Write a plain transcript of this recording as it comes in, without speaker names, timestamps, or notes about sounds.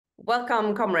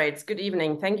Welcome, comrades. Good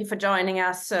evening. Thank you for joining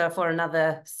us for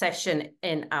another session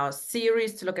in our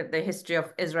series to look at the history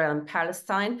of Israel and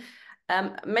Palestine.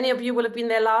 Many of you will have been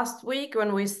there last week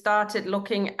when we started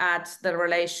looking at the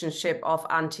relationship of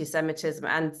anti-Semitism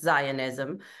and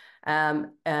Zionism.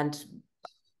 And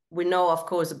we know, of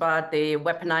course, about the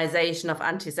weaponization of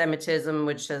anti-Semitism,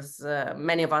 which is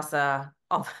many of us are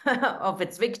of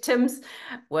its victims,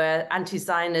 where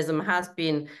anti-Zionism has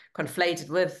been conflated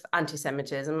with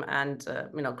anti-Semitism, and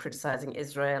criticizing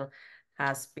Israel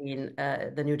has been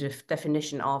the new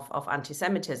definition of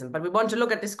anti-Semitism. But we want to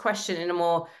look at this question in a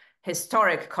more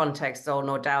historic context, though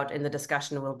no doubt in the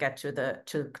discussion we'll get to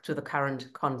the current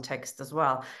context as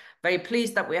well. Very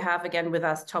pleased that we have again with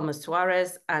us Thomas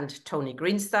Suárez and Tony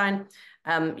Greenstein.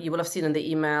 You will have seen in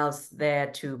the emails there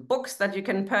are 2 books that you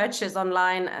can purchase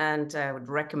online, and I would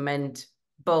recommend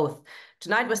both.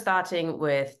 Tonight we're starting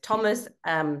with Thomas,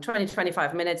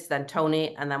 20-25 minutes, then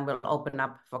Tony, and then we'll open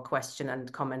up for question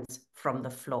and comments from the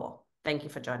floor. Thank you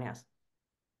for joining us.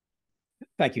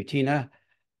 Thank you, Tina.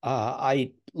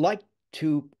 I'd like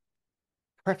to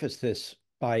preface this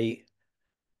by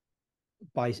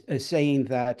saying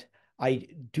that I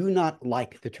do not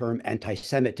like the term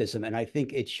anti-Semitism, and I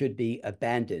think it should be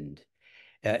abandoned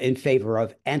in favor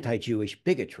of anti-Jewish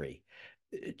bigotry.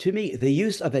 To me, the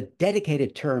use of a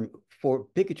dedicated term for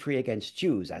bigotry against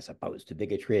Jews, as opposed to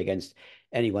bigotry against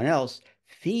anyone else,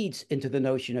 feeds into the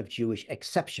notion of Jewish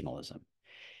exceptionalism.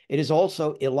 It is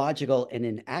also illogical and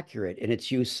inaccurate in its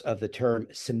use of the term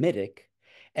Semitic,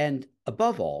 and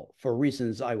above all, for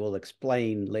reasons I will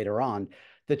explain later on,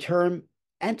 the term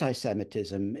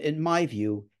anti-Semitism, in my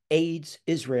view, aids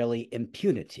Israeli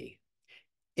impunity.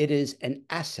 It is an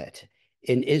asset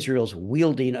in Israel's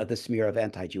wielding of the smear of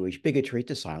anti-Jewish bigotry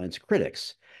to silence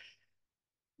critics.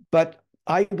 But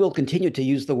I will continue to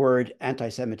use the word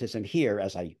anti-Semitism here,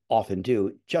 as I often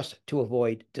do, just to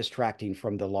avoid distracting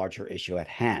from the larger issue at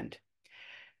hand.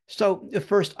 So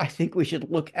first, I think we should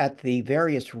look at the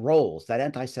various roles that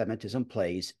anti-Semitism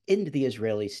plays in the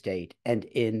Israeli state and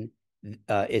in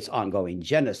its ongoing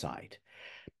genocide.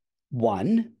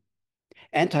 1,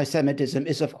 anti-Semitism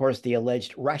is, of course, the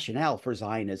alleged rationale for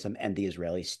Zionism and the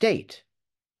Israeli state.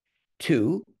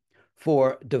 2,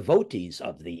 for devotees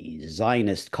of the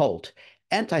Zionist cult,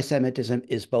 anti-Semitism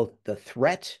is both the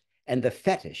threat and the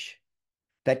fetish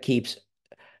that keeps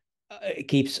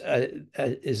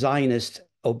Zionists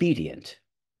obedient.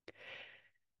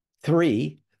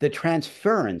 3, the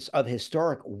transference of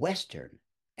historic Western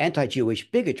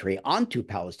anti-Jewish bigotry onto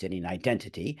Palestinian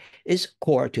identity is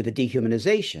core to the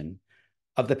dehumanization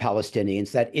of the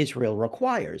Palestinians that Israel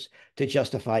requires to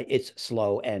justify its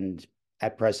slow and,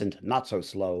 at present, not so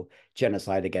slow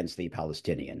genocide against the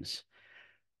Palestinians.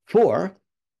 4,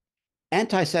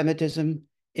 anti-Semitism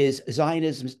is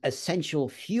Zionism's essential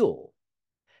fuel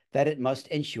that it must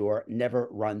ensure never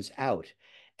runs out.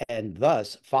 And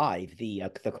thus, 5, the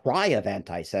cry of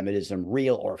anti-Semitism,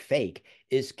 real or fake,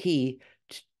 is key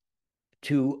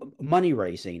to money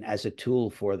raising as a tool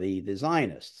for the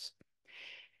Zionists.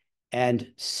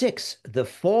 And 6, the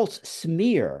false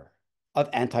smear of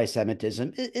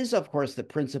anti-Semitism is, of course, the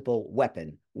principal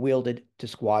weapon wielded to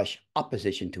squash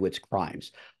opposition to its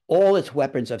crimes. All its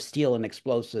weapons of steel and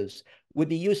explosives would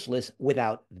be useless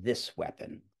without this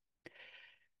weapon.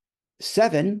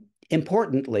 7,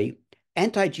 importantly,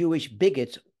 anti-Jewish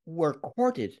bigots were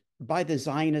courted by the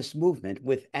Zionist movement,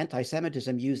 with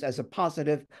anti-Semitism used as a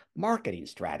positive marketing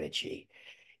strategy.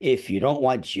 If you don't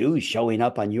want Jews showing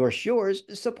up on your shores,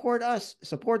 support us,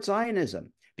 support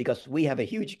Zionism, because we have a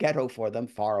huge ghetto for them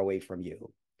far away from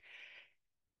you.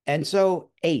 And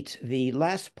so 8, the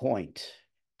last point,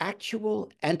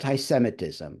 actual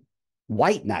anti-Semitism,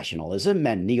 white nationalism,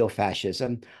 and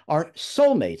neo-fascism are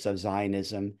soulmates of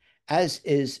Zionism, as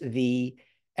is the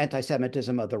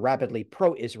anti-Semitism of the rapidly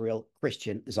pro-Israel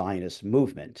Christian Zionist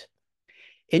movement.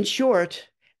 In short,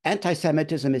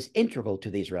 anti-Semitism is integral to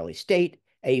the Israeli state,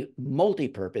 a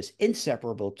multi-purpose,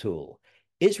 inseparable tool.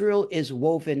 Israel is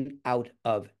woven out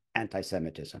of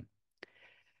anti-Semitism.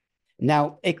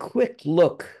 Now, a quick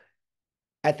look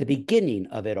at the beginning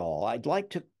of it all. I'd like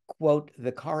to quote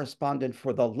the correspondent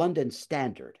for the London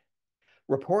Standard,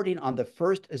 reporting on the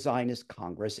First Zionist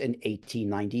Congress in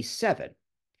 1897.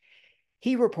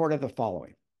 He reported the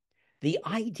following: the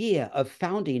idea of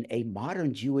founding a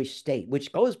modern Jewish state,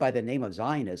 which goes by the name of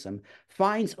Zionism,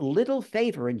 finds little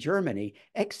favor in Germany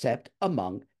except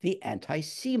among the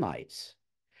anti-Semites.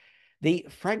 The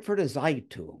Frankfurter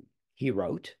Zeitung, he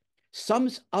wrote,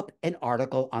 sums up an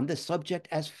article on the subject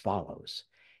as follows: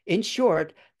 in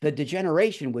short, the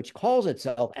degeneration which calls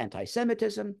itself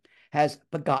anti-Semitism has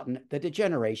begotten the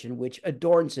degeneration which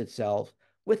adorns itself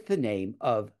with the name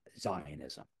of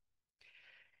Zionism.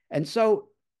 And so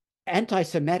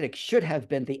anti-Semitic should have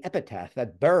been the epitaph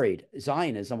that buried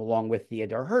Zionism along with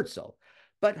Theodor Herzl.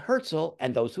 But Herzl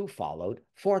and those who followed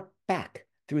fought back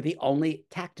through the only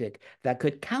tactic that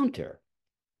could counter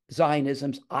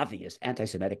Zionism's obvious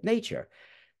anti-Semitic nature.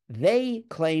 They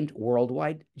claimed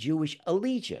worldwide Jewish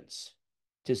allegiance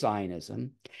to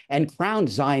Zionism and crowned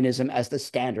Zionism as the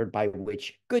standard by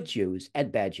which good Jews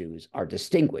and bad Jews are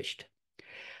distinguished.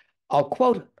 I'll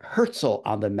quote Herzl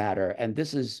on the matter, and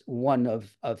this is one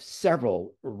of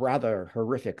several rather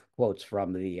horrific quotes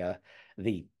from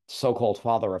the so-called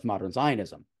father of modern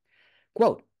Zionism.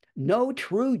 Quote, "No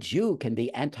true Jew can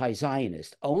be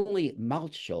anti-Zionist. Only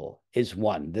Malchul is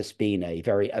one," this being a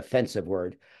very offensive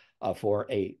word for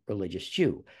a religious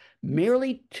Jew.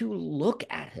 "Merely to look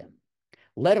at him,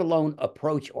 let alone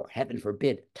approach or, heaven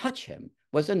forbid, touch him,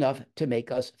 was enough to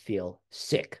make us feel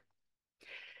sick."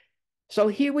 So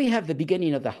here we have the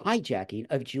beginning of the hijacking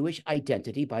of Jewish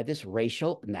identity by this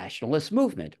racial nationalist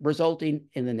movement, resulting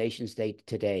in the nation state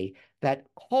today that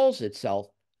calls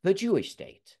itself the Jewish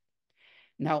state.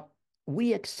 Now,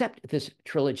 we accept this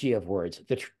trilogy of words,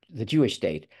 the Jewish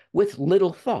state, with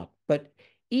little thought, but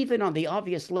even on the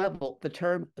obvious level, the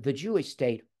term the Jewish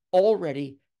state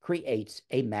already creates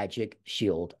a magic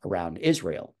shield around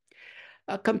Israel.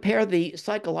 Compare the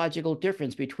psychological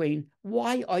difference between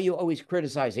why are you always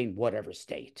criticizing whatever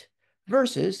state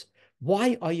versus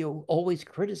why are you always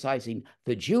criticizing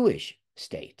the Jewish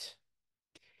state?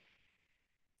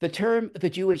 The term the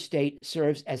Jewish state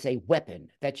serves as a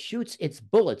weapon that shoots its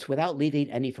bullets without leaving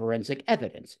any forensic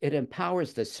evidence. It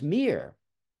empowers the smear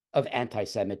of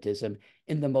anti-Semitism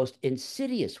in the most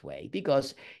insidious way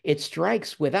because it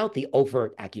strikes without the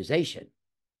overt accusation,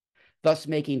 thus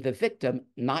making the victim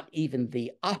not even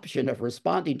the option of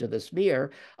responding to the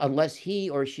smear unless he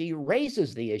or she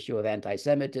raises the issue of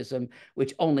anti-Semitism,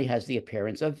 which only has the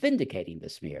appearance of vindicating the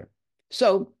smear.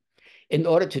 So, in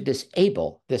order to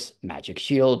disable this magic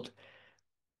shield,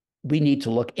 we need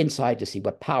to look inside to see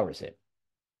what powers it.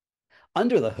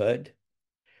 Under the hood,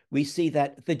 we see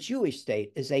that the Jewish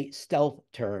state is a stealth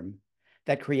term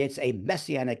that creates a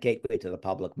messianic gateway to the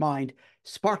public mind,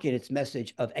 sparking its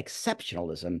message of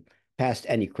exceptionalism past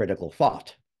any critical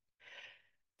thought.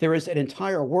 There is an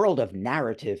entire world of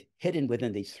narrative hidden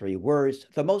within these three words,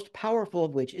 the most powerful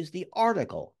of which is the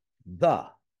article, the.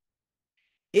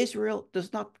 Israel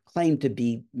does not claim to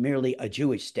be merely a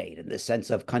Jewish state in the sense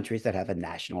of countries that have a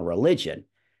national religion.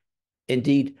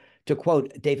 Indeed, to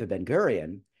quote David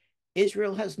Ben-Gurion,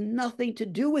 Israel has nothing to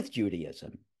do with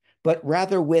Judaism, but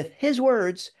rather with his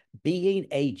words, being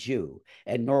a Jew,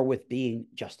 and nor with being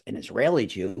just an Israeli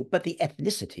Jew, but the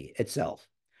ethnicity itself.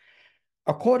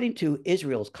 According to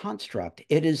Israel's construct,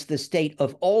 it is the state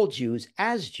of all Jews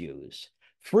as Jews,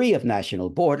 free of national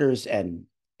borders and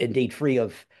indeed free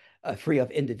of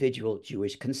individual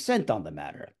Jewish consent on the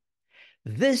matter.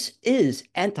 This is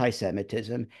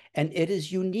anti-Semitism, and it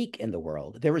is unique in the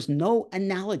world. There is no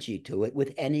analogy to it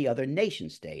with any other nation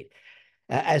state,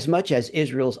 as much as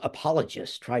Israel's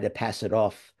apologists try to pass it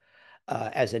off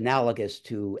as analogous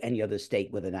to any other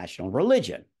state with a national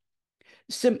religion.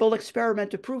 Simple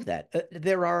experiment to prove that.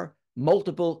 There are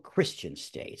multiple Christian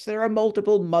states. There are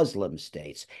multiple Muslim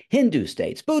states, Hindu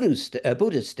states,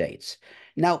 Buddhist states.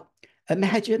 Now,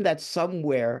 imagine that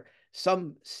somewhere,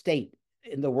 some state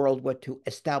in the world were to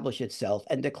establish itself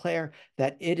and declare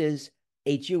that it is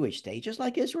a Jewish state, just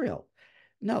like Israel.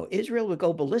 No, Israel would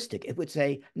go ballistic. It would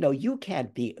say, no, you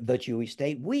can't be the Jewish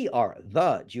state. We are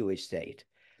the Jewish state.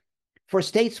 For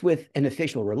states with an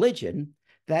official religion,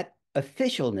 that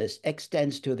officialness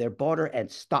extends to their border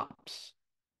and stops.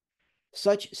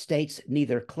 Such states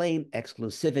neither claim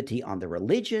exclusivity on the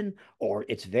religion or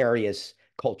its various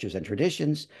cultures and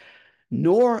traditions,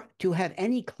 nor to have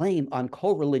any claim on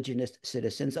co-religionist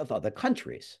citizens of other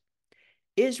countries.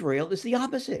 Israel is the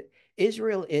opposite.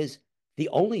 Israel is the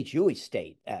only Jewish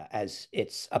state, as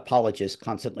its apologists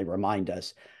constantly remind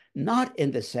us, not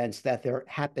in the sense that there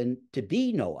happen to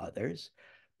be no others,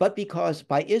 but because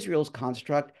by Israel's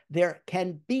construct, there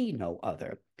can be no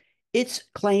other. Its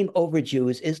claim over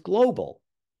Jews is global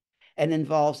and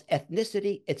involves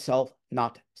ethnicity itself,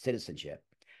 not citizenship.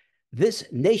 This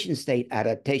nation-state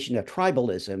adaptation of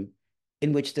tribalism,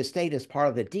 in which the state is part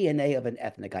of the DNA of an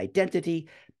ethnic identity,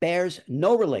 bears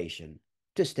no relation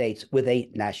to states with a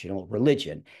national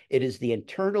religion. It is the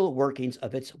internal workings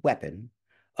of its weapon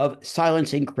of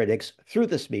silencing critics through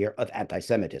the smear of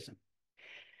anti-Semitism.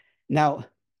 Now,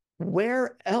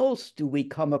 where else do we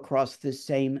come across this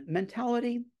same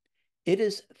mentality? It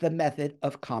is the method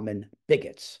of common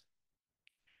bigots.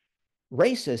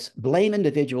 Racists blame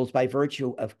individuals by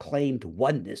virtue of claimed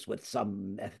oneness with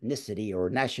some ethnicity or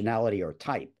nationality or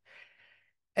type.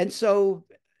 And so,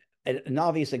 an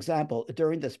obvious example,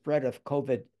 during the spread of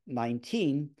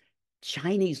COVID-19,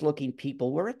 Chinese looking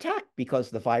people were attacked because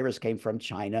the virus came from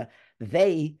China.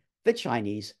 They, the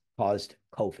Chinese, caused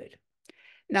COVID.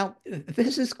 Now,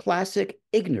 this is classic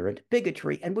ignorant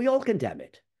bigotry, and we all condemn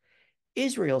it.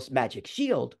 Israel's magic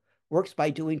shield works by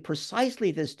doing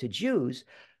precisely this to Jews,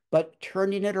 but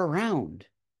turning it around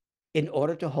in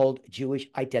order to hold Jewish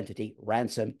identity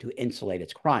ransom to insulate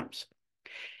its crimes.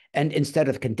 And instead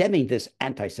of condemning this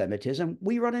anti-Semitism,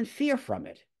 we run in fear from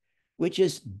it, which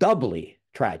is doubly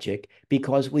tragic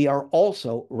because we are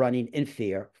also running in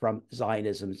fear from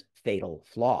Zionism's fatal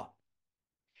flaw.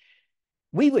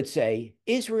 We would say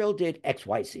Israel did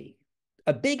XYZ.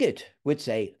 A bigot would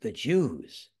say the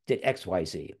Jews did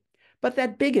XYZ. But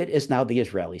that bigot is now the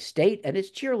Israeli state and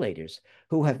its cheerleaders,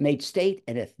 who have made state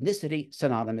and ethnicity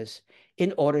synonymous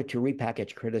in order to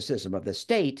repackage criticism of the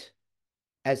state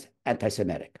as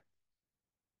anti-Semitic.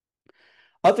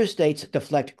 Other states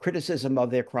deflect criticism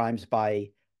of their crimes by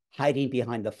hiding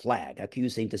behind the flag,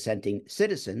 accusing dissenting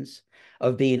citizens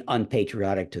of being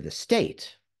unpatriotic to the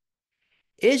state.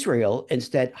 Israel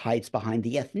instead hides behind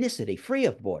the ethnicity free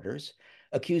of borders,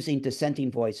 accusing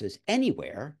dissenting voices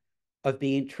anywhere of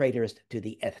being traitors to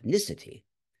the ethnicity.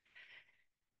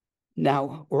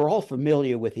 Now, we're all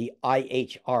familiar with the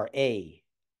IHRA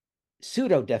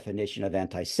pseudo-definition of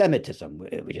anti-Semitism,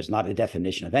 which is not a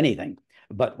definition of anything,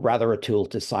 but rather a tool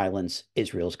to silence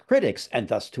Israel's critics and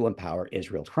thus to empower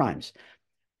Israel's crimes.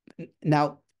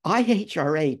 Now,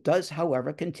 IHRA does,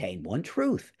 however, contain one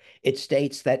truth. It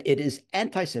states that it is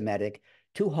anti-Semitic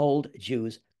to hold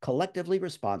Jews collectively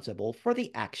responsible for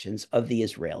the actions of the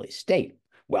Israeli state.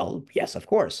 Well, yes, of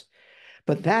course.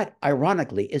 But that,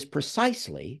 ironically, is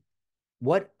precisely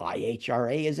what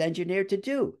IHRA is engineered to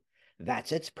do.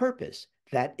 That's its purpose.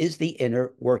 That is the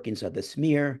inner workings of the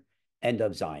smear and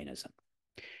of Zionism.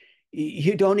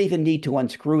 You don't even need to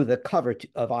unscrew the cover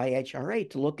of IHRA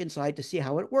to look inside to see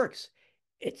how it works.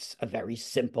 It's a very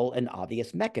simple and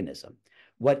obvious mechanism.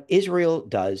 What Israel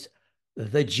does,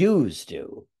 the Jews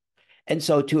do. And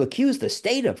so to accuse the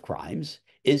state of crimes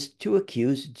is to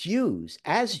accuse Jews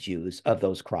as Jews of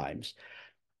those crimes,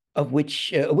 of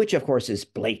which of course is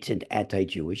blatant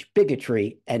anti-Jewish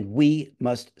bigotry, and we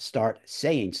must start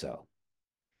saying so.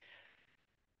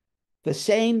 The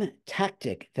same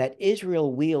tactic that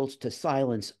Israel wields to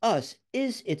silence us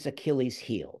is its Achilles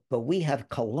heel, but we have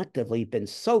collectively been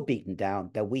so beaten down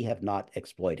that we have not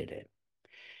exploited it.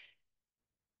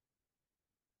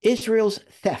 Israel's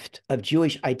theft of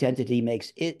Jewish identity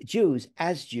makes Jews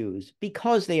as Jews,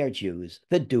 because they are Jews,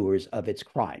 the doers of its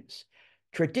crimes.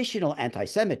 Traditional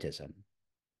anti-Semitism,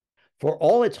 for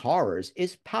all its horrors,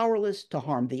 is powerless to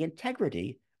harm the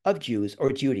integrity of Jews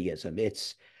or Judaism.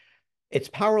 It's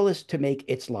powerless to make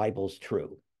its libels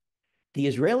true. The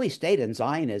Israeli state and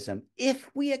Zionism, if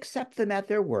we accept them at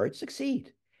their word,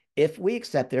 succeed. If we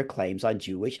accept their claims on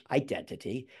Jewish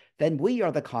identity, then we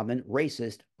are the common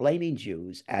racist blaming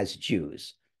Jews as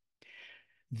Jews.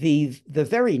 The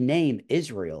very name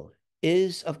Israel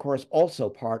is, of course, also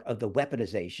part of the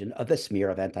weaponization of the smear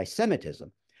of anti-Semitism.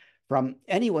 From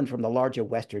anyone from the larger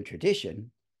Western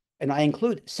tradition, and I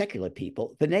include secular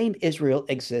people, the name Israel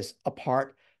exists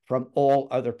apart from all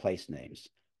other place names.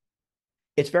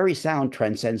 Its very sound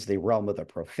transcends the realm of the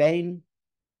profane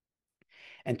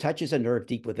and touches a nerve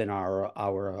deep within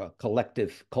our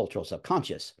collective cultural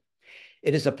subconscious.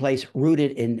 It is a place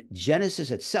rooted in Genesis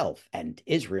itself, and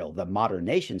Israel, the modern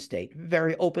nation state,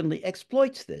 very openly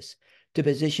exploits this to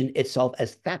position itself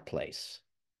as that place,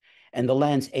 and the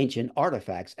land's ancient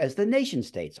artifacts as the nation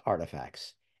state's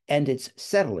artifacts, and its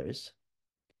settlers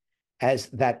as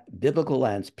that biblical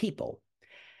land's people.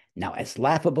 Now, as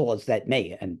laughable as that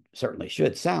may and certainly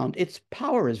should sound, its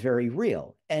power is very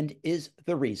real and is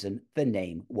the reason the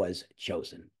name was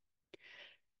chosen.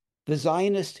 The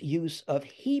Zionist use of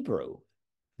Hebrew,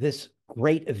 this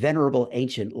great venerable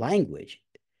ancient language,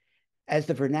 as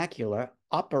the vernacular,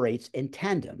 operates in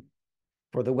tandem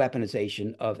for the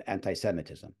weaponization of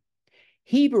anti-Semitism.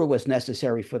 Hebrew was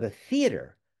necessary for the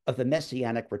theater of the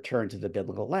messianic return to the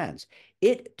biblical lands.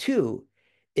 It, too,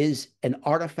 is an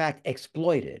artifact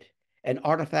exploited, an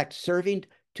artifact serving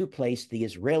to place the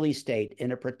Israeli state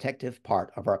in a protective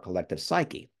part of our collective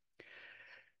psyche.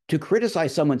 To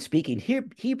criticize someone speaking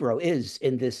Hebrew is,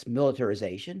 in this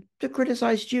militarization, to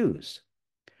criticize Jews.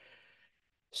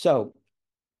 So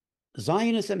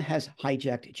Zionism has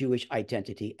hijacked Jewish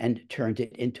identity and turned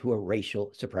it into a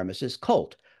racial supremacist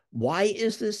cult. Why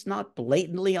is this not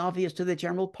blatantly obvious to the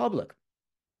general public?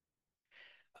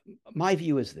 my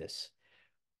view is this.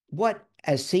 What,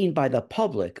 as seen by the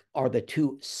public, are the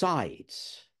two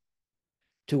sides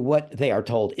to what they are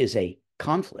told is a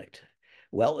conflict?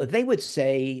 Well, they would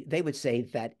say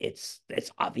that it's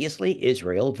obviously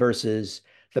Israel versus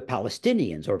the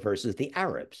Palestinians or versus the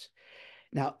Arabs.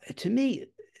 Now, to me,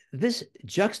 this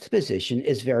juxtaposition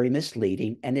is very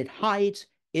misleading and it hides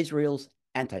Israel's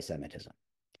anti-Semitism.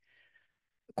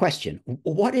 Question: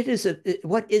 what is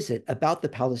it about the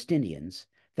Palestinians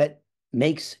that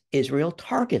makes Israel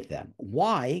target them?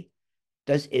 Why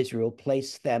does Israel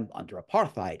place them under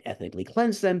apartheid, ethnically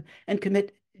cleanse them, and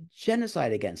commit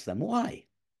genocide against them? Why?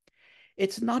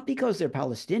 It's not because they're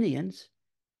Palestinians.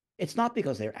 It's not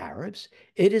because they're Arabs.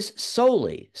 It is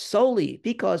solely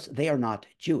because they are not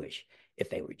Jewish. If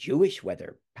they were Jewish,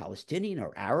 whether Palestinian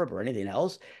or Arab or anything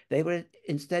else, they would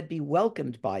instead be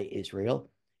welcomed by Israel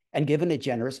and given a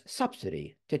generous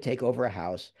subsidy to take over a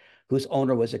house whose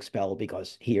owner was expelled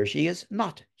because he or she is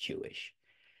not Jewish.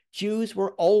 Jews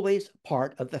were always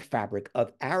part of the fabric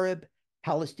of Arab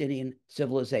Palestinian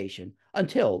civilization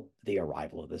until the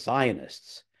arrival of the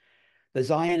Zionists. The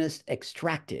Zionists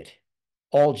extracted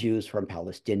all Jews from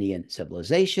Palestinian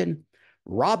civilization,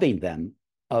 robbing them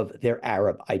of their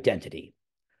Arab identity.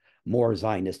 More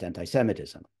Zionist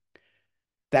anti-Semitism.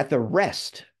 That the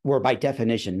rest were by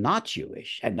definition not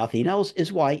Jewish and nothing else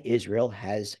is why Israel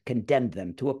has condemned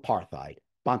them to apartheid,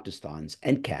 bantustans,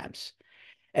 and camps,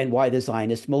 and why the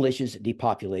Zionist militias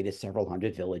depopulated several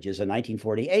hundred villages in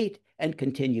 1948 and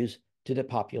continues to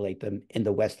depopulate them in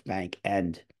the West Bank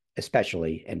and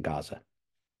especially in Gaza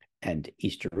and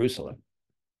East Jerusalem.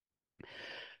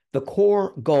 The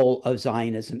core goal of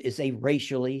Zionism is a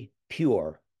racially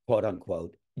pure, quote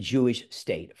unquote, Jewish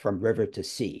state from river to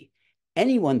sea.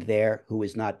 Anyone there who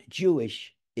is not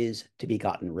Jewish is to be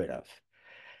gotten rid of.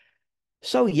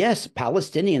 So yes,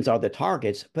 Palestinians are the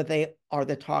targets, but they are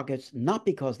the targets not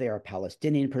because they are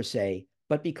Palestinian per se,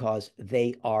 but because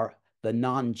they are the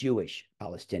non-Jewish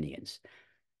Palestinians.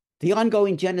 The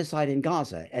ongoing genocide in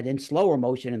Gaza and in slower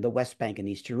motion in the West Bank and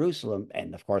East Jerusalem,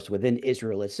 and of course within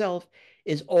Israel itself,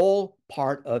 is all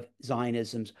part of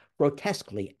Zionism's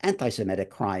grotesquely anti-Semitic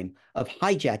crime of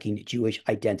hijacking Jewish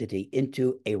identity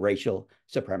into a racial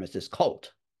supremacist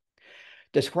cult.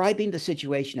 Describing the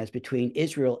situation as between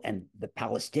Israel and the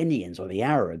Palestinians or the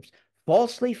Arabs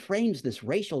falsely frames this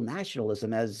racial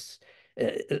nationalism as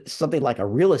something like a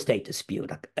real estate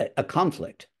dispute, a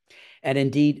conflict, and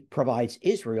indeed provides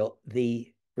Israel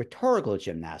the rhetorical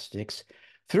gymnastics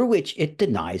through which it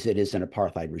denies it is an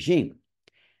apartheid regime.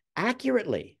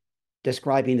 Accurately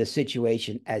describing the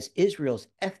situation as Israel's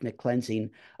ethnic cleansing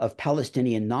of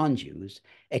Palestinian non-Jews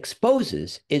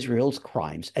exposes Israel's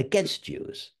crimes against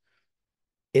Jews.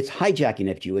 Its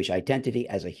hijacking of Jewish identity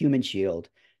as a human shield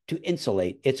to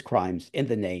insulate its crimes in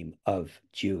the name of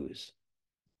Jews.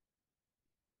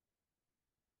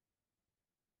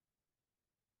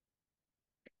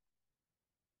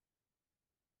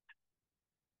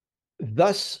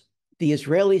 Thus, the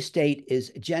Israeli state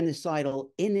is genocidal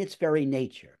in its very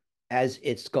nature, as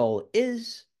its goal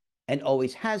is and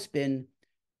always has been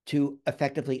to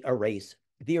effectively erase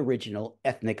the original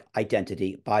ethnic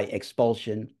identity by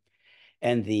expulsion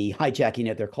and the hijacking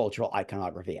of their cultural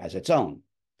iconography as its own.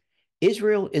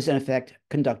 Israel is in effect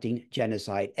conducting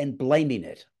genocide and blaming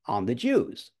it on the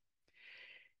Jews.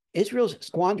 Israel's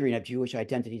squandering of Jewish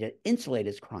identity to insulate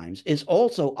its crimes is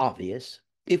also obvious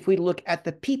if we look at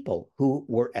the people who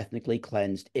were ethnically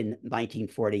cleansed in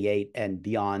 1948 and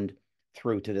beyond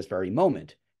through to this very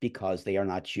moment because they are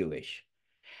not Jewish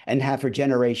and have for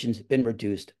generations been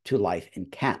reduced to life in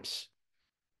camps.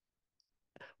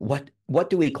 What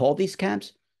do we call these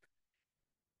camps?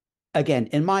 Again,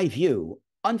 in my view,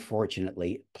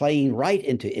 unfortunately, playing right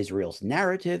into Israel's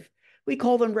narrative, we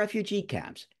call them refugee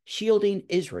camps, shielding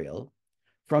Israel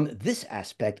from this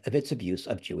aspect of its abuse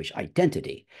of Jewish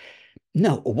identity.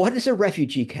 No, what is a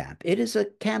refugee camp? It is a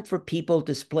camp for people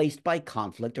displaced by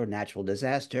conflict or natural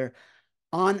disaster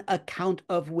on account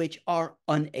of which are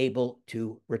unable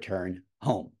to return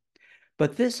home.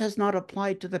 But this has not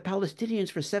applied to the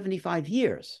Palestinians for 75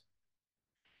 years.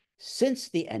 Since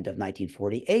the end of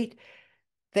 1948,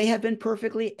 they have been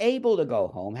perfectly able to go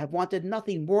home, have wanted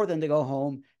nothing more than to go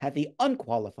home, have the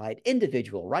unqualified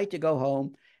individual right to go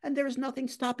home, and there is nothing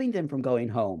stopping them from going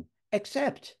home,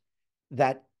 except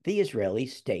that the Israeli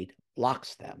state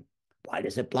blocks them. Why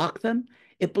does it block them?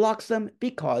 It blocks them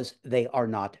because they are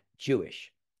not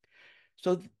Jewish.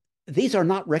 So these are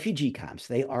not refugee camps.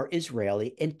 They are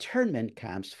Israeli internment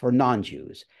camps for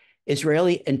non-Jews.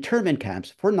 Israeli internment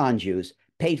camps for non-Jews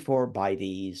paid for by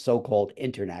the so-called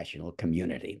international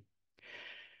community.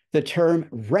 The term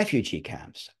refugee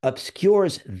camps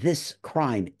obscures this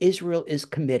crime Israel is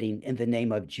committing in the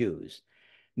name of Jews,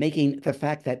 making the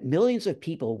fact that millions of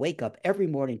people wake up every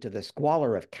morning to the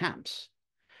squalor of camps.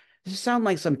 Does it sound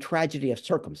like some tragedy of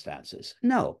circumstances?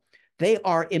 No, they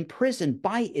are imprisoned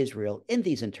by Israel in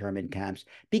these internment camps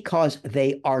because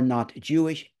they are not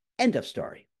Jewish. End of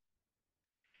story.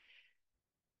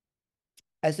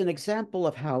 As an example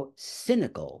of how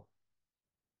cynical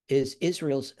is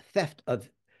Israel's theft of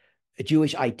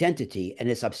Jewish identity and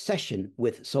its obsession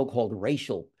with so-called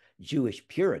racial Jewish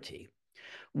purity,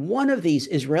 one of these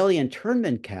Israeli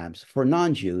internment camps for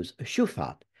non-Jews,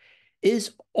 Shufat,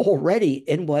 is already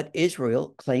in what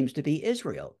Israel claims to be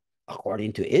Israel.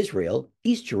 According to Israel,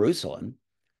 East Jerusalem,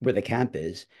 where the camp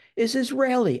is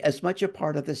Israeli, as much a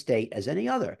part of the state as any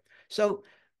other. So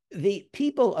the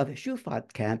people of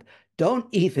Shufat camp don't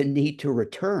even need to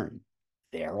return.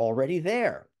 They're already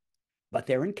there, but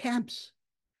they're in camps.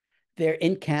 They're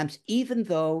in camps, even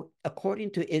though,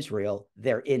 according to Israel,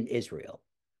 they're in Israel.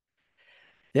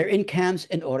 They're in camps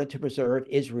in order to preserve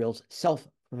Israel's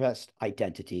self-professed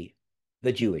identity,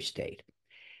 the Jewish state.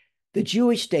 The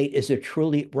Jewish state is a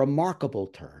truly remarkable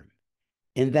term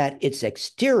in that its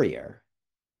exterior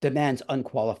demands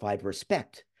unqualified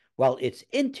respect, while its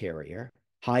interior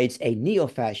hides a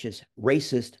neo-fascist,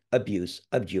 racist abuse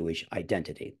of Jewish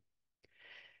identity.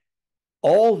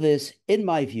 All this, in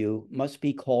my view, must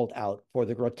be called out for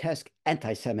the grotesque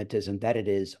anti-Semitism that it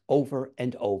is over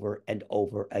and over and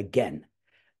over again.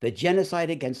 The genocide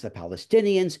against the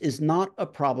Palestinians is not a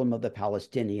problem of the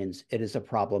Palestinians, it is a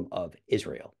problem of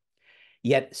Israel.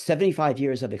 Yet 75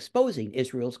 years of exposing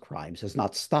Israel's crimes has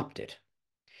not stopped it.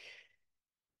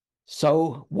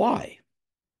 So why?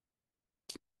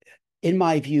 In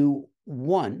my view,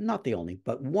 one, not the only,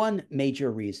 but one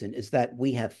major reason is that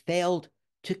we have failed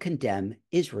to condemn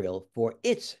Israel for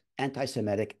its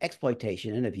anti-Semitic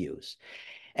exploitation and abuse,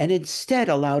 and instead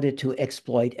allowed it to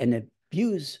exploit and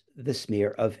abuse the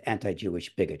smear of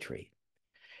anti-Jewish bigotry.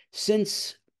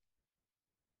 Since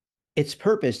its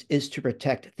purpose is to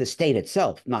protect the state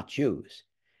itself, not Jews,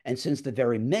 and since the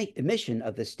very mission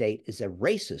of the state is a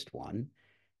racist one,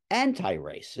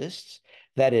 anti-racists,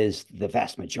 that is, the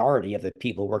vast majority of the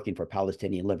people working for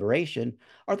Palestinian liberation,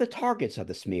 are the targets of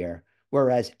the smear,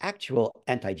 whereas actual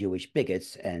anti-Jewish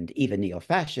bigots and even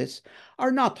neo-fascists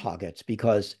are not targets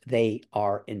because they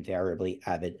are invariably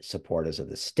avid supporters of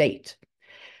the state.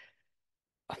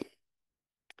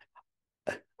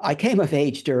 I came of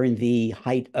age during the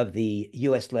height of the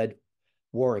US-led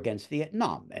war against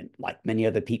Vietnam, and like many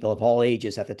other people of all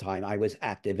ages at the time, I was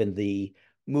active in the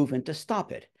movement to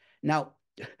stop it. Now,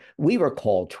 we were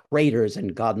called traitors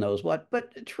and God knows what,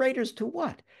 but traitors to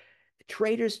what?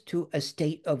 Traitors to a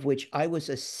state of which I was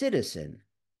a citizen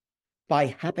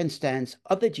by happenstance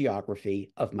of the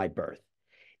geography of my birth.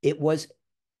 It was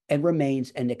and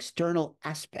remains an external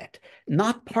aspect,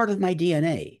 not part of my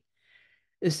DNA.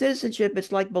 The citizenship,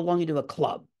 it's like belonging to a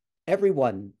club.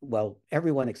 Everyone, well,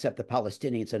 everyone except the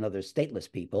Palestinians and other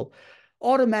stateless people,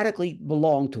 automatically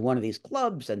belong to one of these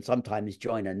clubs and sometimes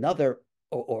join another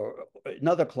or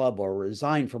another club or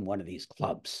resign from one of these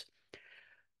clubs.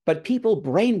 But people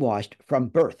brainwashed from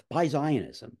birth by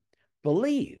Zionism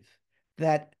believe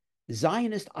that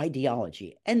Zionist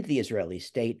ideology and the Israeli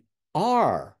state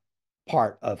are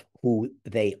part of who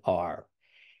they are.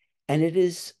 And it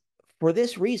is for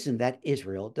this reason that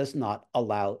Israel does not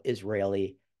allow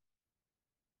Israeli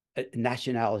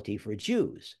nationality for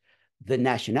Jews. The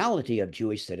nationality of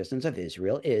Jewish citizens of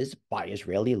Israel is, by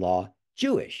Israeli law,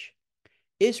 Jewish.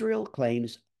 Israel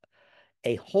claims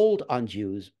a hold on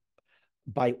Jews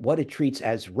by what it treats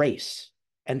as race,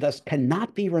 and thus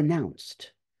cannot be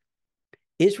renounced.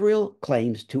 Israel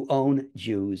claims to own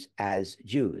Jews as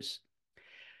Jews.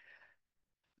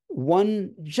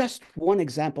 Just one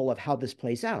example of how this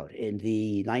plays out in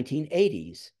the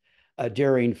 1980s,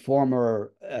 during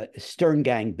former Stern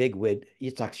Gang bigwig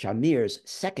Yitzhak Shamir's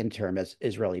second term as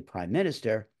Israeli prime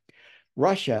minister,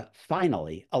 Russia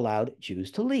finally allowed Jews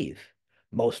to leave.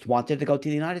 Most wanted to go to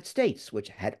the United States, which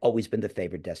had always been the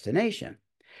favored destination.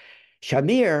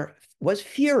 Shamir was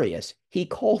furious. He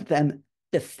called them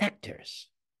defectors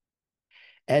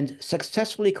and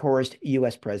successfully coerced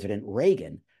US President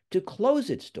Reagan to close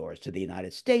its doors to the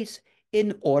United States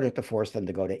in order to force them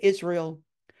to go to Israel,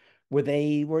 where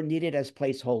they were needed as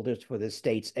placeholders for the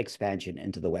state's expansion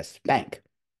into the West Bank.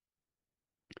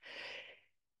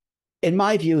 In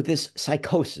my view, this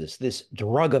psychosis, this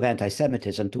drug of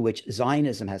anti-Semitism to which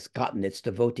Zionism has gotten its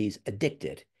devotees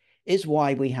addicted, is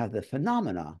why we have the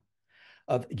phenomena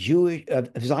of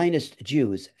Zionist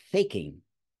Jews faking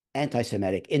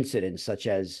anti-Semitic incidents such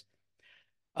as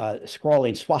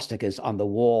scrawling swastikas on the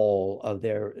wall of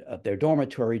their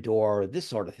dormitory door, this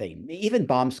sort of thing, even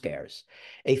bomb scares,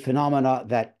 a phenomena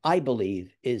that I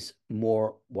believe is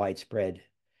more widespread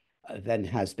than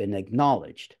has been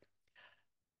acknowledged.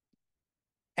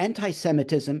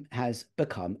 Anti-Semitism has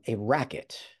become a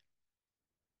racket.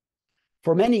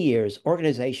 For many years,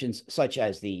 organizations such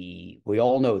as we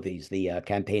all know these, the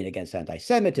Campaign Against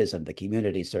Anti-Semitism, the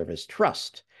Community Service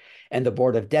Trust, and the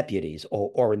Board of Deputies,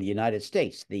 or in the United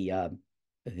States, the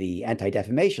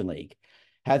Anti-Defamation League,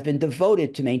 have been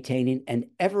devoted to maintaining an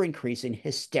ever-increasing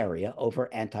hysteria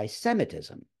over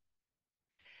anti-Semitism,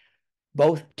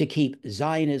 both to keep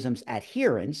Zionism's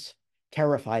adherents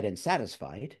terrified and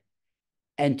satisfied,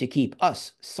 and to keep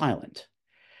us silent.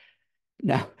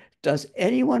 Now, does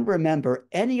anyone remember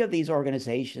any of these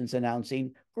organizations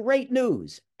announcing, great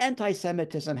news,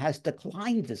 anti-Semitism has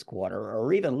declined this quarter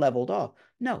or even leveled off?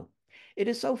 No, it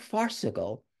is so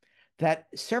farcical that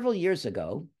several years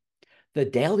ago, the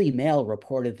Daily Mail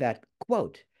reported that,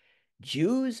 quote,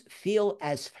 Jews feel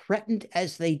as threatened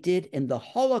as they did in the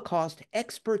Holocaust,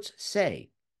 experts say.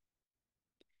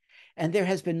 And there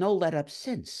has been no let-up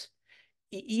since.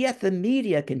 Yet the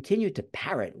media continued to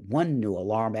parrot one new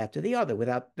alarm after the other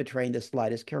without betraying the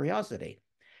slightest curiosity.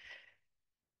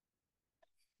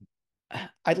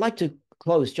 I'd like to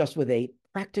close just with a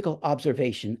practical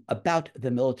observation about the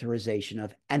militarization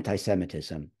of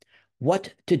anti-Semitism.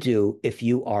 What to do if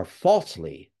you are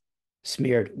falsely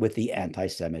smeared with the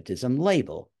anti-Semitism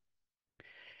label.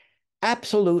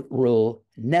 Absolute rule,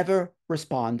 never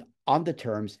respond on the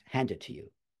terms handed to you.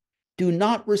 Do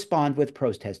not respond with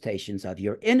protestations of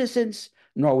your innocence,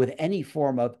 nor with any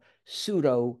form of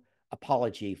pseudo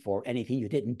apology for anything you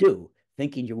didn't do,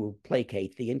 thinking you will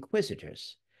placate the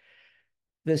inquisitors.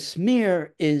 The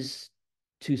smear is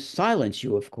to silence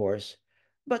you, of course,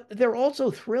 but they're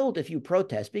also thrilled if you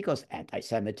protest because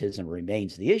anti-Semitism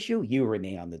remains the issue, you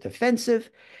remain on the defensive,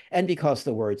 and because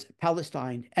the words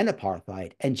Palestine and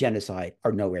apartheid and genocide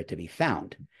are nowhere to be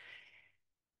found.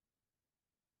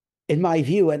 In my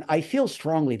view, and I feel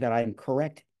strongly that I'm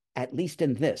correct, at least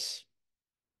in this,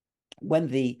 when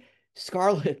the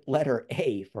scarlet letter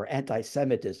A for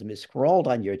anti-Semitism is scrawled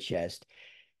on your chest,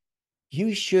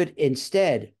 you should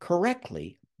instead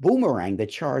correctly boomerang the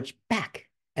charge back,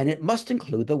 and it must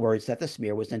include the words that the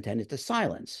smear was intended to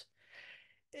silence.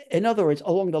 In other words,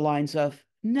 along the lines of,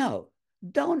 no,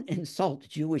 don't insult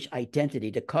Jewish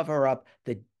identity to cover up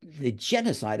the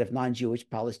genocide of non-Jewish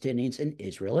Palestinians in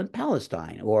Israel and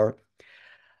Palestine. Or,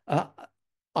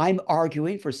 I'm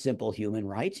arguing for simple human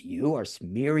rights. You are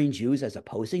smearing Jews as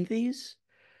opposing these?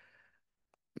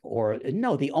 Or,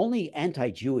 no, the only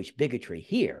anti-Jewish bigotry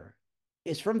here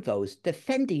is from those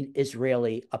defending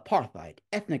Israeli apartheid,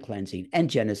 ethnic cleansing, and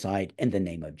genocide in the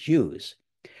name of Jews.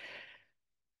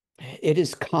 It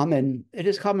is common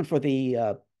for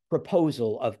the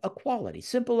proposal of equality,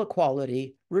 simple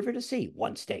equality, river to sea,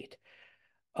 one state,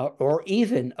 or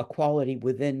even equality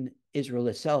within Israel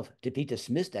itself to be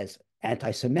dismissed as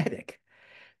anti-Semitic.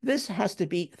 This has to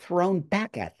be thrown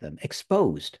back at them,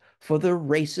 exposed for the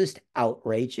racist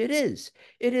outrage it is.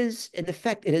 It is, in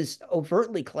effect, it is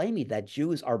overtly claiming that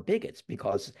Jews are bigots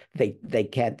because they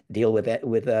can't deal with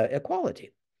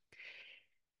equality.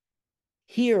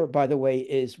 Here, by the way,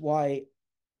 is why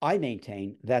I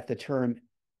maintain that the term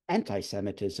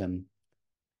anti-Semitism,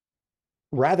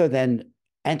 rather than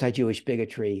anti-Jewish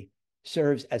bigotry,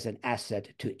 serves as an asset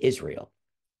to Israel.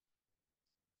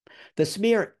 The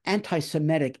smear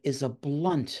anti-Semitic is a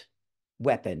blunt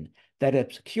weapon that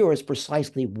obscures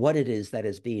precisely what it is that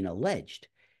is being alleged.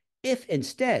 If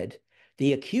instead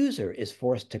the accuser is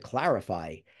forced to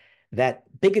clarify that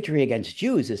bigotry against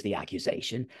Jews is the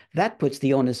accusation, that puts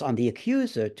the onus on the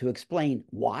accuser to explain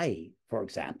why, for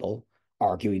example,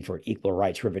 arguing for equal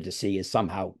rights river to sea is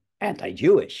somehow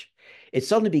anti-Jewish. It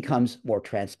suddenly becomes more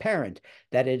transparent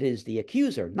that it is the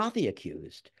accuser, not the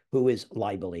accused, who is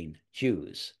libeling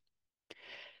Jews.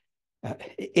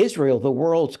 Israel, the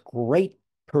world's great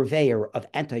purveyor of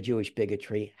anti-Jewish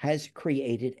bigotry, has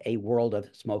created a world of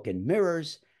smoke and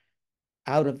mirrors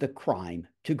out of the crime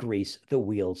to grease the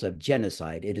wheels of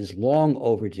genocide. It is long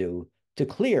overdue to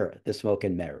clear the smoke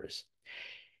and mirrors.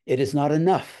 It is not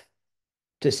enough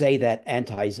to say that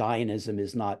anti-Zionism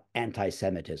is not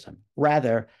anti-Semitism.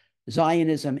 Rather,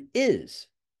 Zionism is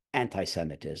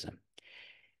anti-Semitism.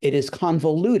 It is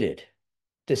convoluted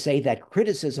to say that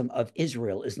criticism of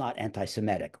Israel is not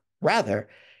anti-Semitic. Rather,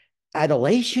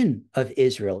 adulation of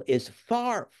Israel is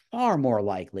far, far more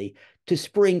likely to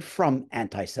spring from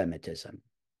anti-Semitism.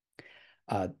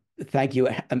 Thank you.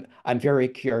 I'm very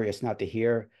curious now to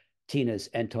hear Tina's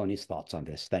and Tony's thoughts on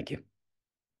this. Thank you.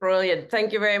 Brilliant.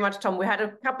 Thank you very much, Tom. We had a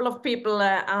couple of people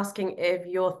asking if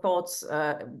your thoughts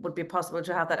would be possible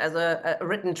to have that as a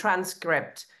written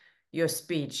transcript, your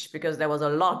speech, because there was a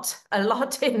lot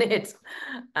in it.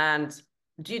 And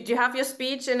do you have your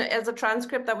speech as a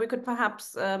transcript that we could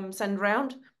perhaps send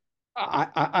around?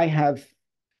 I have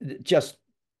just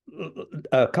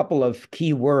a couple of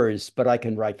key words, but I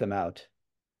can write them out.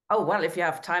 Oh, well, if you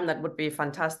have time, that would be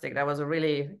fantastic. That was a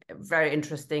really very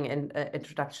interesting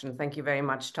introduction. Thank you very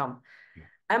much, Tom.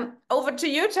 Over to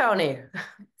you, Tony.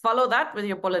 Follow that with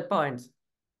your bullet points.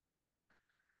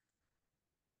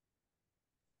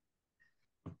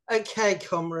 Okay,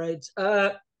 comrades.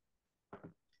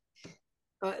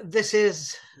 This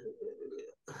is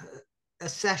a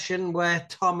session where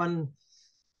Tom and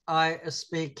I are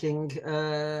speaking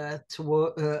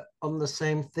on the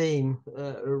same theme,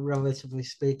 relatively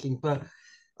speaking. But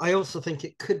I also think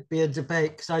it could be a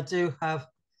debate because I do have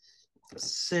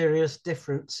serious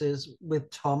differences with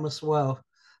Tom as well,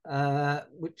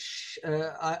 which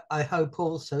I hope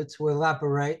also to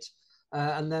elaborate.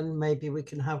 And then maybe we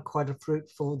can have quite a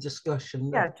fruitful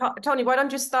discussion. Yeah, Tony, why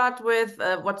don't you start with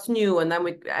what's new, and then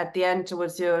at the end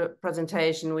towards your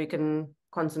presentation, we can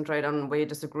concentrate on where you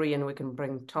disagree, and we can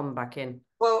bring Tom back in.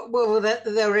 Well,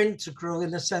 they're integral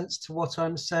in a sense to what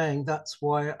I'm saying. That's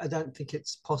why I don't think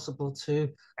it's possible to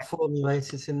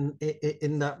formulate it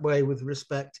in that way with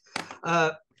respect.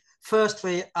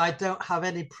 Firstly, I don't have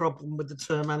any problem with the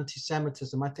term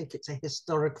anti-Semitism. I think it's a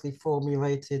historically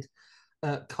formulated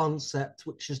concept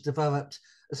which has developed,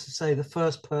 as I say, the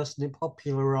first person who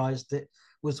popularized it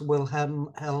was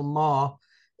Wilhelm Marr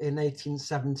in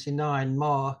 1879.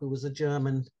 Marr, who was a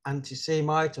German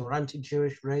anti-Semite or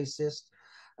anti-Jewish racist,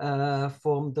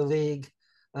 formed the League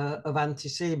of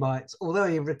Anti-Semites, although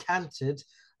he recanted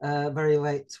very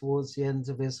late towards the end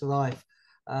of his life.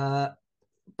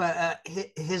 But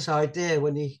his idea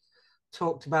when he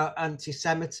talked about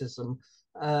anti-Semitism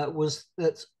was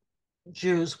that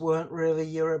Jews weren't really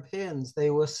Europeans.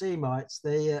 They were Semites.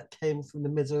 They came from the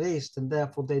Middle East, and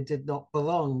therefore they did not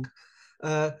belong.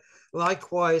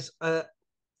 Likewise,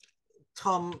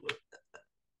 Tom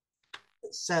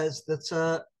says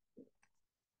that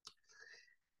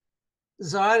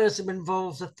Zionism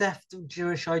involves a theft of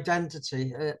Jewish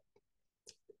identity.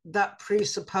 That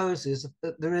presupposes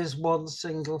that there is one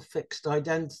single fixed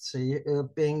identity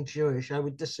of being Jewish. I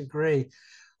would disagree.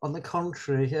 On the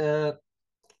contrary,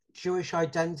 Jewish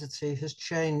identity has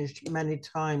changed many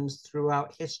times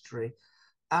throughout history,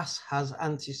 as has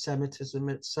anti-Semitism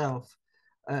itself.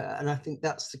 And I think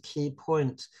that's the key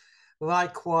point.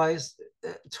 Likewise,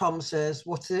 Tom says,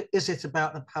 what is it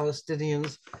about the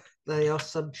Palestinians? They are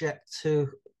subject to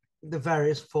the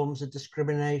various forms of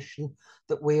discrimination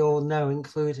that we all know,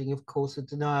 including, of course, a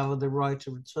denial of the right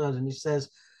to return. And he says,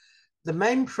 the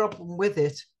main problem with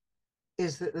it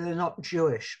is that they're not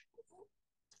Jewish.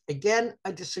 Again,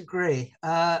 I disagree.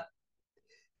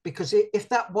 Because if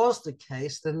that was the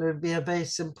case, then there'd be a very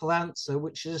simple answer,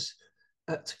 which is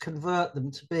to convert them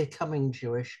to becoming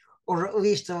Jewish, or at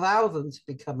least allow them to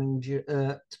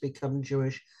become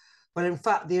Jewish. But in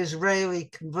fact, the Israeli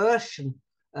conversion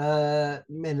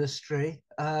ministry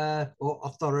or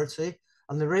authority,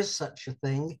 and there is such a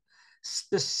thing,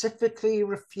 specifically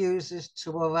refuses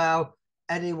to allow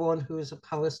anyone who is a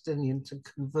Palestinian to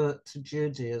convert to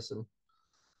Judaism.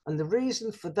 And the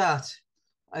reason for that,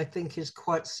 I think, is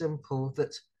quite simple,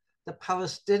 that the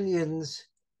Palestinians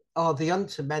are the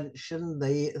untermenschen,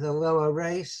 the lower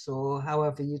race, or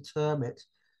however you term it.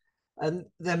 And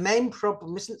their main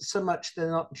problem isn't so much they're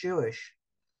not Jewish,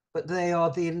 but they are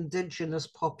the indigenous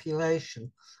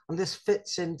population. And this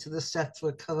fits into the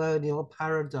settler colonial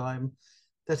paradigm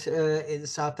that in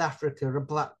South Africa, a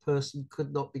black person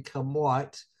could not become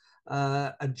white,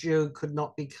 a Jew could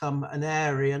not become an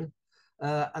Aryan,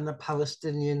 and a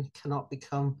Palestinian cannot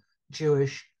become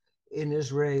Jewish in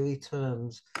Israeli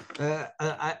terms.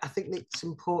 I think it's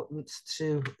important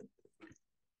to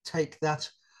take that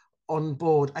on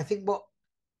board. I think what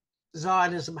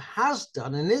Zionism has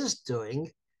done and is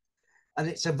doing, and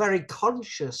it's a very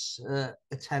conscious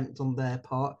attempt on their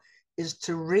part, is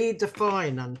to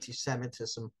redefine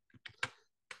anti-Semitism.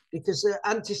 Because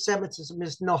anti-Semitism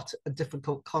is not a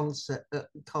difficult concept.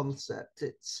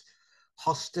 It's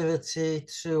hostility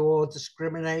to or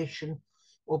discrimination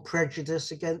or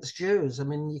prejudice against Jews. I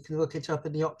mean, you can look it up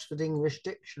in the Oxford English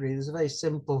Dictionary. There's a very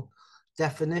simple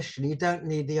definition. You don't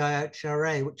need the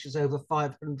IHRA, which is over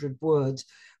 500 words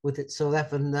with its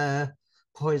 11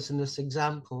 poisonous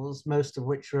examples, most of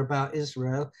which are about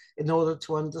Israel, in order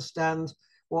to understand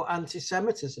what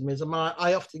anti-Semitism is.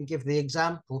 I often give the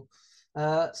example,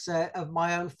 say, of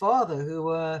my own father, who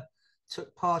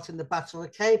took part in the Battle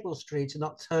of Cable Street in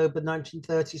October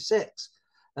 1936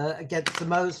 against the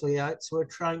Mosleyites who were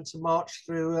trying to march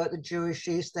through the Jewish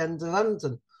East End of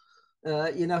London.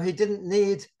 You know, he didn't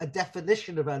need a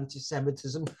definition of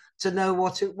anti-Semitism to know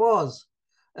what it was.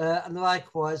 And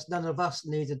likewise, none of us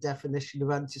need a definition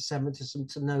of anti-Semitism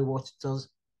to know what it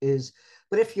is.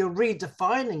 But if you're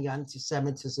redefining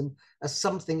anti-Semitism as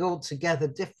something altogether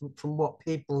different from what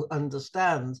people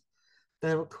understand,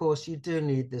 then of course you do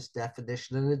need this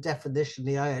definition. And the definition,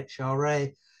 the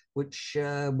IHRA, which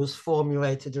was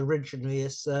formulated originally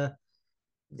as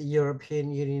the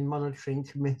European Union Monitoring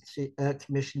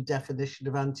Commission definition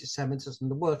of anti-Semitism,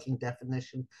 the working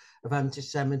definition of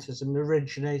anti-Semitism,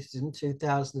 originated in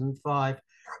 2005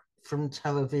 from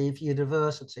Tel Aviv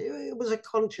University. It was a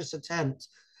conscious attempt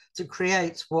to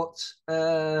create what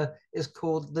is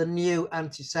called the new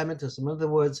anti-Semitism. In other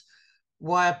words,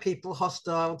 why are people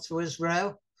hostile to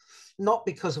Israel? Not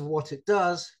because of what it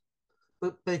does,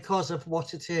 but because of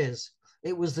what it is.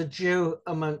 It was the Jew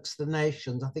amongst the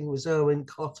nations. I think it was Erwin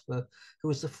Kotber, who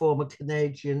was the former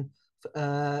Canadian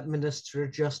Minister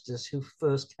of Justice, who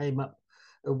first came up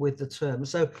with the term.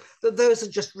 So those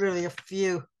are just really a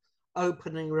few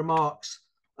opening remarks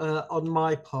on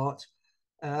my part.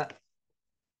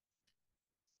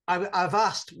 I've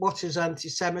asked, what is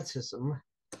anti-Semitism?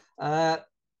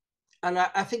 And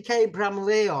I think Abraham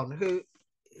Leon, who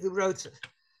wrote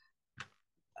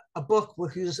a book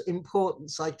whose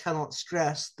importance I cannot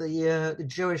stress, the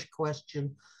Jewish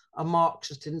Question, a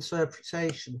Marxist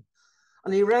interpretation.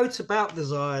 And he wrote about the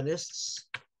Zionists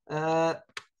that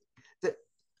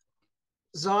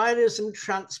Zionism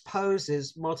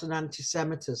transposes modern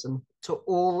anti-Semitism to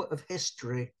all of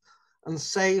history and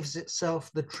saves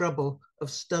itself the trouble of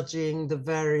studying the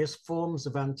various forms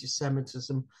of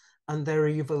anti-Semitism and their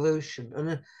evolution.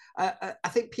 And I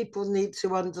think people need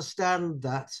to understand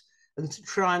that and to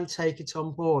try and take it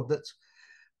on board, that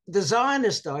the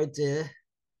Zionist idea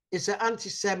is that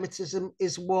anti-Semitism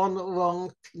is one long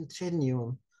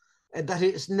continuum, and that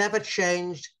it's never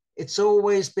changed, it's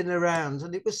always been around.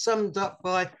 And it was summed up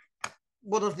by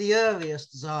one of the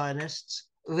earliest Zionists,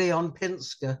 Leon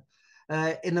Pinsker,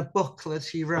 in a booklet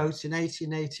he wrote in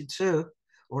 1882,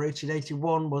 or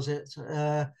 1881 was it,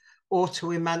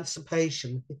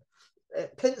 Auto-Emancipation.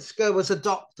 Pinsker was a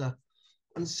doctor,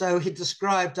 and so he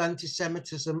described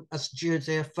anti-Semitism as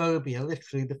Judeophobia,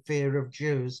 literally the fear of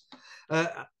Jews.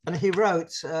 And he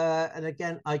wrote, and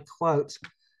again I quote,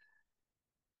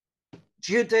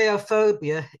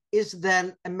 "Judeophobia is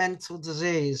then a mental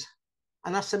disease.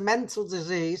 And as a mental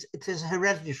disease, it is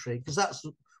hereditary," because that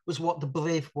was what the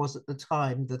belief was at the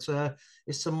time, that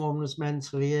if someone was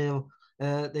mentally ill,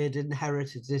 they had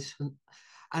inherited it.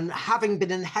 And having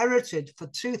been inherited for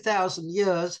 2,000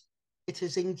 years, it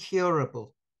is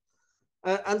incurable.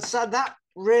 And so that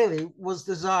really was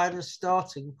the Zionist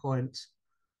starting point.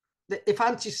 That if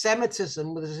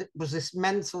anti-Semitism was this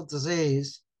mental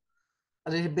disease,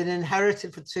 and it had been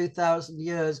inherited for 2,000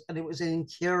 years, and it was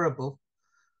incurable,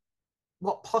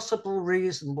 what possible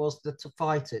reason was there to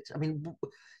fight it? I mean,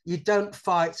 you don't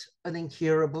fight an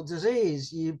incurable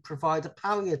disease. You provide a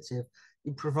palliative,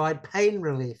 you provide pain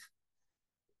relief.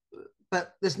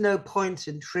 But there's no point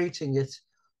in treating it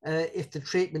if the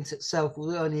treatment itself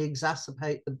will only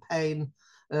exacerbate the pain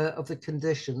of the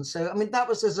condition. So, I mean, that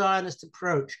was the Zionist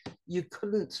approach. You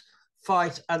couldn't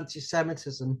fight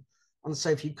anti-Semitism. And so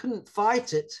if you couldn't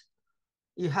fight it,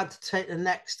 you had to take the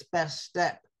next best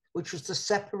step, which was to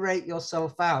separate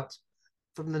yourself out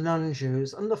from the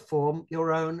non-Jews and to form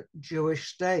your own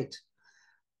Jewish state.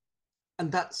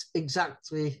 And that's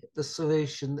exactly the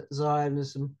solution that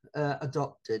Zionism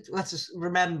adopted. Let us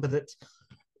remember that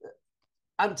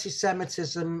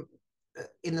anti-Semitism,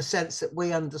 in the sense that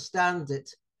we understand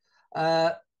it,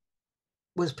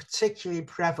 was particularly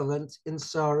prevalent in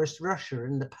Tsarist Russia,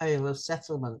 in the Pale of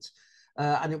Settlement.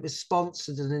 And it was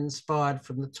sponsored and inspired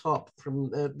from the top,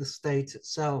 from the state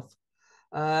itself.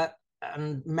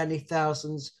 And many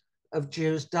thousands of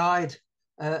Jews died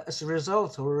as a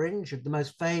result, or were injured. The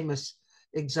most famous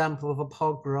example of a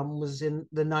pogrom was in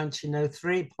the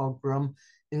 1903 pogrom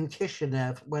in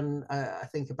Kishinev, when I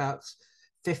think about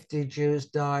 50 Jews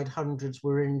died, hundreds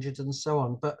were injured, and so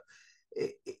on. But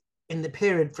in the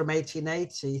period from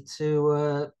 1880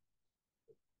 to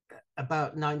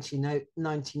about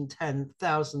 1910,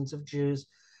 thousands of Jews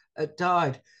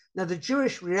died. Now, the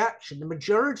Jewish reaction, the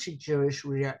majority Jewish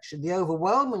reaction, the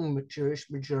overwhelming Jewish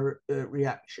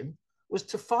reaction was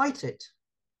to fight it,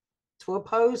 to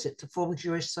oppose it, to form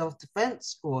Jewish self-defense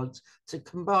squads, to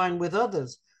combine with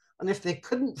others. And if they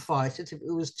couldn't fight it, if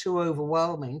it was too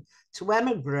overwhelming, to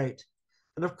emigrate.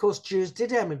 And of course, Jews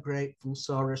did emigrate from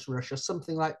Tsarist Russia.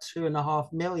 Something like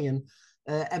 2.5 million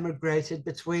emigrated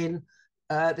between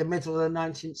the middle of the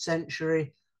 19th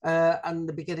century and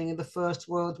the beginning of the First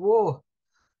World War.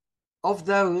 Of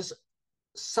those,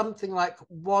 something like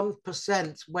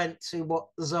 1% went to what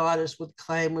the Zionists would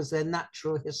claim was their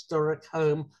natural historic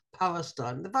home,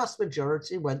 Palestine. The vast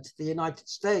majority went to the United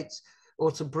States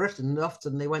or to Britain.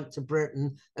 Often they went to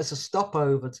Britain as a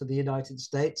stopover to the United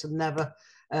States and never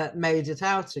made it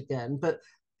out again. But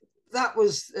that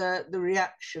was the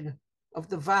reaction of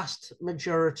the vast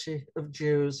majority of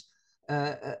Jews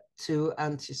to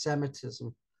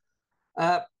anti-Semitism.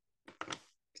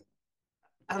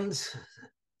 And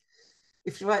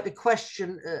if you like, the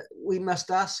question we must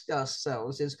ask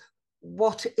ourselves is,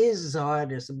 what is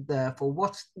Zionism, therefore?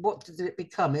 What did it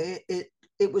become?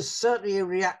 It was certainly a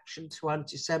reaction to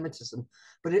anti-Semitism,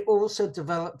 but it also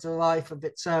developed a life of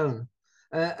its own.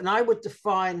 And I would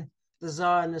define the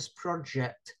Zionist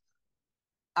project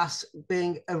as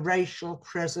being a racial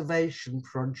preservation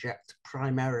project,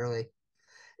 primarily.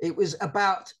 It was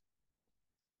about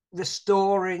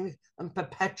restoring and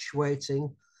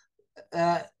perpetuating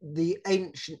the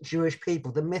ancient Jewish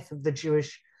people, the myth of the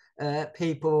Jewish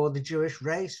people or the Jewish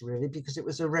race, really, because it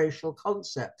was a racial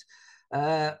concept.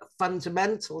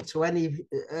 Fundamental to any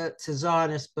to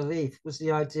Zionist belief was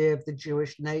the idea of the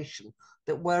Jewish nation,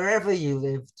 that wherever you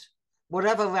lived,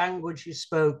 whatever language you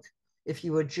spoke, if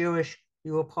you were Jewish,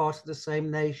 you were part of the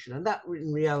same nation. And that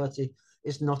in reality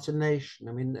is not a nation.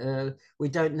 I mean, we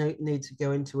don't need to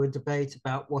go into a debate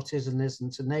about what is and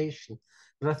isn't a nation,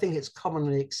 but I think it's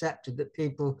commonly accepted that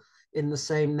people in the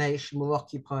same nation will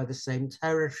occupy the same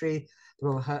territory, they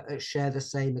will share the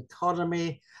same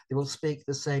economy, they will speak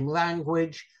the same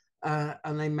language,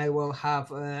 and they may well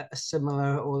have a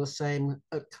similar or the same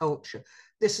culture.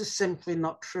 This is simply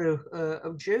not true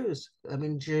of Jews. I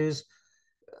mean, Jews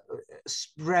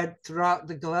spread throughout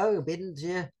the globe,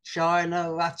 India,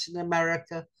 China, Latin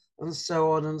America, and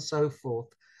so on and so forth.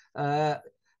 And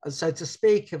so to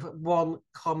speak of one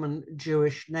common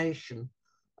Jewish nation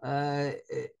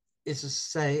is to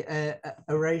say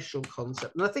a racial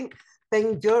concept. And I think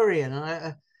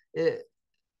Ben-Gurion,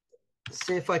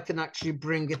 see if I can actually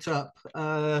bring it up.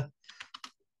 I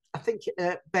think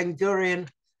Ben-Gurion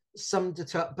summed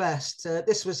it up best.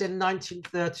 This was in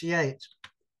 1938.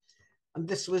 And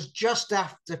this was just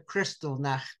after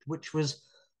Kristallnacht, which was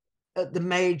the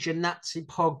major Nazi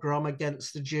pogrom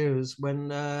against the Jews,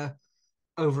 when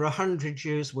over 100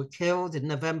 Jews were killed in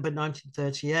November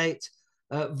 1938.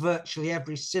 Virtually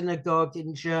every synagogue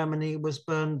in Germany was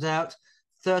burned out.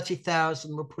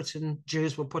 30,000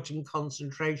 Jews were put in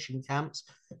concentration camps.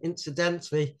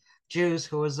 Incidentally, Jews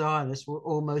who were Zionists were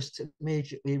almost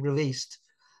immediately released.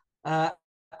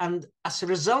 And as a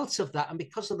result of that, and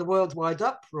because of the worldwide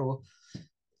uproar,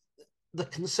 the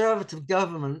Conservative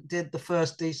government did the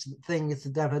first decent thing it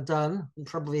had ever done, and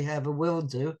probably ever will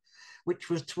do, which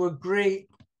was to agree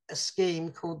a scheme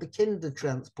called the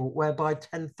Kindertransport, whereby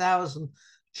 10,000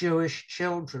 Jewish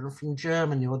children from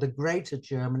Germany, or the Greater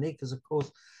Germany, because of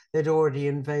course they'd already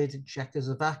invaded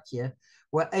Czechoslovakia,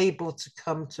 were able to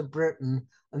come to Britain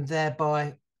and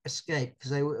thereby escape,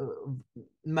 because they were,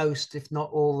 most, if not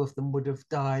all of them, would have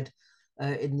died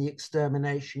in the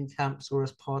extermination camps or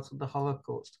as part of the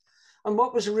Holocaust. And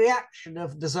what was the reaction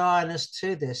of the Zionists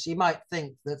to this? You might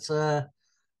think that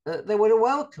they would have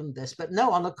welcomed this, but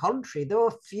no, on the contrary, they were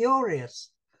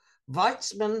furious.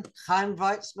 Chaim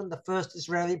Weizmann, the first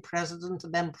Israeli president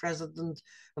and then president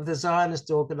of the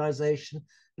Zionist organization,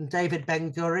 and David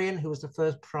Ben-Gurion, who was the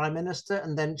first prime minister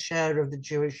and then chair of the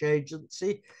Jewish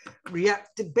Agency,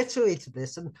 reacted bitterly to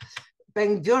this. And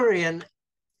Ben-Gurion,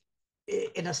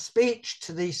 in a speech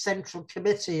to the Central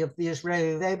Committee of the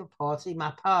Israeli Labour Party,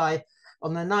 Mapai,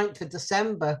 on the 9th of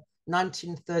December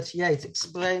 1938,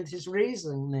 explained his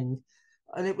reasoning.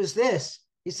 And it was this.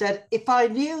 He said, if I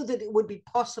knew that it would be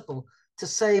possible to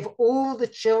save all the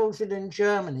children in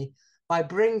Germany by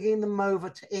bringing them over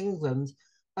to England,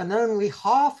 and only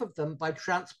half of them by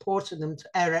transporting them to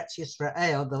Eretz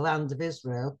Yisrael, the land of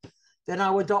Israel, then I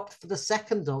would opt for the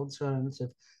second alternative.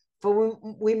 For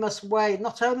we must weigh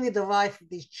not only the life of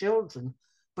these children,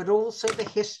 but also the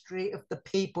history of the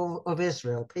people of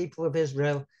Israel. People of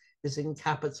Israel is in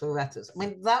capital letters. I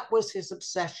mean, that was his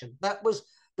obsession. That was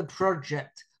the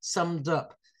project summed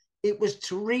up. It was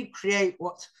to recreate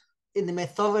what in the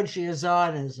mythology of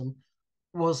Zionism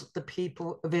was the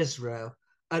people of Israel.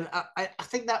 And I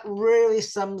think that really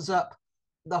sums up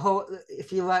the whole,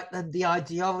 if you like, the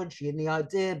ideology and the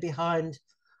idea behind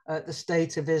the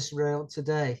state of Israel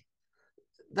today.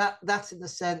 That in a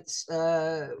sense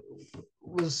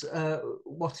was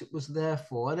what it was there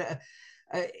for.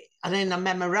 And in a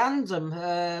memorandum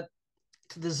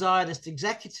to the Zionist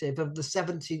executive of the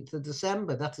 17th of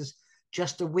December, that is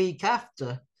just a week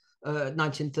after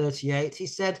 1938, he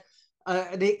said,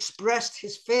 and he expressed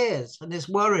his fears and his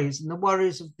worries and the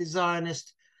worries of the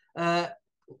Zionist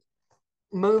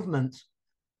movement.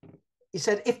 He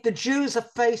said, if the Jews are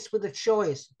faced with a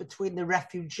choice between the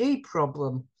refugee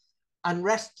problem and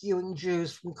rescuing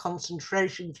Jews from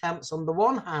concentration camps on the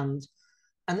one hand,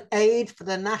 and aid for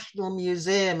the National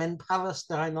Museum in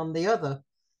Palestine on the other,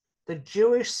 the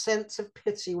Jewish sense of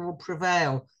pity will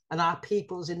prevail, and our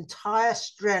people's entire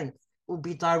strength will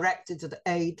be directed at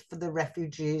aid for the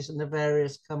refugees in the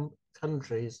various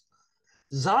countries.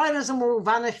 Zionism will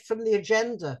vanish from the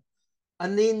agenda,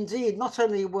 and indeed, not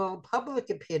only will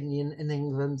public opinion in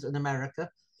England and America,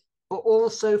 but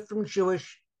also from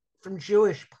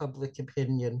Jewish public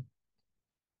opinion.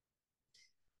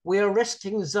 We are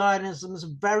risking Zionism's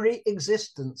very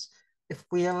existence if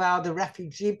we allow the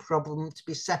refugee problem to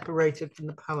be separated from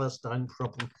the Palestine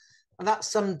problem. And that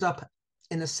summed up,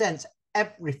 in a sense,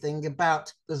 everything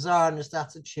about the Zionist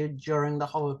attitude during the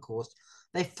Holocaust.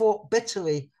 They fought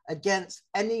bitterly against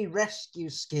any rescue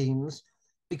schemes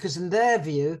because, in their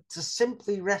view, to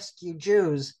simply rescue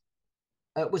Jews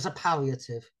was a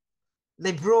palliative.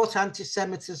 They brought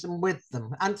anti-Semitism with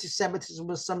them. Anti-Semitism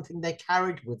was something they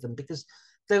carried with them because,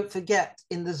 don't forget,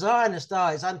 in the Zionist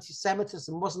eyes,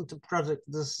 anti-Semitism wasn't a product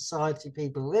of the society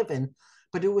people live in,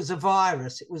 but it was a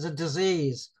virus, it was a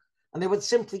disease, and they would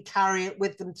simply carry it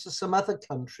with them to some other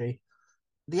country.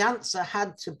 The answer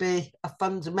had to be a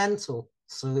fundamental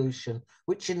solution,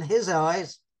 which in his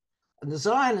eyes, and the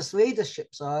Zionist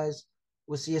leadership's eyes,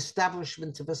 was the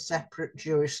establishment of a separate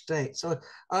Jewish state. So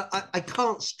I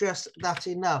can't stress that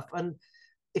enough. And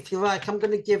if you like, I'm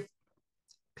going to give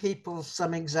people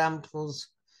some examples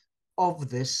of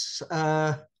this.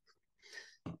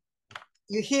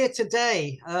 You hear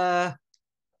today that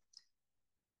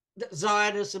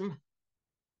Zionism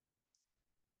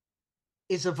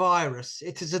is a virus.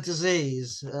 It is a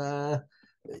disease,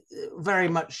 very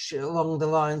much along the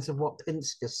lines of what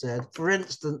Pinsker said. For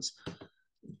instance,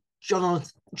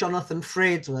 Jonathan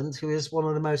Friedland, who is one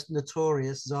of the most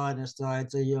notorious Zionist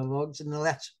ideologues,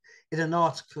 in an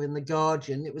article in The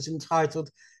Guardian, it was entitled,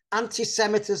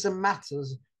 "Anti-Semitism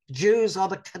Matters. Jews are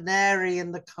the canary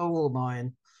in the coal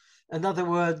mine." In other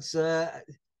words,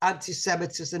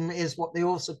 anti-Semitism is what they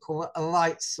also call a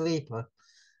light sleeper.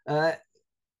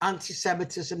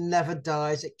 Anti-Semitism never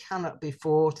dies. It cannot be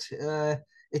fought.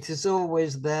 It is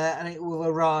always there and it will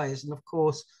arise. And of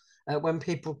course, when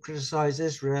people criticize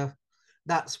Israel,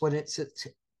 that's when it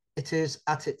is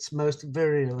at its most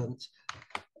virulent.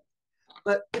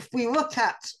 But if we look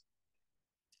at,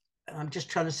 I'm just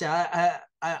trying to say,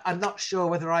 I'm not sure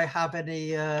whether I have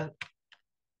any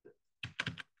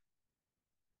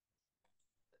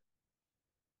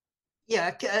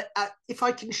if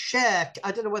I can share,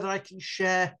 I don't know whether I can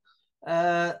share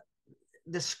the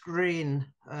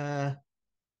screen.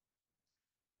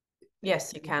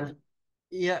 Yes, you can.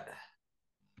 Yeah.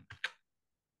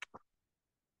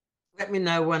 Let me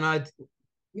know when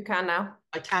You can now.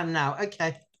 I can now.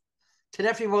 Okay. Can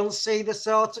everyone see this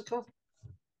article?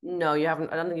 No, you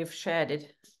haven't. I don't think you've shared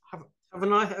it.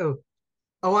 Haven't I?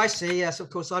 Oh, I see. Yes, of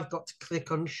course. I've got to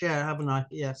click on share, haven't I?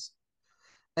 Yes.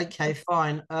 Okay,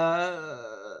 fine. There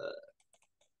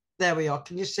we are.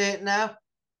 Can you see it now?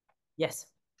 Yes.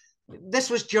 This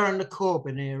was during the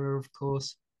Corbyn era, of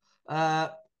course,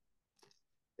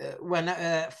 when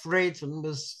Friedland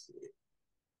was,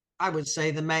 I would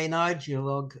say, the main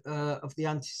ideologue of the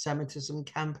anti-Semitism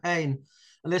campaign.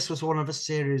 And this was one of a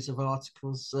series of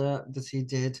articles that he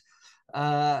did.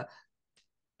 And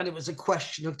it was a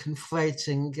question of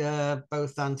conflating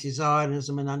both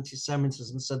anti-Zionism and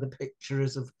anti-Semitism. So the picture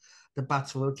is of the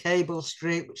Battle of Cable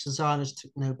Street, which the Zionists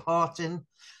took no part in,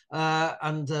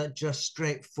 and just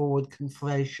straightforward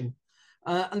conflation.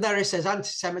 And there he says,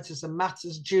 anti-Semitism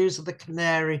matters, Jews are the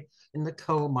canary in the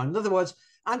coal mine. In other words,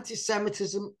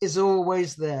 anti-Semitism is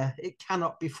always there. It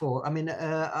cannot be fought. I mean,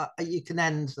 you can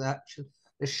end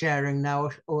the sharing now,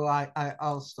 or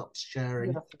I'll stop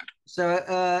sharing.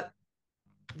 So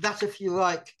that, if you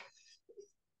like,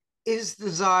 is the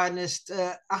Zionist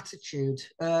attitude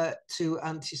to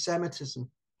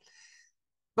anti-Semitism.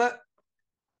 But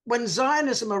when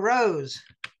Zionism arose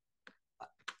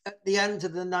at the end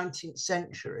of the 19th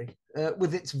century,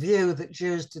 with its view that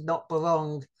Jews did not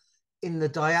belong in the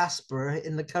diaspora,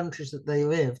 in the countries that they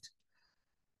lived,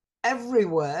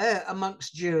 everywhere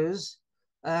amongst Jews,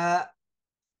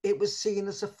 it was seen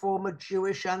as a form of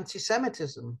Jewish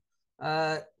anti-Semitism.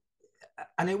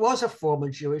 and it was a form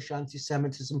of Jewish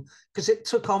anti-Semitism because it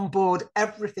took on board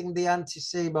everything the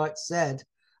anti-Semites said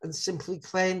and simply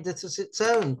claimed it as its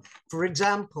own. For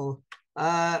example,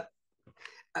 I'll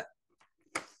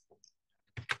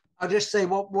just say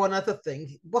one other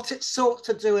thing. What it sought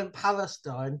to do in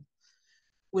Palestine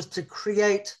was to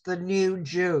create the new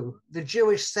Jew, the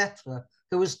Jewish settler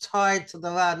who was tied to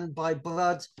the land by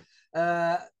blood,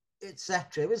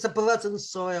 etc. It was a blood and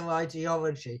soil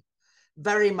ideology,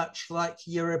 very much like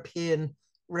European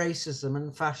racism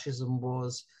and fascism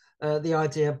was, the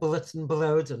idea of blood and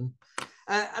bloden.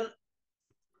 And,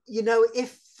 you know,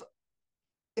 if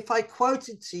I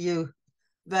quoted to you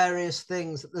various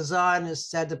things that the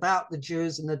Zionists said about the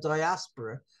Jews in the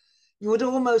diaspora, you would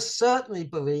almost certainly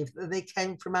believe that they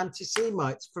came from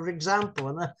anti-Semites. For example,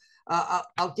 and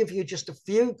I'll give you just a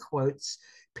few quotes.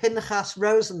 Pinchas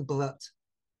Rosenblatt,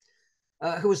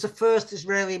 who was the first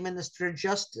Israeli Minister of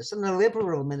Justice and a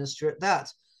liberal minister at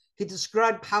that, he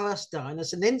described Palestine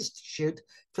as an institute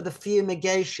for the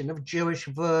fumigation of Jewish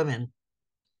vermin.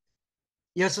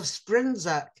 Josef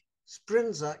Sprinzak,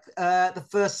 the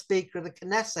first Speaker of the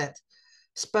Knesset,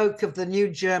 spoke of the new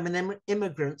German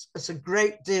immigrants as a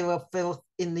great deal of filth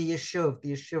in the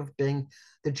Yishuv being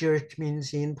the Jewish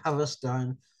community in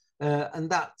Palestine. And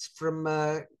that's from,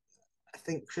 I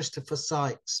think, Christopher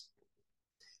Sykes.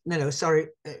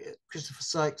 Christopher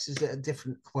Sykes is a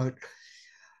different quote.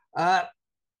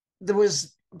 There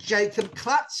was Jacob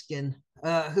Klatskin,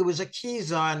 who was a key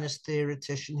Zionist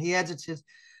theoretician. He edited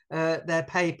their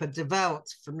paper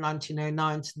Developed from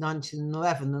 1909 to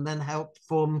 1911 and then helped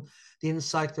form the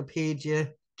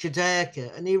Encyclopedia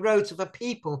Judaica. And he wrote of a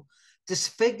people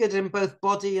disfigured in both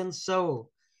body and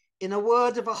soul, in a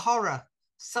word of a horror,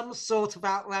 some sort of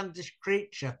outlandish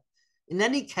creature, in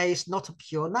any case not a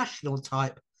pure national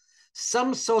type,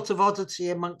 some sort of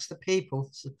oddity amongst the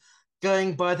people,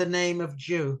 going by the name of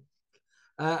Jew.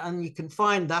 And you can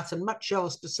find that and much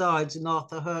else besides in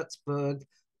Arthur Hertzberg's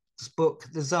book,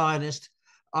 The Zionist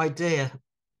Idea.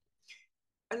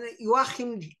 And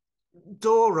Joachim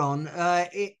Doron,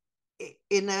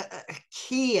 in a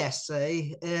key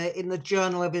essay in the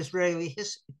Journal of Israeli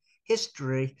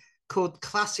History called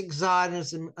Classic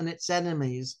Zionism and Its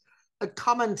Enemies, had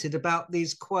commented about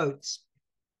these quotes.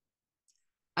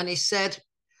 And he said,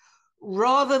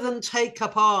 rather than take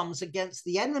up arms against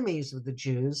the enemies of the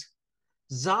Jews,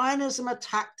 Zionism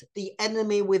attacked the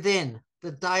enemy within,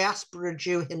 the diaspora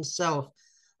Jew himself,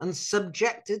 and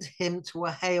subjected him to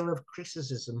a hail of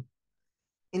criticism.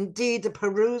 Indeed, the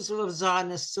perusal of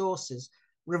Zionist sources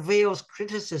reveals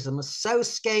criticism as so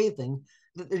scathing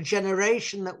that the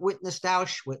generation that witnessed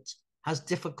Auschwitz has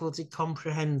difficulty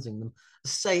comprehending them.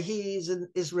 Say he is an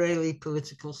Israeli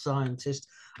political scientist,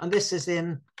 and this is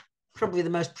in probably the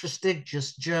most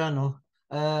prestigious journal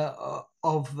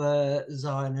of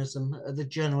Zionism, the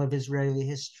Journal of Israeli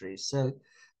History. So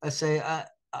I say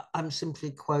I'm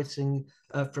simply quoting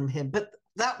from him. But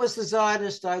that was the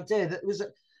Zionist idea, that it was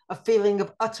a feeling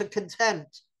of utter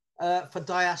contempt for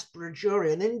diaspora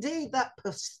Jewry. And indeed, that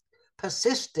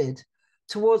persisted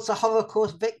towards the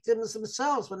Holocaust victims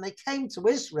themselves. When they came to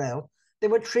Israel, they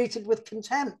were treated with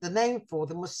contempt. The name for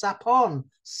them was sapon,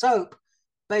 soap,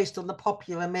 based on the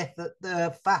popular myth that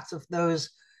the fat of those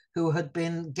who had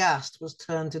been gassed was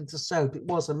turned into soap. It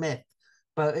was a myth,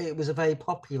 but it was a very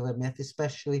popular myth,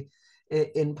 especially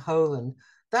in Poland.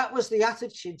 That was the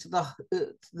attitude to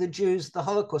the Jews, the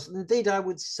Holocaust. And indeed, I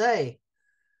would say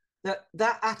that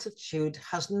that attitude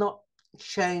has not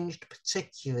changed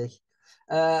particularly.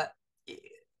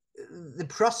 The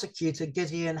prosecutor,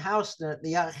 Gideon Hausner, at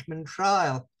the Eichmann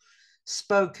trial,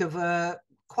 spoke of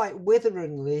quite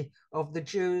witheringly of the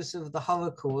Jews of the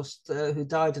Holocaust who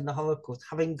died in the Holocaust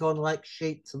having gone like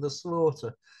sheep to the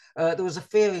slaughter. There was a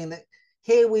feeling that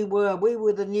here we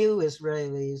were the new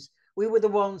Israelis. We were the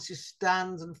ones who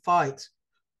stand and fight,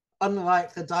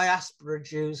 unlike the diaspora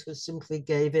Jews who simply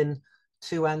gave in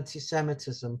to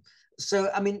anti-Semitism.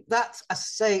 So, I mean, that, I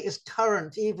say, is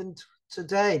current even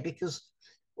today, because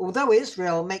although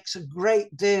Israel makes a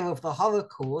great deal of the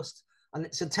Holocaust, and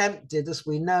it's attempted, as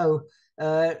we know,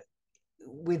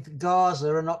 with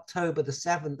Gaza on October the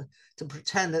 7th, to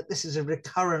pretend that this is a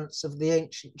recurrence of the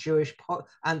ancient Jewish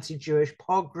anti-Jewish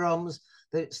pogroms,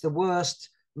 that it's the worst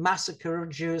massacre of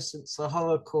Jews since the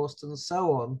Holocaust, and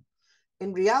so on.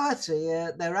 In reality,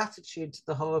 their attitude to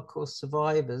the Holocaust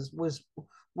survivors was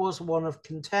one of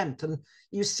contempt. And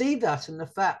you see that in the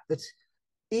fact that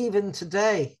even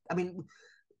today, I mean,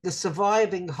 the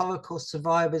surviving Holocaust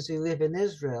survivors who live in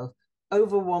Israel,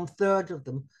 over 1/3 of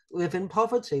them live in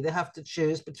poverty. They have to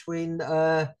choose between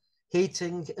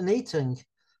heating and eating.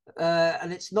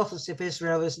 And it's not as if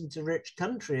Israel isn't a rich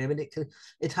country. I mean,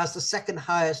 it has the second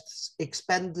highest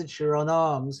expenditure on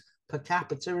arms per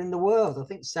capita in the world. I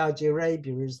think Saudi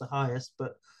Arabia is the highest,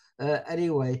 but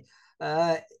anyway,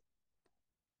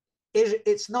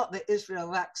 it's not that Israel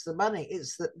lacks the money,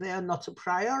 it's that they are not a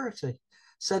priority.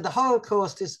 So the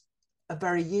Holocaust is a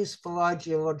very useful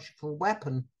ideological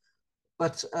weapon,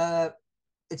 but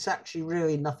it's actually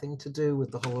really nothing to do with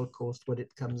the Holocaust when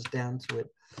it comes down to it.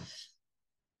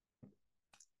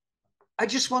 I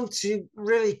just want to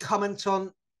really comment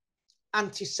on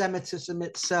anti-Semitism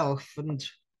itself, and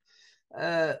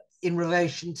in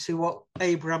relation to what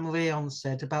Abraham Leon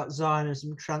said about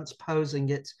Zionism transposing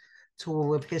it to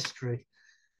all of history.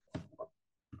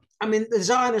 I mean, the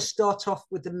Zionists start off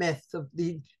with the myth of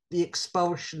the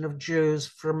expulsion of Jews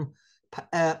from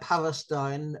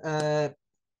Palestine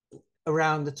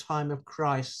around the time of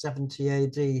Christ, 70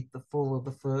 AD, the fall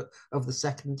of the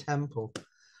Second Temple.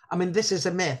 I mean, this is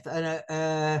a myth,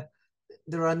 and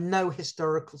there are no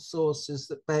historical sources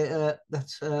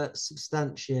that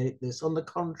substantiate this. On the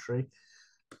contrary,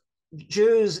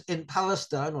 Jews in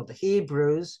Palestine, or the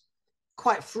Hebrews,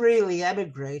 quite freely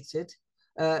emigrated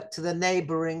to the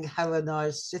neighboring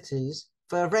Hellenized cities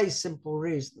for a very simple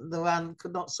reason: the land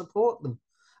could not support them.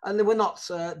 And they were not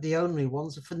the only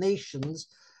ones. The Phoenicians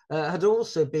had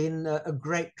also been a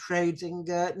great trading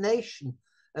nation.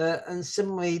 And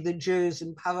similarly, the Jews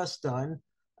in Palestine,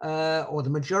 or the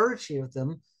majority of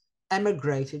them,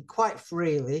 emigrated quite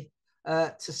freely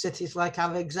to cities like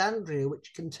Alexandria,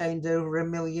 which contained over 1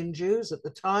 million Jews at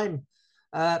the time.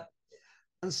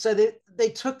 And so they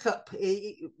took up,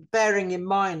 bearing in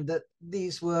mind that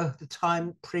these were the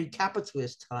time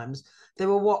pre-capitalist times, they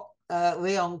were what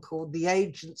Leon called the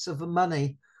agents of the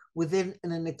money within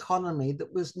an economy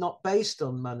that was not based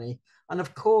on money. And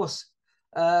of course,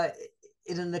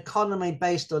 in an economy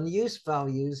based on use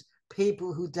values,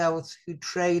 people who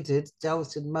traded,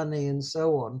 dealt in money and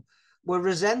so on, were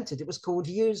resented. It was called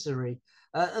usury.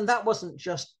 And that wasn't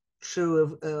just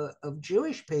true of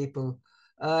Jewish people.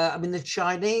 I mean, the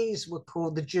Chinese were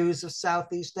called the Jews of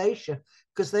Southeast Asia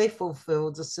because they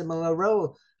fulfilled a similar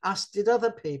role, as did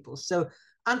other people. So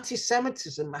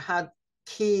anti-Semitism had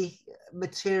key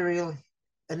material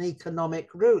and economic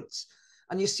roots.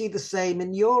 And you see the same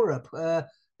in Europe.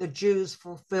 The Jews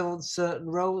fulfilled certain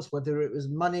roles, whether it was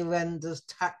moneylenders,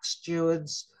 tax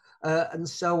stewards, and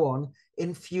so on,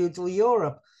 in feudal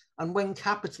Europe. And when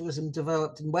capitalism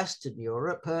developed in Western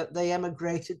Europe, they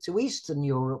emigrated to Eastern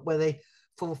Europe, where they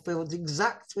fulfilled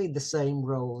exactly the same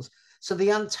roles. So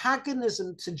the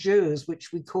antagonism to Jews,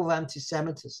 which we call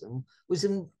anti-Semitism, was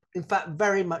in fact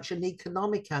very much an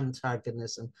economic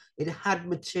antagonism. It had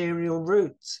material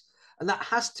roots, and that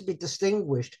has to be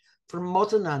distinguished from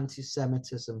modern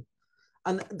anti-Semitism.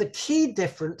 And the key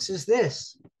difference is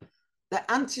this: that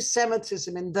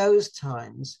anti-Semitism in those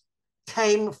times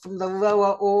came from the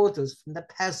lower orders, from the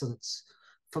peasants,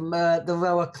 from the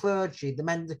lower clergy, the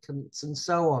mendicants, and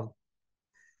so on.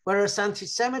 Whereas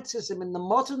anti-Semitism in the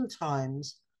modern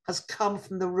times has come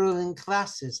from the ruling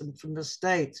classes and from the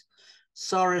state.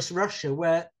 Tsarist Russia,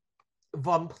 where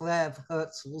von Plehve,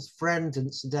 Herzl's friend,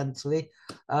 incidentally,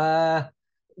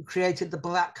 created the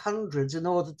Black Hundreds in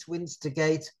order to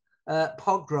instigate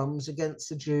pogroms against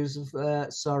the Jews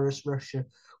of Tsarist Russia.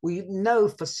 We know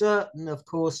for certain, of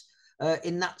course,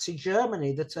 in Nazi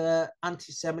Germany, that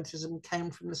anti-Semitism came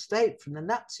from the state, from the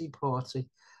Nazi Party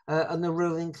and the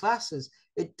ruling classes.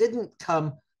 It didn't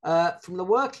come from the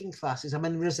working classes. I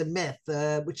mean, there is a myth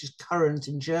which is current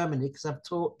in Germany, because I've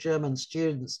taught German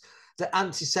students, that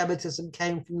anti-Semitism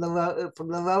came from the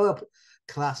lower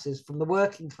classes, from the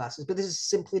working classes, but this is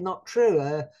simply not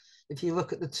true. If you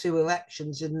look at the two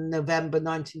elections in November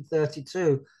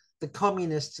 1932, the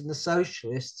communists and the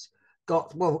socialists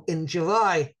got, well, in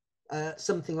July,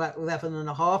 something like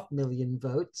 11.5 million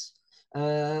votes.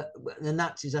 The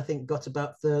Nazis, I think, got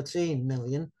about 13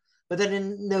 million. But then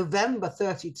in November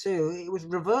 32, it was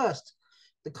reversed.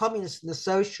 The communists and the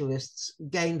socialists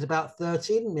gained about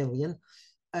 13 million,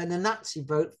 and the Nazi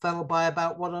vote fell by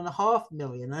about 1.5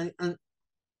 million. And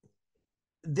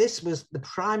this was the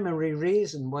primary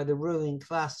reason why the ruling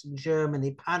class in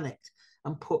Germany panicked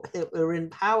and put Hitler in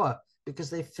power, because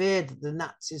they feared that the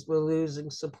Nazis were losing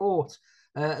support.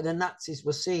 The Nazis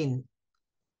were seen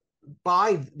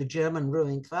by the German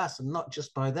ruling class, and not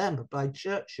just by them, but by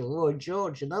Churchill, Lloyd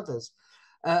George, and others,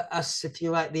 as, if you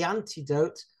like, the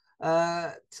antidote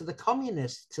to the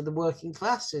communists, to the working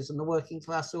classes and the working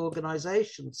class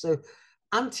organizations. So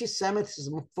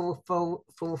anti-Semitism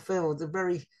fulfilled a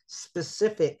very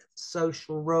specific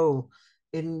social role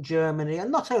in Germany,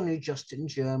 and not only just in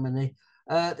Germany.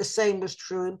 The same was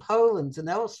true in Poland and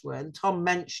elsewhere. And Tom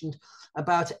mentioned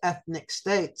about ethnic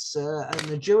states and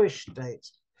the Jewish state.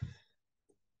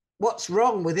 What's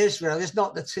wrong with Israel is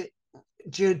not that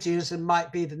Judaism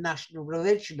might be the national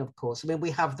religion, of course. I mean,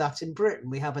 we have that in Britain.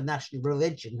 We have a national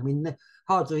religion. I mean,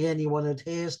 hardly anyone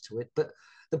adheres to it. But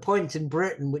the point in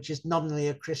Britain, which is nominally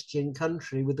a Christian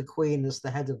country with the Queen as the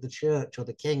head of the church, or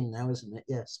the king now, isn't it?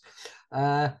 Yes.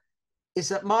 Is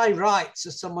that my rights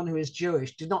as someone who is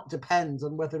Jewish do not depend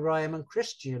on whether I am a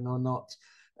Christian or not.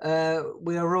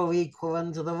 We are all equal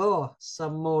under the law,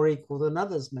 some more equal than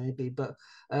others maybe, but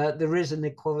there is an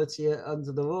equality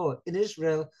under the law. In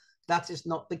Israel, that is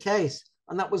not the case.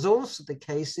 And that was also the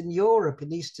case in Europe,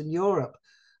 in Eastern Europe.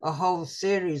 A whole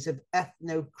series of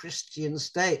ethno-Christian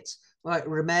states like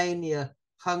Romania,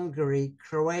 Hungary,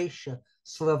 Croatia,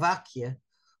 Slovakia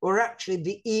were actually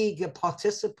the eager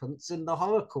participants in the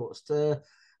Holocaust. I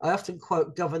often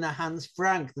quote Governor Hans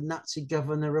Frank, the Nazi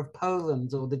governor of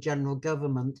Poland, or the general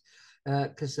government,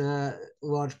 because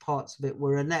large parts of it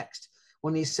were annexed,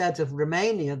 when he said of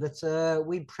Romania that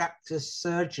we practice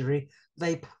surgery,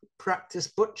 they practice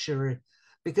butchery,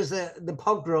 because the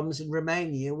pogroms in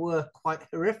Romania were quite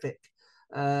horrific.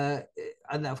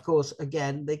 And of course,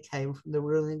 again, they came from the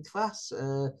ruling class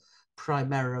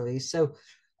primarily. So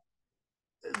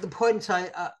the point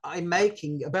I'm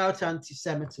making about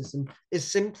anti-Semitism is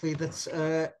simply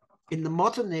that in the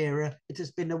modern era, it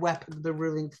has been a weapon of the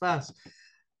ruling class.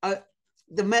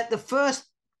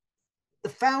 The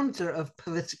founder of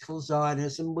political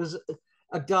Zionism was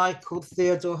a guy called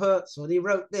Theodor Herzl, and he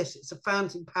wrote this. It's a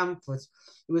founding pamphlet.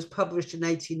 It was published in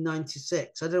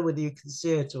 1896. I don't know whether you can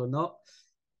see it or not.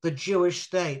 The Jewish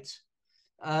State.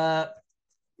 And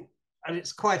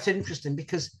it's quite interesting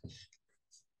because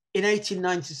in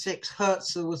 1896,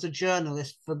 Herzl was a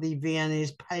journalist for the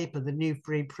Viennese paper, the New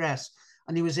Free Press,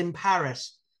 and he was in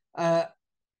Paris. And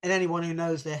anyone who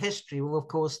knows their history will, of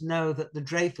course, know that the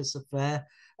Dreyfus affair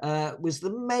was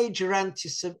the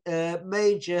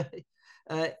major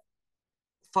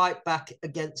fight back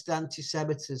against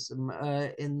anti-Semitism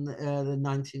in the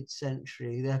 19th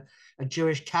century. A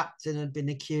Jewish captain had been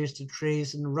accused of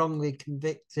treason, wrongly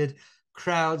convicted.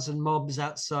 Crowds and mobs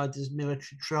outside his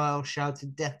military trial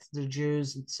shouted death to the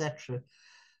Jews, etc.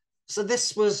 So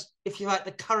this was, if you like,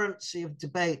 the currency of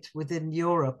debate within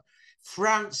Europe.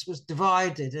 France was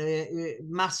divided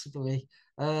massively.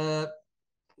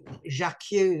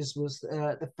 J'accuse was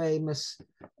the famous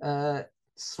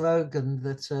slogan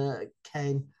that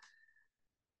came.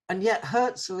 And yet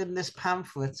Herzl in this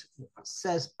pamphlet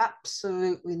says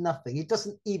absolutely nothing. He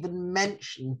doesn't even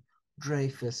mention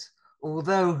Dreyfus,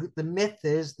 although the myth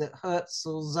is that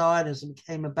Herzl's Zionism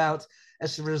came about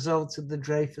as a result of the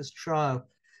Dreyfus trial.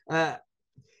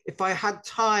 If I had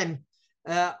time,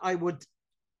 I would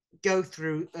go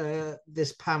through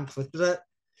this pamphlet, but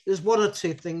there's one or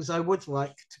two things I would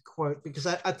like to quote because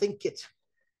I think it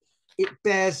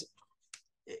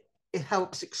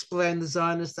helps explain the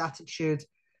Zionist attitude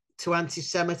to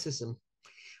anti-Semitism.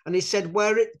 And he said,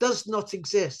 where it does not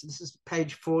exist, this is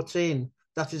page 14,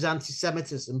 that is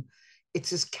anti-Semitism,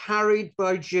 it is carried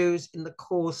by Jews in the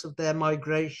course of their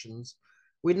migrations.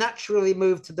 We naturally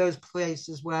move to those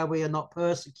places where we are not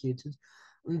persecuted,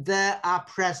 and there our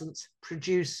presence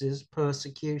produces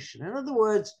persecution. In other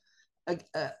words,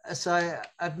 as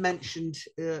I've mentioned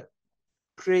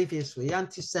previously,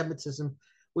 anti-Semitism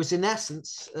was in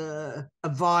essence a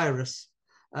virus,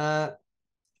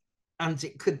 and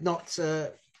it could not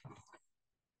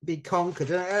be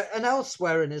conquered. And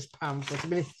elsewhere in his pamphlet, I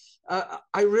mean,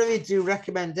 I really do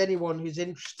recommend anyone who's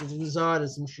interested in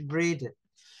Zionism should read it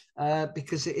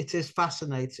because it is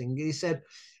fascinating. He said,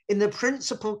 in the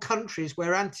principal countries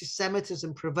where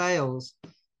anti-Semitism prevails,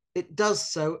 it does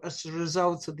so as a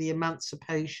result of the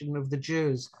emancipation of the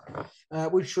Jews,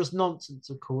 which was nonsense,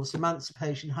 of course.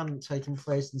 Emancipation hadn't taken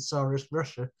place in Tsarist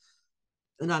Russia,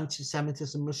 and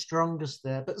anti-Semitism was strongest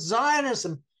there. But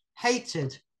Zionism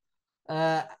hated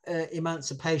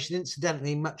emancipation.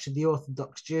 Incidentally, much of the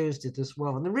Orthodox Jews did as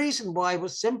well. And the reason why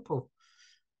was simple.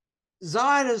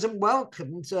 Zionism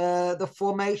welcomed the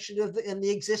formation of and the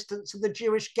existence of the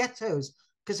Jewish ghettos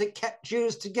because it kept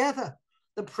Jews together.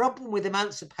 The problem with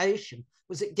emancipation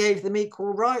was it gave them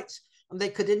equal rights and they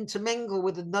could intermingle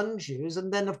with the non-Jews.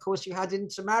 And then, of course, you had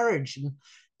intermarriage. And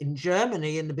in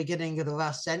Germany, in the beginning of the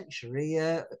last century,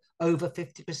 over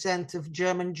 50% of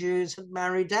German Jews had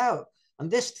married out. And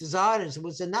this to Zionism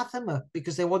was anathema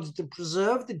because they wanted to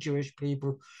preserve the Jewish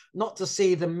people, not to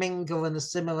see them mingle and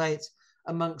assimilate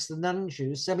amongst the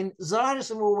non-Jews. So, I mean,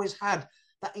 Zionism always had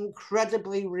that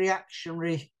incredibly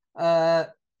reactionary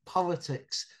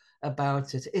politics.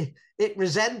 about it. It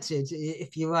resented,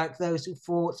 if you like, those who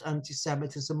fought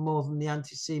anti-Semitism more than the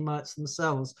anti-Semites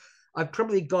themselves. I've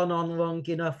probably gone on long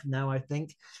enough now, I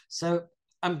think. So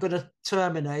I'm going to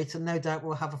terminate, and no doubt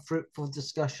we'll have a fruitful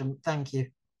discussion. Thank you.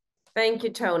 Thank you,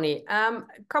 Tony.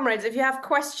 Comrades, if you have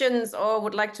questions or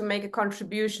would like to make a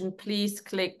contribution, please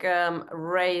click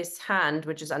raise hand,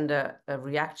 which is under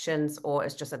reactions, or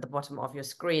it's just at the bottom of your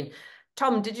screen.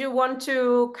 Tom, did you want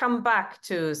to come back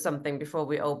to something before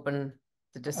we open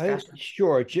the discussion?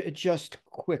 Sure, just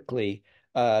quickly.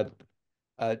 Tony,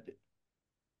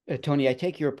 I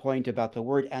take your point about the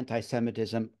word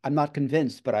anti-Semitism. I'm not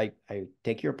convinced, but I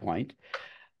take your point.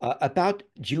 About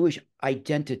Jewish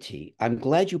identity, I'm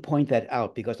glad you point that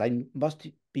out because I must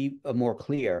be more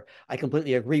clear. I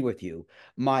completely agree with you.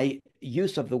 My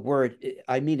use of the word,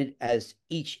 I mean it as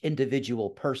each individual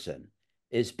person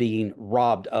is being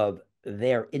robbed of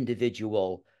their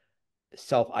individual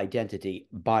self-identity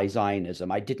by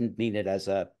Zionism. I didn't mean it as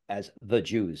the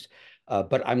Jews,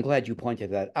 but I'm glad you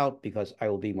pointed that out because I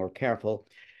will be more careful.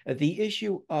 The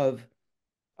issue of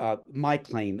my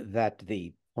claim that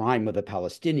the crime of the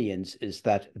Palestinians is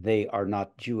that they are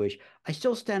not Jewish, I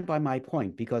still stand by my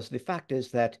point because the fact is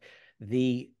that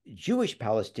the Jewish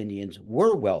Palestinians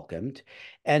were welcomed,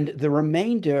 and the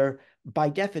remainder, by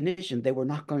definition, they were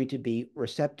not going to be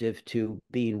receptive to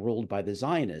being ruled by the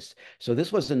Zionists. So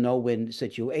this was a no-win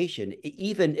situation,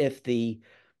 even if the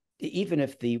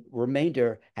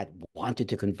remainder had wanted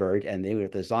to convert and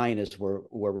the Zionists were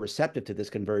receptive to this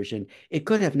conversion, it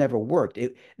could have never worked.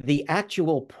 The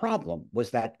actual problem was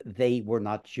that they were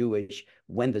not Jewish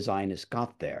when the Zionists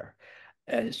got there.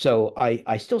 So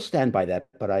I still stand by that,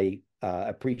 but I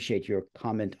appreciate your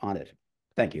comment on it.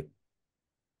 Thank you.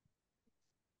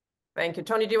 Thank you.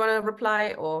 Tony, do you want to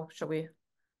reply or shall we?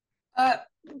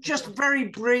 Just very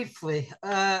briefly,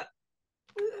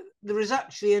 there is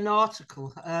actually an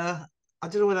article. I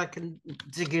don't know whether I can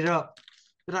dig it up.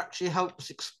 It actually helps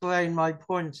explain my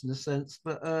point in a sense,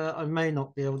 but I may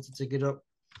not be able to dig it up.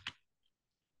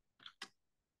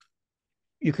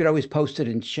 You could always post it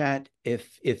in chat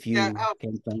if you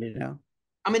can find it now.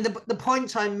 I mean, the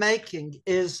point I'm making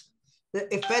is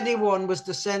that if anyone was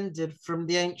descended from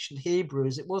the ancient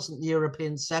Hebrews, it wasn't the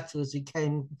European settlers who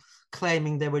came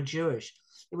claiming they were Jewish.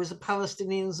 It was the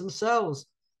Palestinians themselves.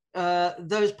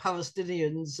 Those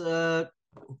Palestinians,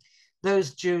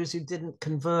 those Jews who didn't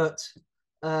convert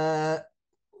to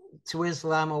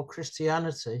Islam or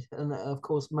Christianity, and of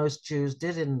course most Jews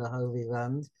did in the Holy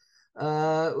Land,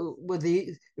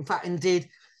 in fact, indeed,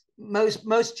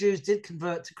 most Jews did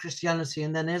convert to Christianity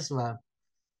and then Islam,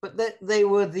 but they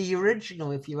were the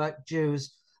original, if you like,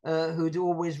 Jews who'd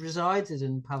always resided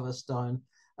in Palestine.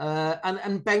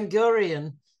 And Ben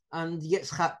Gurion and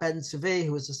Yitzhak Ben Zvi,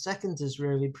 who was the second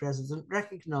Israeli president,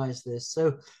 recognized this.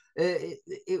 So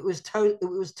it was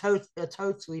a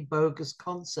totally bogus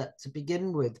concept to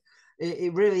begin with.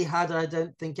 It really had, I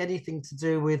don't think, anything to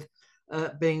do with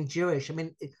being Jewish. I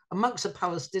mean, amongst the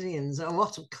Palestinians, a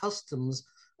lot of customs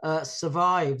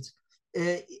survived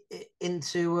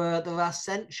into the last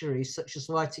century, such as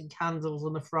lighting candles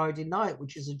on a Friday night,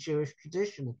 which is a Jewish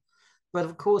tradition. But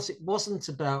of course, it wasn't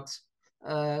about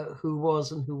who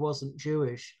was and who wasn't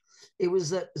Jewish. It was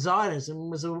that Zionism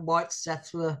was a white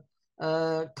settler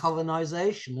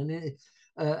colonization,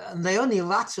 and they only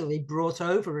latterly brought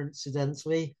over,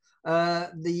 incidentally,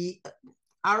 the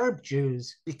Arab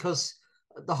Jews, because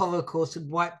the Holocaust had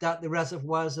wiped out the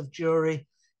reservoirs of Jewry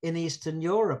in Eastern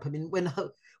Europe. I mean,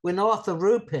 when Arthur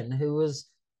Rupin, who was,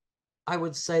 I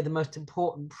would say, the most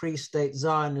important pre-state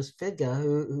Zionist figure,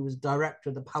 who was director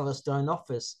of the Palestine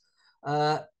office,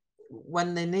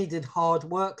 when they needed hard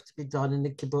work to be done in the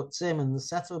kibbutzim and the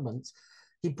settlements,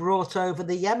 he brought over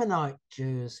the Yemenite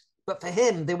Jews. But for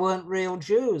him, they weren't real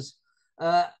Jews.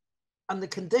 And the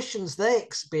conditions they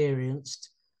experienced,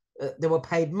 they were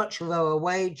paid much lower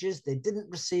wages, they didn't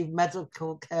receive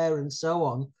medical care and so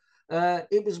on.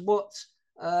 It was what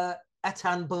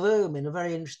Etan Bloom, in a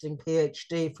very interesting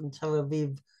PhD from Tel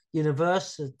Aviv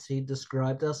University,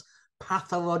 described as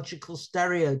pathological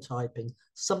stereotyping.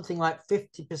 Something like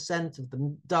 50% of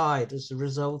them died as a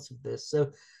result of this.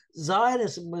 So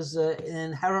Zionism was an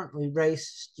inherently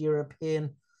racist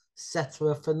European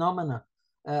settler phenomena.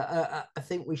 I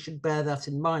think we should bear that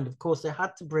in mind. Of course, they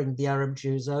had to bring the Arab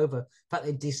Jews over. In fact,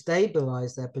 they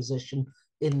destabilized their position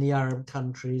in the Arab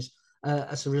countries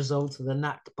as a result of the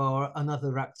Nakba and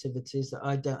other activities that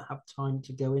I don't have time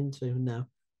to go into now.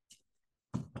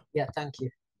 Yeah, thank you.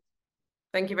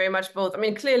 Thank you very much, both. I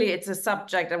mean, clearly it's a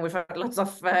subject, and we've had lots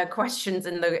of questions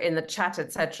in the chat,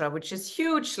 etc., which is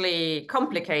hugely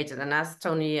complicated. And as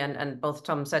Tony and both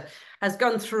Tom said, has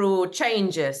gone through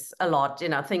changes a lot. You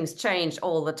know, things change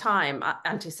all the time.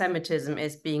 Anti-Semitism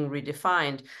is being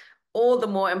redefined. All the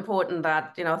more important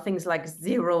that, you know, things like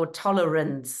zero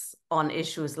tolerance on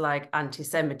issues like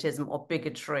anti-Semitism or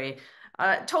bigotry,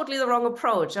 totally the wrong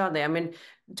approach, aren't they? I mean,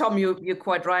 Tom, you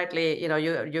quite rightly, you know,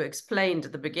 you explained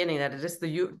at the beginning that it is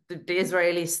the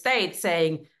Israeli state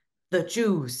saying the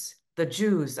Jews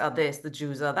are this, the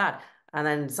Jews are that, and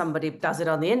then somebody does it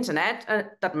on the internet,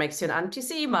 that makes you an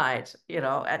anti-Semite, you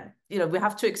know. And you know, we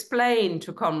have to explain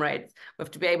to comrades. We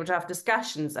have to be able to have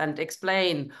discussions and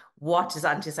explain what is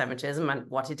anti-Semitism and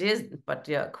what it isn't. But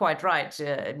yeah, quite right.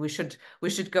 We should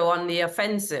go on the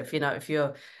offensive. You know, if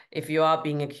you are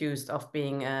being accused of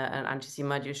being an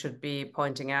anti-Semite, you should be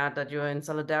pointing out that you're in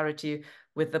solidarity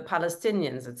with the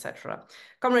Palestinians, etc.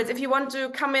 Comrades, if you want to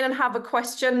come in and have a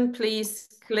question, please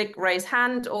click raise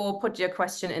hand or put your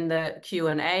question in the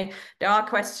Q&A. There are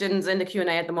questions in the Q&A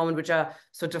at the moment which are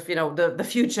sort of, you know, the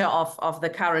future of the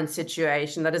current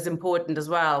situation. That is important as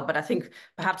well. But I think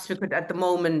perhaps we could at the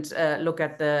moment look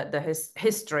at the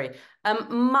history.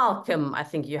 Malcolm, I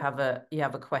think you have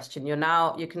a question. You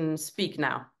can speak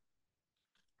now.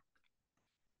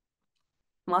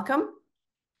 Malcolm?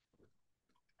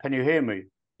 Can you hear me?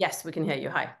 Yes, we can hear you.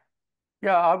 Hi.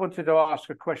 Yeah, I wanted to ask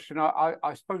a question.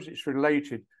 I suppose it's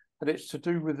related, but it's to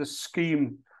do with the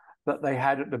scheme that they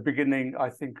had at the beginning, I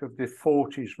think, of the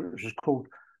 40s, which was called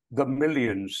the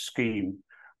Millions Scheme.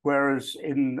 Whereas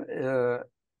in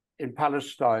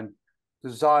Palestine, the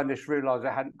Zionists realized they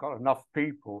hadn't got enough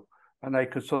people and they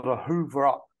could sort of hoover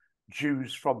up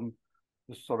Jews from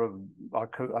the sort of, I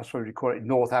suppose you call it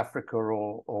North Africa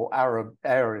or Arab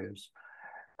areas,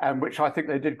 and which I think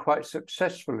they did quite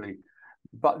successfully.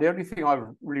 But the only thing I've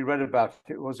really read about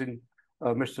it was in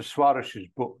Mr. Suárez's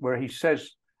book, where he says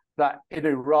that in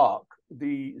Iraq,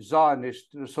 the Zionists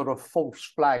did a sort of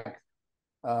false flag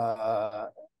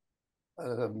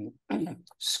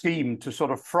scheme to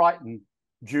sort of frighten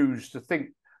Jews to think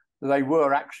that they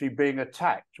were actually being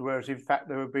attacked, whereas in fact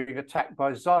they were being attacked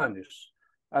by Zionists.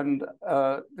 And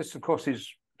this, of course, is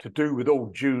to do with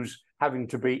all Jews having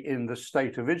to be in the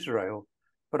state of Israel.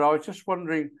 But I was just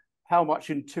wondering how much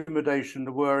intimidation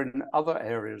there were in other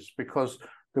areas, because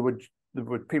there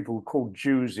were people called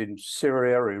Jews in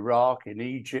Syria, Iraq, in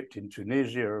Egypt, in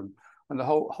Tunisia, and the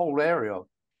whole area.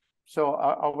 So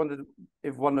I wondered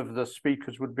if one of the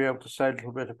speakers would be able to say a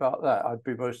little bit about that. I'd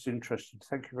be most interested.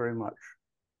 Thank you very much.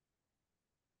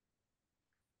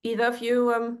 Either of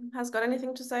you has got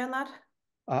anything to say on that?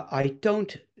 I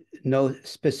don't know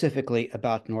specifically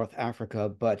about North Africa,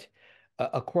 but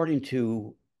according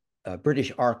to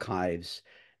British archives,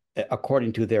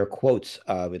 according to their quotes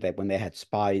that when they had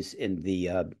spies in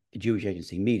the Jewish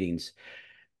Agency meetings,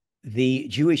 the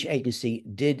Jewish Agency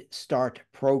did start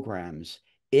programs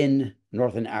in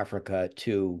Northern Africa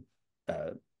to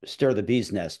stir the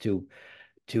bee's nest,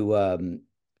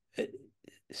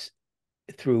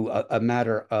 through a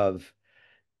matter of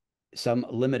some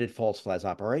limited false flag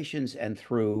operations and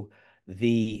through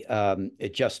the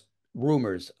just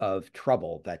rumors of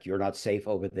trouble, that you're not safe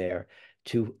over there,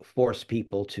 to force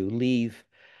people to leave.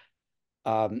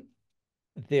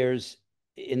 There's,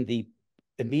 in the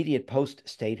immediate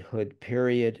post-statehood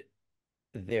period,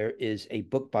 there is a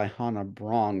book by Hannah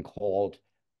Braun called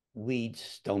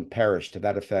Weeds Don't Perish, to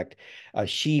that effect.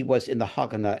 She was in the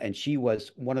Haganah, and she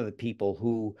was one of the people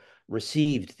who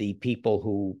received the people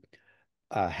who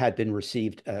had been,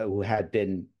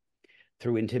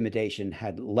 through intimidation,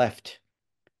 had left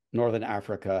Northern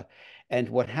Africa. And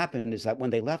what happened is that when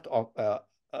they left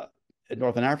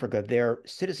Northern Africa, their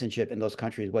citizenship in those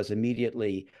countries was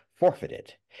immediately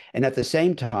forfeited. And at the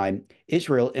same time,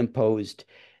 Israel imposed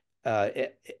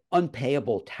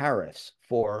unpayable tariffs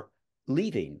for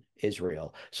leaving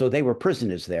Israel. So they were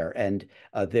prisoners there. And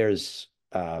there was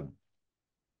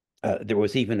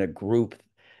even a group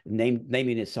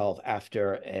naming itself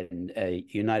after a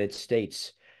United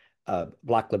States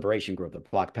Black Liberation Group, the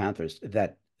Black Panthers,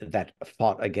 that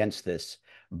fought against this,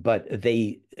 but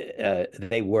they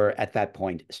were at that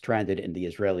point stranded in the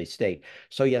Israeli state.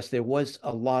 So yes, there was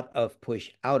a lot of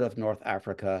push out of North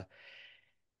Africa,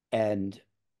 and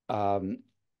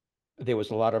there was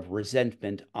a lot of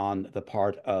resentment on the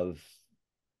part of,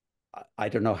 I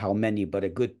don't know how many, but a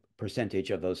good percentage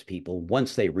of those people.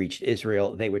 Once they reached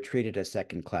Israel, they were treated as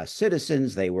second-class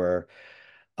citizens. They were,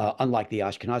 unlike the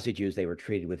Ashkenazi Jews, they were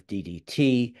treated with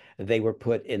DDT. They were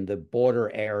put in the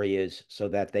border areas so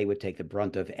that they would take the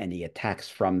brunt of any attacks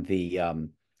from the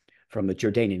from the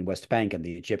Jordanian West Bank and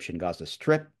the Egyptian Gaza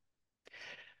Strip.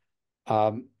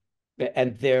 And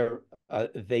they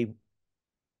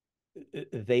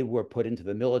were put into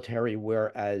the military,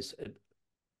 whereas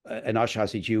an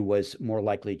Ashkenazi Jew was more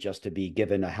likely just to be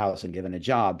given a house and given a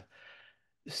job.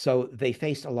 So they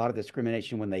faced a lot of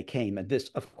discrimination when they came, and this,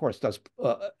 of course, does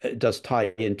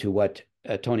tie into what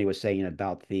Tony was saying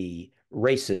about the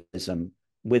racism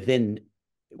within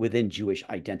Jewish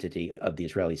identity of the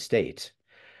Israeli state.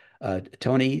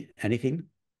 Tony, anything?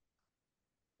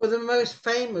 Well, the most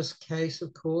famous case,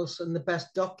 of course, and the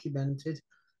best documented,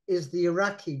 is the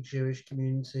Iraqi Jewish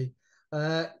community.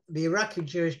 The Iraqi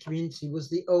Jewish community was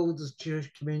the oldest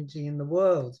Jewish community in the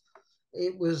world.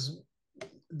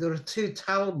 There are two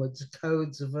Talmuds,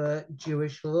 codes of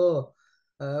Jewish law.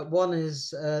 One is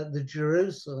the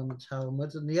Jerusalem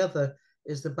Talmud, and the other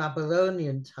is the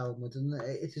Babylonian Talmud. And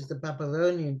it is the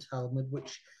Babylonian Talmud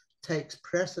which takes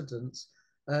precedence.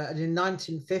 And in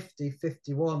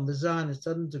 1950-51, the Zionist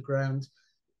underground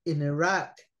in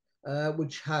Iraq,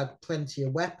 which had plenty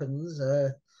of weapons,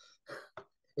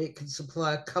 it could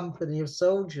supply a company of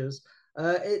soldiers.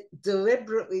 It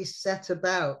deliberately set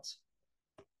about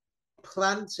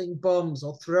planting bombs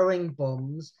or throwing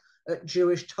bombs at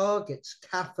Jewish targets,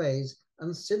 cafes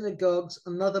and synagogues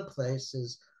and other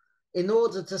places in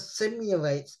order to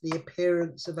simulate the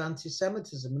appearance of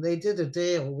anti-Semitism. And they did a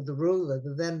deal with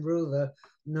the then ruler,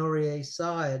 Nuri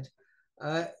Said.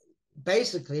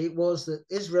 Basically, it was that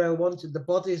Israel wanted the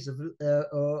bodies of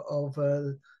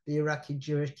the Iraqi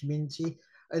Jewish community,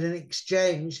 and in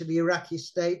exchange, the Iraqi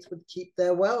state would keep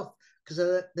their wealth,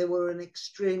 because they were an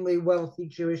extremely wealthy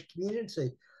Jewish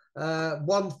community.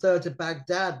 1/3 of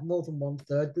Baghdad, more than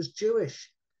 1/3, was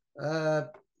Jewish.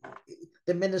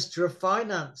 The Minister of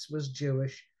Finance was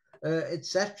Jewish,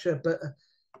 etc. But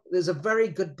there's a very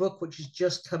good book which has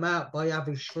just come out by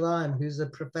Avi Schleim, who's a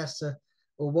professor,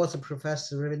 or was a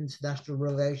professor of international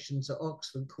relations at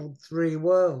Oxford, called Three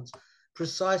Worlds,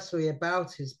 precisely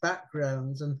about his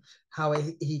background and how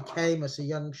he came as a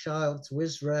young child to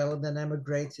Israel and then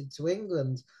emigrated to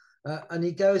England. And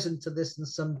he goes into this in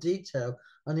some detail.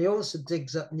 And he also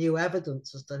digs up new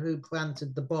evidence as to who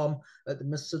planted the bomb at the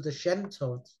Masuda Shem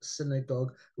Tov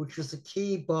synagogue, which was the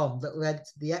key bomb that led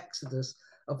to the exodus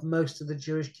of most of the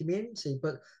Jewish community.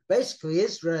 But basically,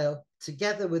 Israel,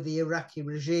 together with the Iraqi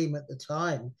regime at the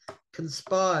time,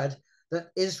 conspired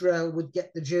that Israel would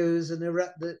get the Jews and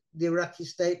the Iraqi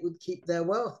state would keep their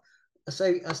wealth.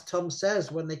 So, as Tom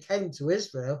says, when they came to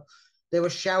Israel, they were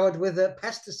showered with a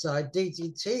pesticide,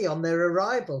 DDT, on their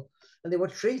arrival. And they were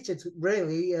treated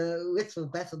really little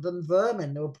better than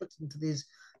vermin. They were put into these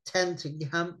tent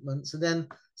encampments and then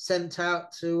sent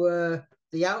out to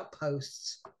the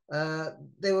outposts.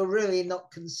 They were really not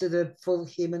considered full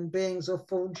human beings or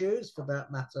full Jews, for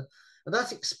that matter. And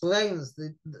that explains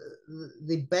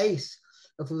the base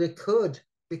of Likud,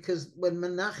 because when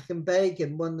Menachem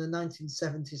Begin won the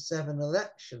 1977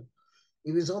 election,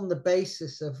 it was on the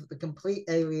basis of the complete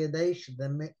alienation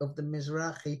of the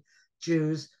Mizrahi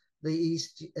Jews, the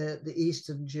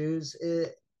Eastern Jews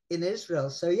in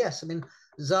Israel. So yes, I mean,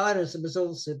 Zionism has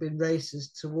also been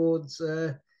racist towards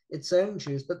its own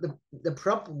Jews. But the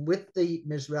problem with the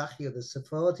Mizrahi or the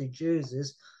Sephardi Jews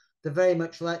is they're very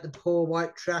much like the poor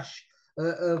white trash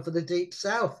of the Deep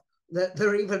South.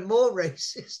 They're even more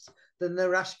racist than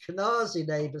their Ashkenazi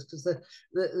neighbors, because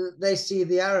they see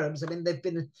the Arabs. I mean, they've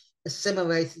been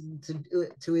assimilated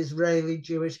to Israeli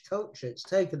Jewish culture. It's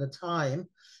taken a time,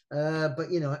 but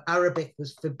Arabic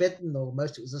was forbidden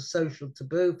almost. It was a social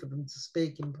taboo for them to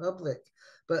speak in public.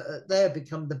 But they have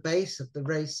become the base of the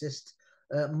racist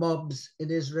mobs in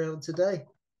Israel today.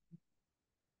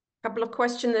 Couple of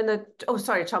questions in the. Oh,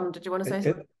 sorry, Tom. Did you want to say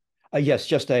something? Yes,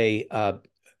 just a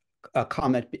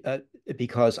comment,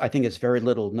 because I think it's very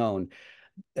little known.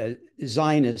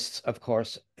 Zionists, of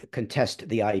course, contest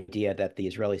the idea that the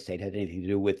Israeli state had anything to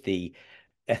do with the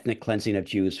ethnic cleansing of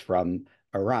Jews from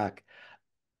Iraq.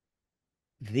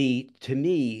 To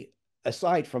me,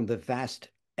 aside from the vast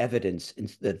evidence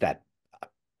that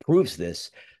proves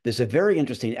this, there's a very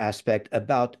interesting aspect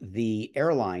about the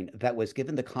airline that was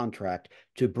given the contract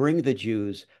to bring the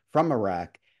Jews from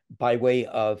Iraq by way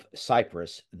of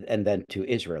Cyprus and then to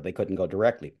Israel. They couldn't go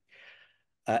directly.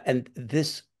 And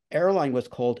this airline was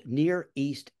called Near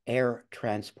East Air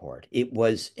Transport. It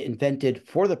was invented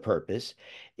for the purpose.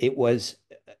 It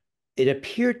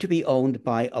appeared to be owned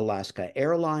by Alaska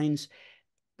Airlines,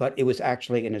 but it was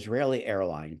actually an Israeli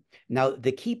airline. Now,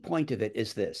 the key point of it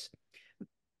is this.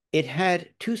 It had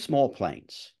two small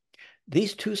planes.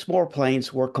 These two small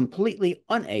planes were completely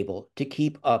unable to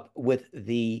keep up with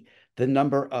the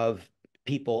number of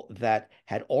people that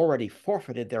had already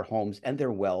forfeited their homes and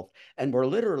their wealth and were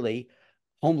literally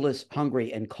homeless,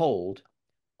 hungry, and cold,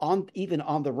 even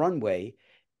on the runway,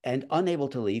 and unable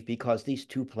to leave because these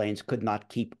two planes could not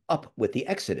keep up with the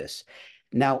exodus.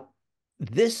 Now,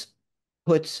 this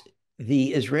puts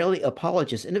the Israeli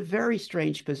apologists in a very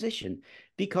strange position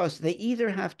because they either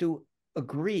have to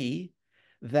agree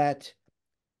that,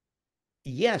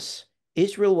 yes,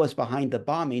 Israel was behind the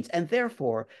bombings, and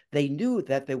therefore they knew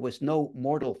that there was no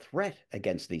mortal threat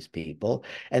against these people,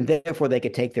 and therefore they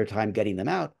could take their time getting them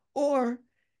out, or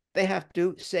they have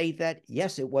to say that,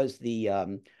 yes, it was the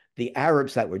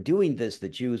Arabs that were doing this. The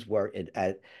Jews were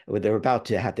they were about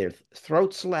to have their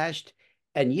throats slashed,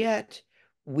 and yet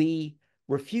we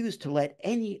refused to let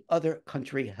any other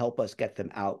country help us get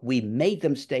them out. We made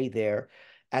them stay there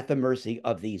at the mercy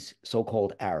of these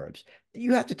so-called Arabs.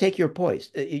 You have to take your choice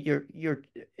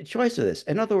of this.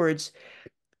 In other words,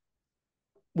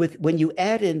 when you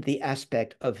add in the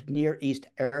aspect of Near East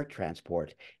air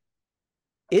transport,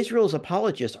 Israel's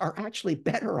apologists are actually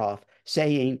better off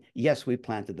saying, yes, we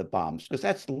planted the bombs, because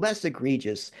that's less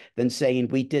egregious than saying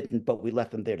we didn't, but we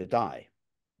left them there to die.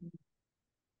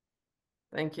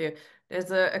 Thank you.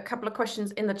 There's a couple of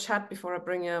questions in the chat before I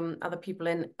bring other people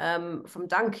in. From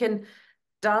Duncan,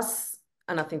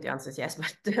 and I think the answer is yes,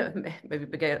 but maybe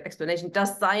bigger explanation,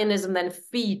 does Zionism then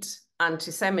feed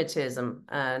anti-Semitism?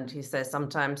 And he says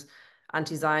sometimes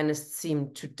anti-Zionists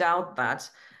seem to doubt that.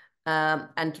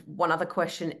 And one other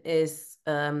question is,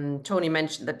 Tony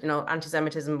mentioned that,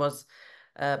 anti-Semitism was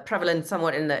prevalent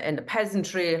somewhat in the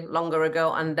peasantry longer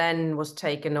ago, and then was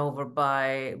taken over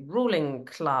by ruling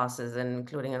classes,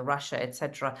 including in Russia,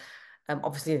 etc.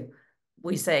 Obviously,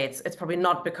 we say it's probably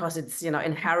not because it's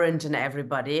inherent in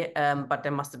everybody, but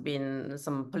there must have been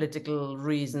some political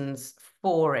reasons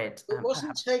for it. It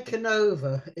wasn't perhaps. taken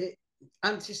over.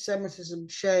 Anti-Semitism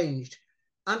changed.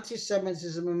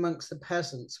 Anti-Semitism amongst the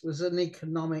peasants was an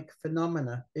economic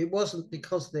phenomena. It wasn't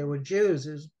because they were Jews,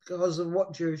 it was because of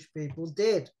what Jewish people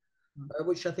did,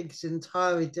 which I think is an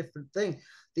entirely different thing.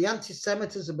 The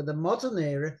anti-Semitism of the modern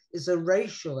era is a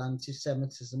racial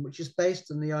anti-Semitism, which is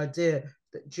based on the idea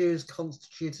that Jews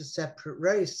constitute a separate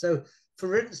race. So,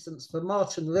 for instance, for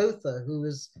Martin Luther, who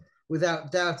was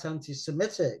without doubt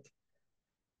anti-Semitic,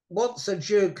 once a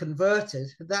Jew converted,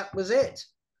 that was it.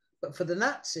 But for the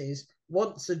Nazis,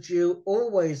 once a Jew,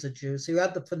 always a Jew. So you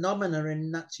had the phenomena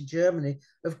in Nazi Germany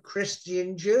of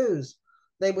Christian Jews.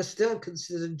 They were still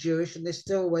considered Jewish, and they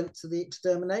still went to the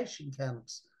extermination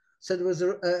camps. So there was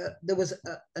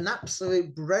an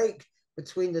absolute break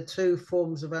between the two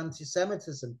forms of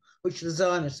anti-Semitism, which the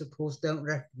Zionists, of course, don't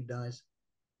recognize.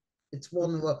 It's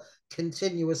one of a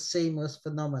continuous, seamless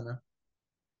phenomena.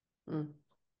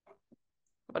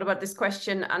 What about this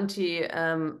question?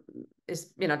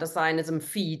 Does Zionism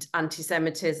feed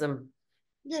anti-Semitism?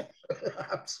 Yeah,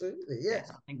 absolutely, yes.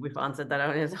 Yeah, I think we've answered that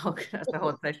only as the whole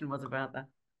session was about that.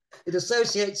 It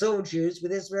associates all Jews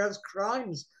with Israel's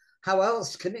crimes. How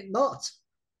else can it not?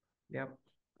 Yep.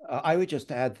 I would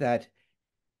just add that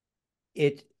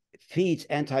it feeds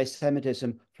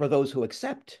anti-Semitism for those who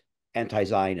accept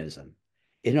anti-Zionism.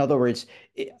 In other words,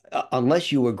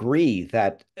 unless you agree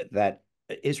that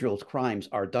Israel's crimes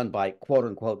are done by quote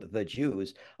unquote the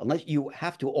Jews, unless you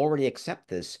have to already accept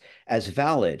this as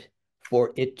valid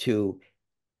for it to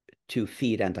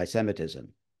feed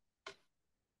anti-Semitism.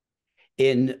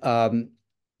 In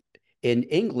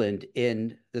England,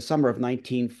 in the summer of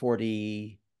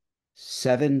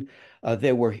 1947,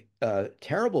 there were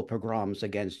terrible pogroms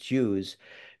against Jews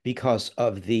because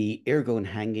of the Irgun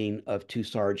hanging of two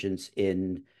sergeants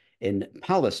in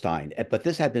Palestine. But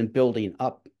this had been building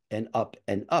up and up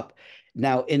and up.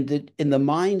 Now, in the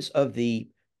minds of the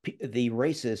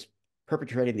racists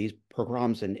perpetrating these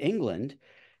pogroms in England,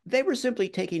 they were simply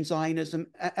taking Zionism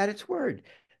at its word.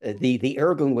 The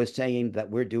Irgun was saying that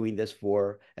we're doing this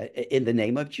in the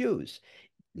name of Jews.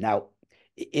 Now,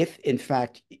 if in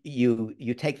fact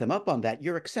you take them up on that,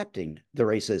 you're accepting the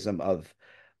racism of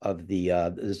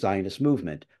the Zionist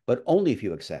movement, but only if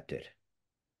you accept it.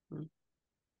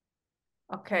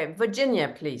 Okay,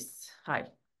 Virginia, please. Hi.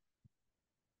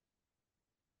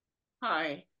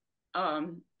 Hi.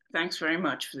 Thanks very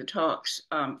much for the talks.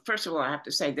 First of all, I have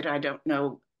to say that I don't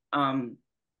know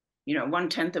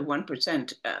 1/10 of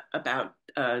 1% about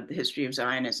the history of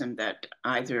Zionism that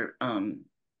either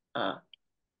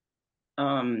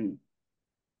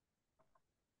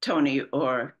Tony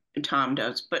or Tom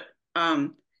does. But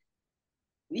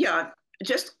yeah,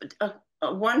 just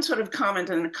one sort of comment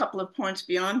and a couple of points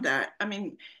beyond that. I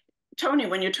mean, Tony,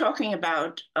 when you're talking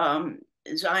about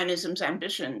Zionism's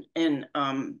ambition in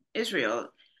Israel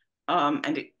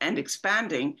and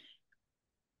expanding,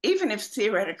 even if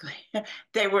theoretically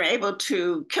they were able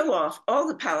to kill off all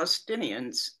the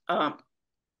Palestinians,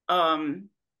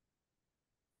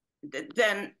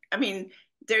 then, I mean,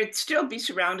 they'd still be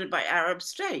surrounded by Arab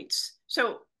states.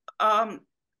 So,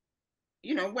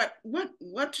 you know, what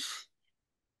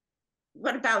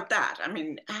about that? I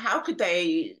mean, how could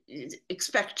they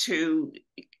expect to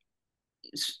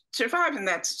survive in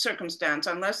that circumstance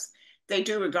unless they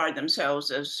do regard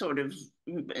themselves as sort of,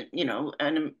 you know,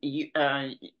 a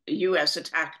U.S.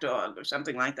 attack dog or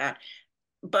something like that?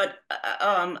 But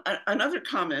another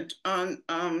comment on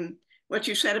what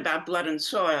you said about blood and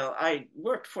soil. I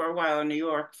worked for a while in New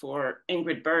York for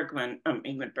Ingrid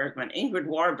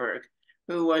Warburg,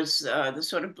 who was the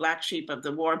sort of black sheep of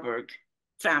the Warburg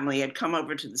family, had come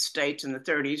over to the States in the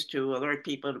 30s to alert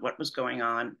people to what was going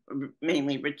on,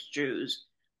 mainly rich Jews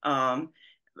in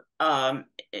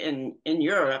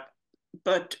Europe.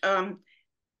 But and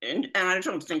I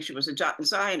don't think she was a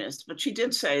Zionist, but she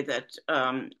did say that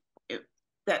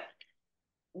that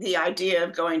the idea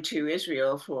of going to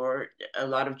Israel for a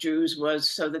lot of Jews was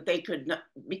so that they could,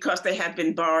 because they had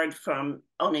been barred from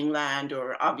owning land,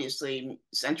 or obviously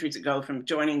centuries ago from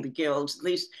joining the guilds, at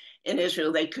least in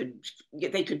Israel, they could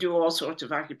do all sorts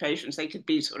of occupations. They could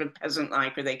be sort of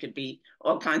peasant-like, or they could be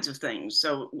all kinds of things.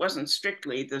 So it wasn't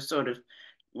strictly the sort of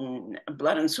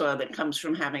blood and soil that comes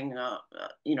from having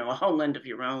you know, a homeland of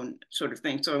your own sort of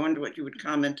thing. So I wonder what you would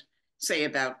say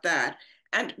about that.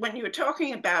 And when you were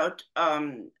talking about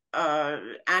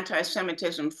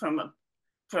anti-Semitism from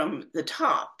the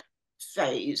top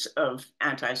phase of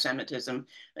anti-Semitism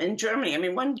in Germany, I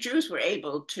mean, when Jews were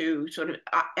able to sort of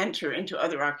enter into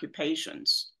other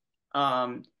occupations,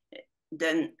 then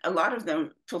a lot of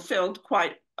them fulfilled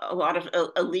quite a lot of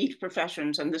elite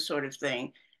professions and this sort of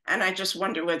thing. And I just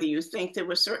wonder whether you think there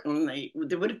would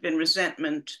have been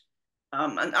resentment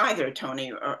on either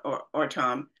Tony or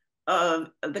Tom, of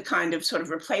the kind of sort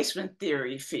of replacement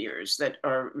theory fears that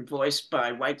are voiced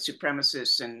by white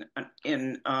supremacists in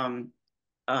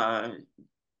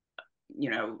you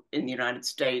know, in the United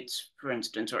States, for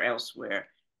instance, or elsewhere.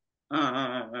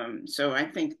 So I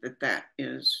think that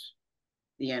is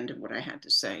the end of what I had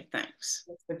to say. Thanks.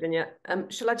 Thanks, Virginia.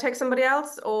 Shall I take somebody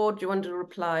else, or do you want to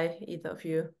reply, either of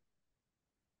you?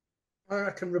 I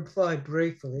can reply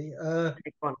briefly.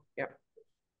 Yeah.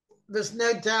 There's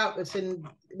no doubt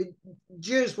that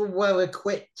Jews were well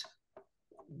equipped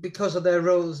because of their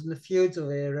roles in the feudal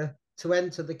era to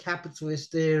enter the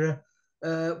capitalist era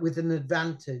with an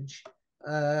advantage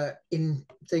in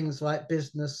things like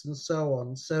business and so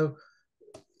on. So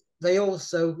they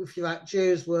also, if you like,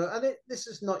 Jews were, and this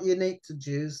is not unique to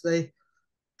Jews, they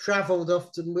traveled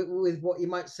often with what you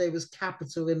might say was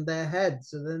capital in their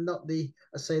heads, and they're not the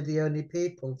only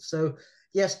people. So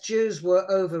yes, Jews were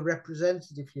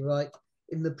overrepresented, if you like,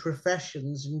 in the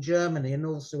professions in Germany, and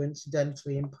also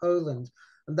incidentally in Poland,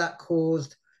 and that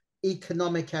caused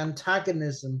economic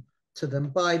antagonism to them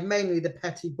by mainly the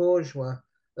petty bourgeois,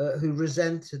 who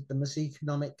resented them as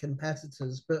economic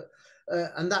competitors. But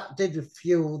and that did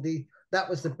fuel that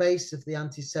was the base of the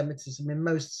anti-Semitism in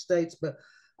most states. But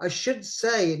I should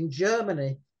say in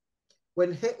Germany,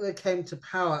 when Hitler came to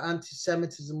power,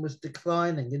 anti-Semitism was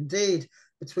declining. Indeed,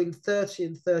 between 30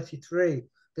 and 33,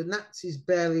 the Nazis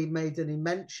barely made any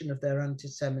mention of their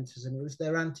anti-Semitism. It was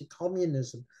their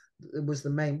anti-communism that was the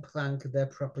main plank of their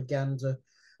propaganda.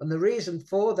 And the reason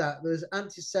for that was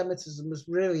anti-Semitism was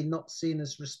really not seen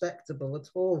as respectable at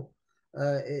all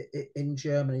in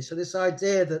Germany. So this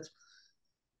idea that,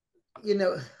 you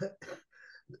know,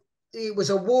 it was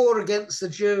a war against the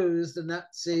Jews, the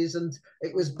Nazis, and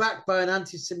it was backed by an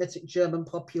anti-Semitic German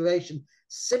population,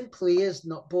 simply is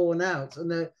not borne out. And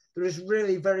there is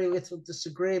really very little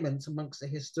disagreement amongst the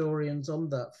historians on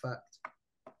that fact.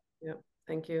 Yeah,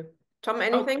 thank you. Tom,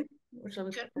 anything?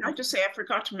 Can I just say, I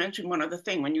forgot to mention one other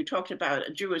thing. When you talked about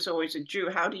a Jew is always a Jew,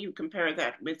 how do you compare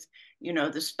that with, you know,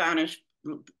 the Spanish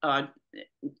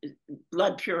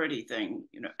blood purity thing?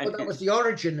 You know, well, that was the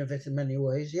origin of it in many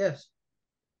ways, yes.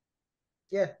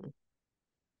 Yeah.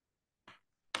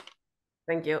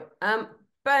 Thank you.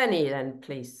 Bernie, then,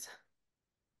 please.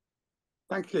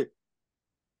 Thank you.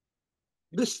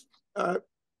 This kind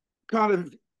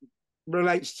of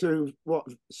relates to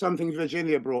something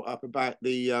Virginia brought up about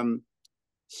the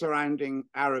surrounding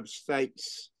Arab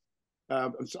states.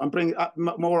 I'm bringing up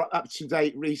more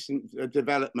up-to-date recent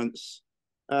developments,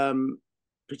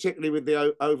 particularly with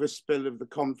the overspill of the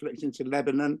conflict into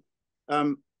Lebanon.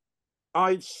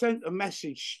 I sent a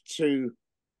message to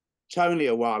Tony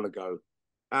a while ago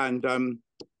and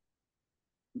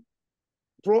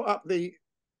brought up the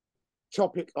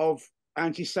topic of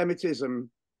anti-Semitism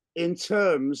in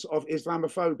terms of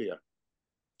Islamophobia.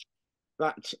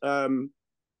 that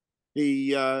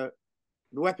the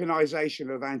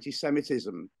weaponization of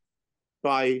anti-Semitism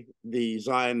by the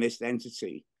Zionist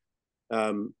entity,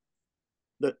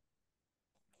 that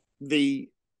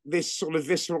this sort of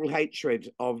visceral hatred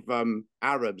of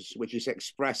Arabs, which is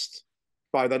expressed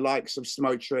by the likes of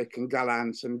Smotrich and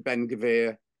Gallant and Ben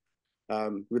Gvir,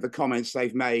 with the comments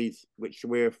they've made, which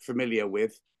we're familiar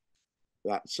with,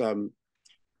 that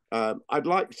I'd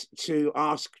like to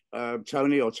ask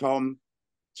Tony or Tom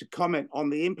to comment on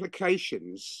the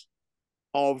implications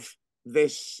of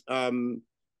this. In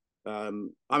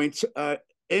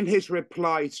his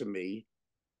reply to me,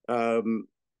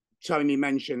 Tony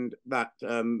mentioned that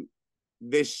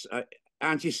this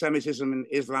anti-Semitism and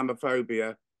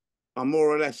Islamophobia are more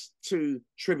or less two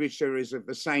tributaries of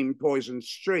the same poison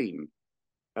stream,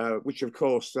 which of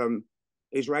course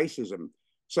is racism.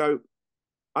 So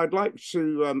I'd like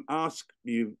to ask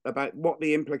you about what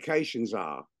the implications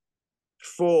are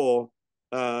for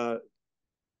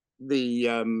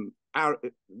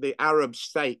the Arab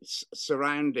states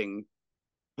surrounding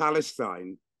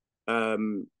Palestine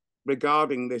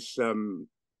regarding this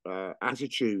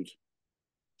attitude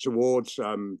towards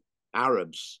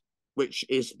Arabs, which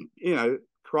is, you know,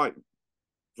 quite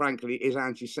frankly, is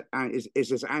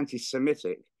as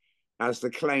anti-Semitic as the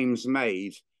claims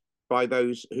made by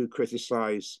those who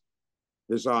criticize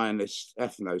the Zionist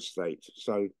ethno-state.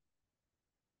 So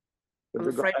I'm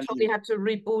afraid Tony had to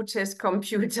reboot his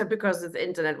computer because the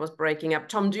internet was breaking up.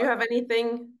 Tom, do you have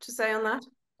anything to say on that?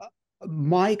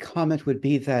 My comment would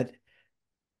be that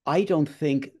I don't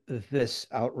think this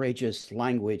outrageous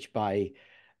language by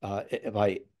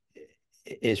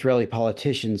Israeli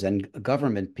politicians and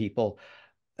government people,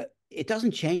 it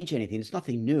doesn't change anything. It's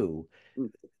nothing new.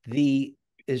 The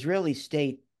Israeli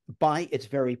state, by its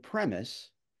very premise,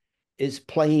 is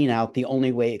playing out the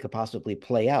only way it could possibly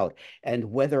play out.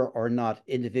 And whether or not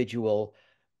individual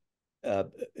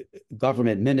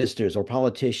government ministers or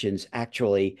politicians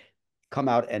actually come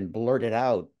out and blurt it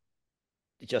out,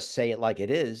 just say it like it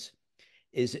is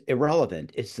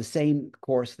irrelevant. It's the same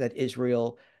course that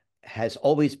Israel has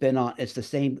always been on. It's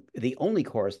the only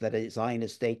course that a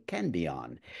Zionist state can be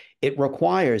on. It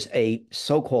requires a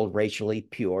so-called racially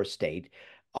pure state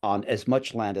on as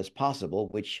much land as possible,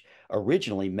 which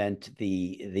originally meant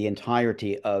the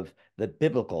entirety of the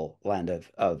biblical land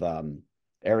of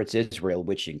Eretz Israel,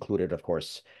 which included, of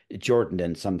course, Jordan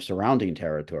and some surrounding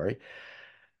territory.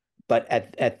 But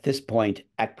at this point,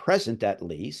 at present at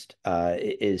least,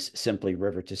 is simply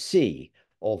river to sea.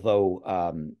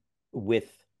 Although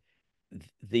with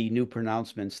the new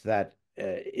pronouncements that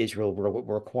Israel will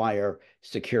require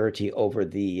security over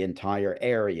the entire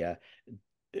area,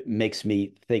 it makes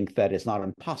me think that it's not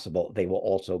impossible they will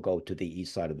also go to the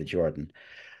east side of the Jordan.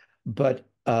 But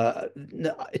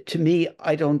to me,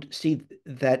 I don't see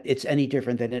that it's any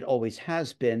different than it always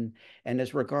has been. And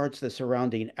as regards the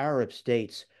surrounding Arab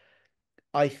states,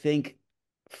 I think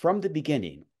from the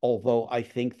beginning, although I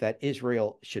think that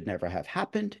Israel should never have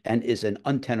happened and is an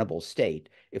untenable state,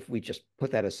 if we just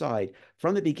put that aside,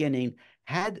 from the beginning,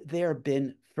 had there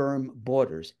been firm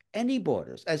borders, any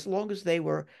borders, as long as they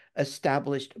were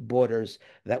established borders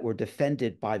that were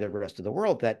defended by the rest of the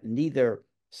world, that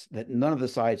none of the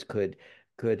sides could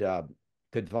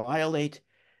violate,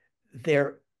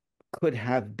 there could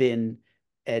have been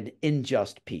an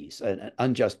unjust peace in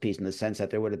the sense that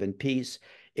there would have been peace.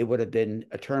 It would have been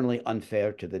eternally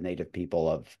unfair to the native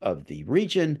people of the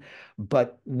region.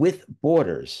 But with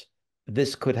borders,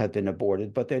 this could have been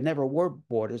aborted, but there never were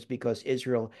borders because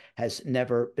Israel has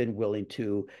never been willing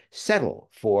to settle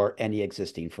for any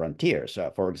existing frontier.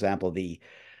 So, for example,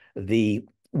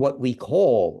 what we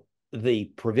call the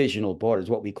provisional borders,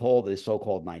 what we call the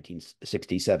so-called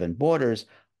 1967 borders,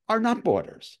 are not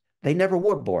borders. They never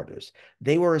were borders.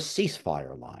 They were a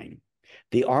ceasefire line.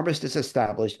 The armistice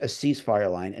established a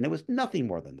ceasefire line, and it was nothing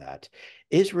more than that.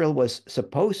 Israel was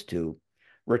supposed to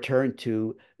return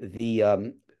to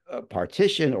the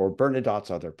partition or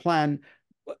Bernadotte's other plan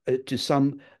to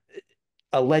some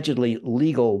allegedly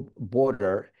legal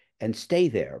border and stay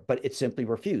there, but it simply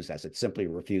refused, as it simply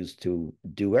refused to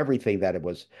do everything that it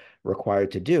was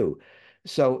required to do.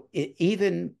 So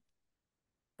even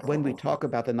when we talk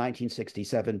about the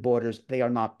 1967 borders, they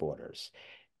are not borders.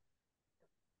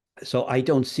 So I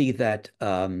don't see that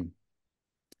that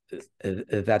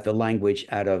the language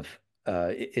out of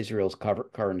Israel's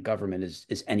current government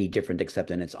is any different except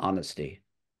in its honesty.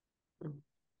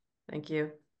 Thank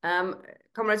you.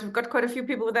 Comrades, we've got quite a few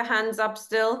people with their hands up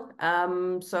still.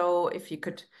 So if you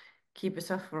could keep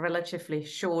yourself relatively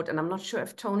short, and I'm not sure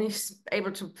if Tony's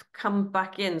able to come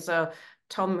back in. So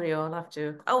Tom, you'll have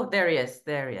to, oh, there he is.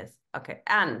 Okay,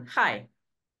 Anne, hi.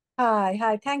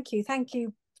 Hi, thank you. Thank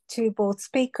you to both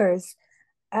speakers.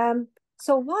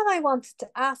 So what I wanted to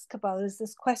ask about is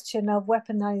this question of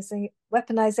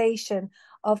weaponization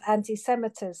of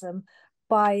anti-Semitism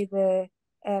by the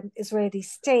Israeli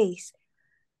state,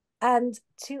 and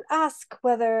to ask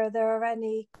whether there are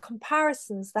any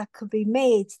comparisons that could be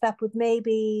made that would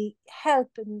maybe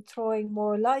help in throwing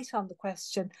more light on the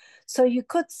question. So you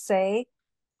could say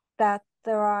that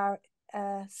there are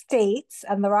states,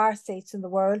 and there are states in the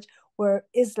world where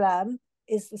Islam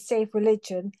is the state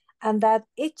religion, and that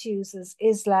it uses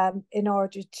Islam in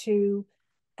order to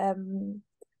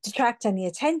detract any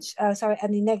attention,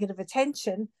 any negative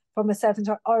attention from itself, in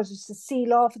order to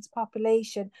seal off its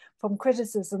population from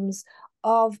criticisms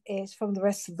of it from the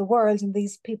rest of the world. And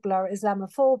these people are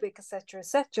Islamophobic, etc.,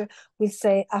 etc. We'll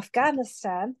say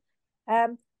Afghanistan.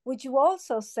 Would you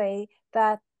also say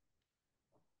that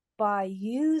by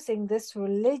using this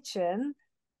religion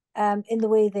in the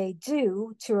way they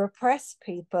do to repress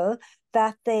people,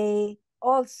 that they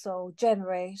also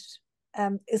generate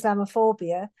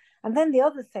Islamophobia? And then the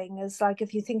other thing is, like,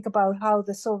 if you think about how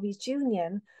the Soviet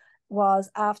Union was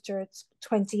after its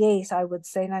 28, I would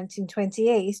say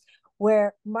 1928,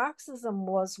 where Marxism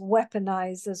was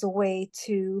weaponized as a way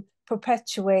to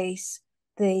perpetuate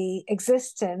the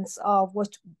existence of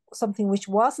something which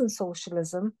wasn't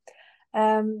socialism.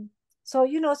 So,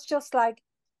 it's just like,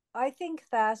 I think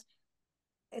that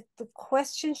the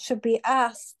question should be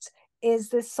asked, is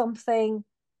this something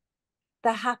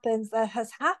that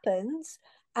has happened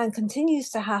and continues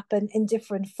to happen in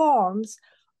different forms,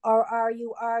 or are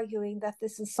you arguing that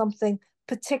this is something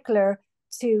particular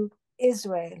to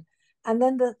Israel? And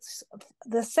then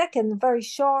the second very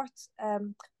short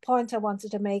point I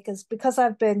wanted to make is, because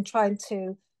I've been trying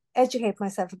to educate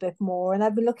myself a bit more, and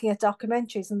I've been looking at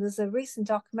documentaries, and there's a recent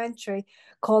documentary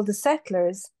called The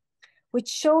Settlers, which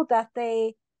showed that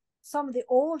some of the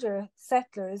older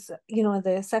settlers,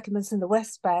 the settlements in the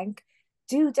West Bank,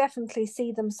 do definitely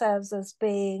see themselves as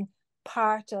being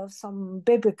part of some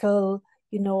biblical,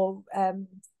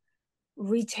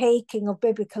 retaking of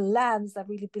biblical lands that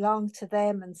really belong to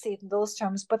them, and see it in those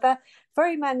terms. But that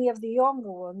very many of the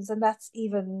younger ones, and that's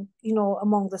even,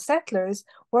 among the settlers,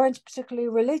 weren't particularly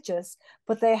religious,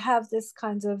 but they have this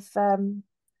kind of,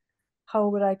 how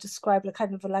would I describe it,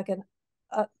 kind of like an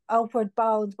outward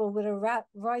bound, but with a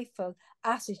rifle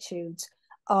attitude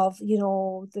of,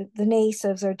 the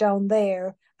natives are down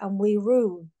there and we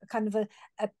rule, kind of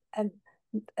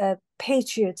a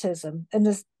patriotism,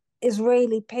 and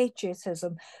Israeli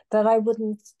patriotism that I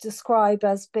wouldn't describe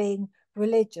as being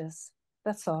religious.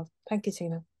 That's all. Thank you,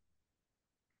 Tina.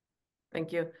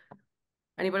 Thank you.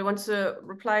 Anybody wants to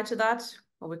reply to that?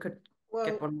 Or we could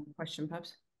get one more question,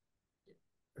 perhaps.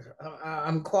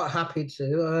 I'm quite happy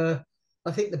to.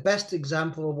 I think the best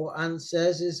example of what Anne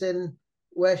says is in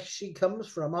where she comes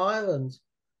from, Ireland.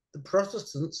 The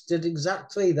Protestants did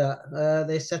exactly that.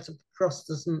 They set up a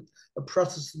Protestant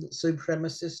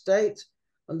supremacist state,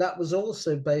 and that was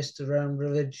also based around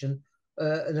religion.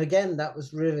 And again, that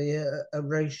was really a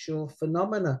racial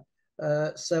phenomena.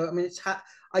 So, I mean,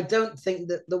 I don't think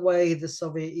that the way the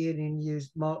Soviet Union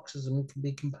used Marxism can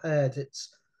be compared.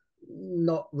 It's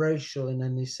not racial in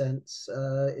any sense.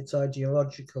 It's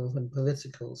ideological and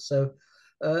political. So,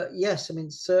 yes, I mean,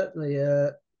 certainly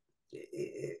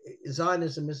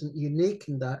Zionism isn't unique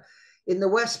in that. In the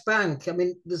West Bank, I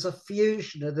mean, there's a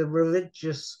fusion of the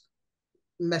religious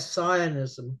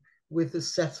messianism with the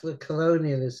settler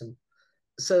colonialism.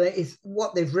 So it's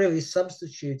what they've really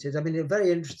substituted. I mean, a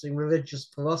very interesting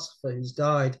religious philosopher who's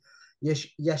died,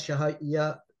 Yeshayahu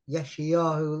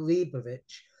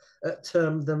Leibovich,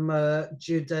 termed them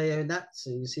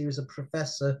Judeo-Nazis. He was a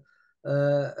professor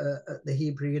at the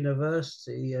Hebrew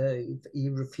University. He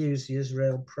refused the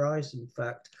Israel Prize, in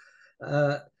fact.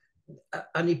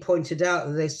 And he pointed out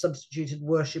that they substituted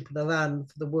worship of the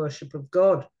land for the worship of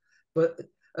God. But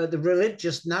the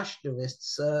religious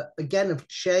nationalists, again, have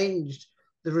changed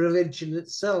the religion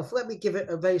itself. Let me give it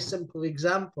a very simple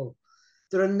example.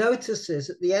 There are notices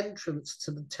at the entrance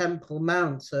to the Temple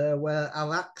Mount, where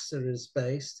Al-Aqsa is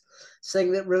based,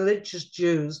 saying that religious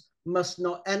Jews must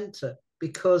not enter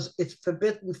because it's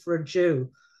forbidden for a Jew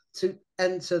to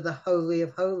enter the Holy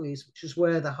of Holies, which is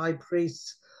where the high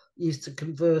priests used to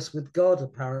converse with God,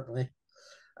 apparently.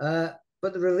 But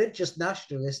the religious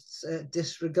nationalists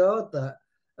disregard that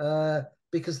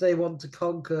because they want to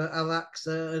conquer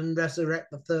Al-Aqsa and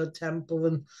resurrect the third temple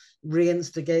and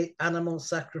reinstigate animal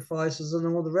sacrifices and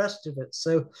all the rest of it.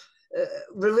 So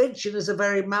religion is a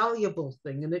very malleable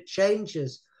thing, and it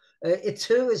changes. It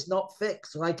too is not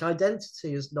fixed, like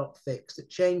identity is not fixed. It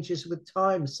changes with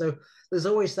time. So there's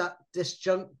always that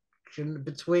disjunction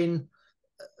between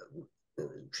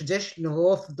traditional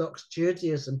Orthodox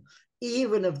Judaism,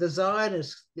 even of the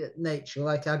Zionist nature,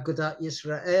 like Agudat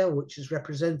Yisrael, which is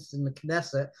represented in the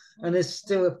Knesset and is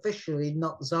still officially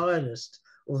not Zionist,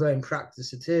 although in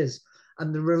practice it is.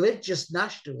 And the religious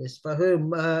nationalists, for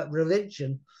whom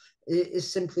religion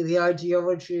is simply the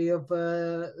ideology of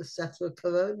the settler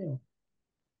colonial.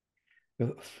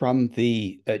 From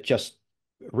the, just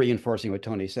reinforcing what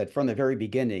Tony said, from the very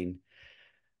beginning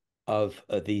of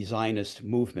the Zionist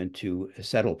movement to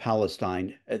settle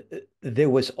Palestine, there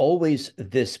was always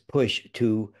this push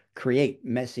to create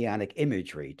messianic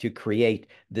imagery, to create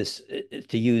this,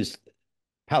 to use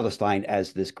Palestine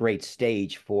as this great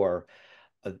stage for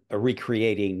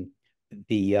recreating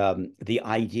the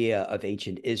idea of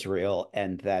ancient Israel,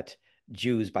 and that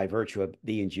Jews, by virtue of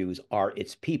being Jews, are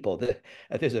its people.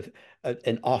 There's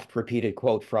an oft-repeated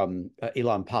quote from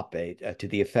Ilan Pappé to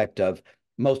the effect of,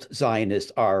 most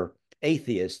Zionists are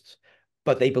atheists,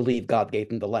 but they believe God gave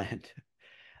them the land.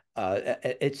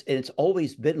 It's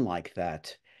always been like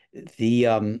that.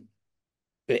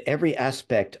 Every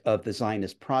aspect of the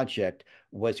Zionist project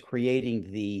was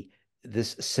creating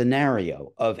this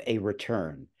scenario of a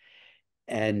return,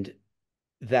 and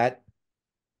that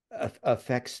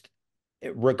affects,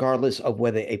 regardless of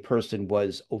whether a person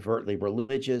was overtly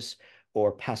religious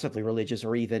or passively religious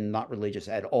or even not religious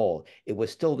at all. It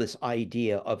was still this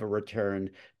idea of a return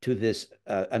to this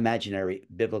imaginary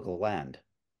biblical land.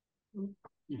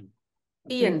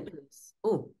 Ian, please.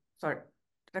 Oh, sorry.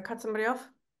 Did I cut somebody off?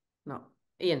 No.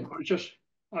 Ian. I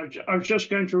was just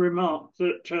going to remark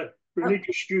that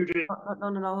religious Judaism.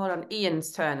 No, hold on.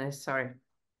 Ian's turn is, sorry.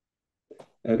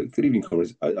 Good evening,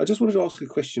 comrades. I just wanted to ask a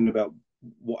question about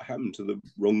what happened to the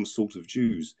wrong sort of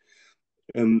Jews.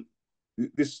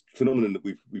 This phenomenon that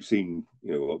we've seen,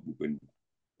 when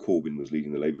Corbyn was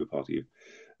leading the Labour Party,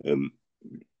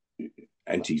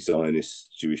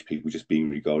 anti-Zionist Jewish people just being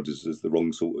regarded as the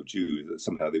wrong sort of Jew, that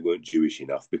somehow they weren't Jewish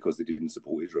enough because they didn't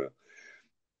support Israel.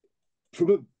 I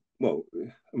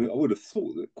would have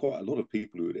thought that quite a lot of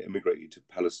people who had emigrated to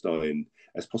Palestine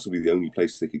as possibly the only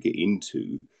place they could get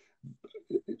into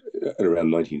at around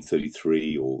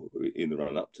 1933 or in the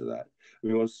run up to that.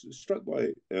 I was struck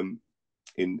by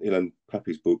in Ilan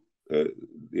Pappé's book, The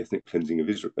Ethnic Cleansing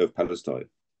of Palestine,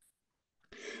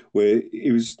 where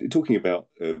he was talking about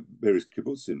various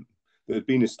kibbutzim that had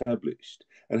been established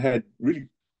and had really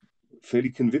fairly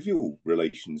convivial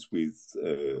relations with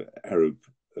Arab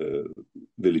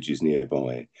villages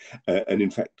nearby, and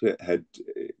in fact there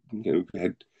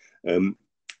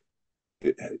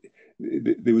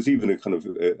was even a kind of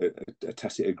a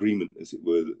tacit agreement, as it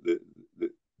were, that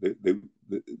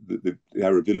the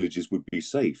Arab villages would be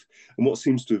safe. And what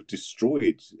seems to have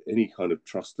destroyed any kind of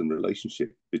trust and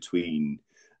relationship between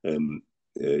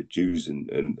Jews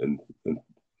and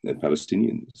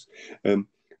Palestinians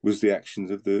was the actions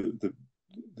of the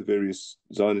various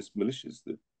Zionist militias,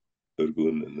 the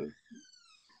Irgun and the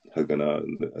Haganah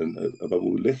and above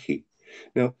all Lehi.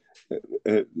 Now,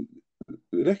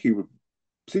 Lehi were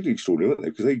particularly extraordinary, weren't they?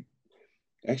 Because they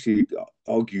actually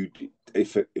argued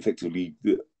effectively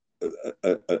that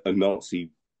a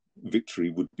Nazi victory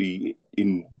would be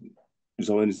in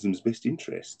Zionism's best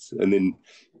interests, and then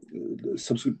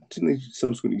didn't they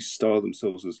subsequently style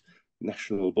themselves as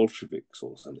national Bolsheviks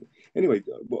or something? Anyway,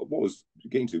 what I was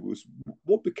getting to was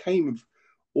what became of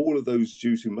all of those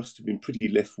Jews who must have been pretty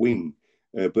left-wing,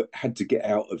 but had to get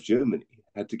out of Germany,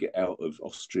 had to get out of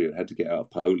Austria, had to get out of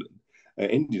Poland,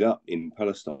 ended up in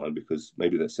Palestine because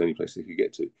maybe that's the only place they could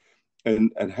get to,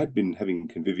 and had been having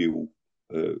convivial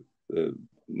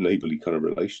neighbourly kind of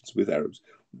relations with Arabs.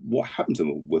 What happened to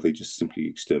them? Were they just simply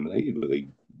exterminated? Were they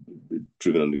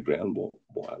driven underground?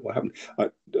 What happened? I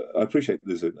appreciate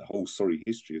there's a whole sorry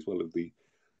history as well of the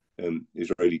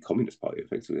Israeli Communist Party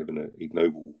effectively having an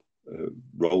ignoble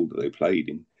role that they played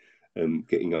in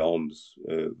getting arms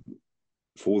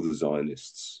for the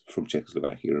Zionists from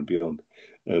Czechoslovakia and beyond.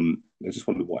 I just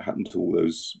wondered what happened to all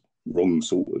those wrong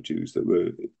sort of Jews that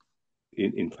were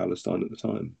in Palestine at the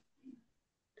time.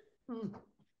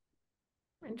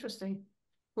 Interesting.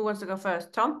 Who wants to go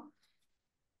first? Tom?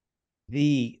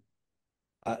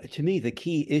 To me, the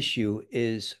key issue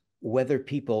is whether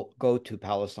people go to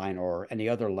Palestine or any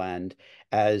other land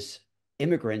as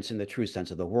immigrants in the true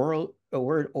sense of the word,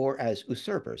 or as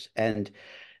usurpers. And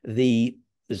the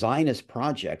Zionist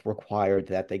project required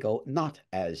that they go not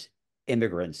as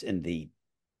immigrants in the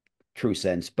true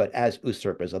sense, but as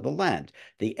usurpers of the land,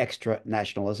 the extra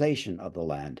nationalization of the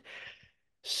land.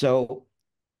 So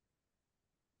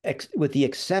with the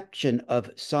exception of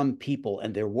some people,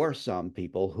 and there were some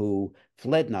people who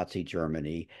fled Nazi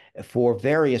Germany for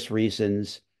various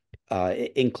reasons,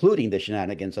 including the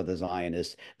shenanigans of the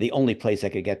Zionists, the only place they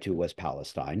could get to was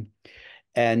Palestine.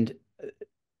 And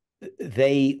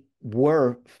they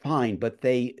were fine, but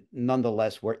they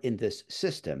nonetheless were in this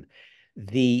system.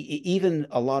 Even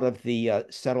a lot of the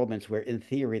settlements where, in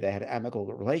theory, they had amicable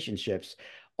relationships,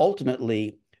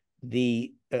 ultimately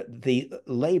the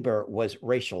labor was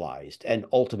racialized, and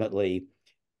ultimately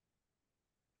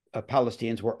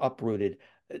Palestinians were uprooted,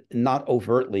 not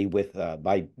overtly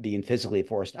by being physically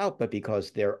forced out, but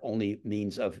because their only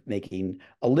means of making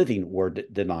a living were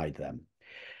denied them.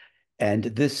 And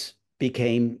this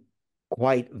became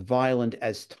quite violent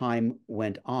as time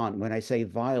went on. When I say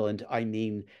violent, I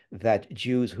mean that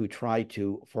Jews who tried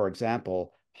to, for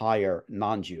example, hire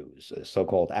non-Jews,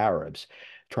 so-called Arabs,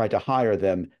 tried to hire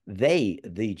them,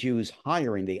 the Jews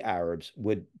hiring the Arabs,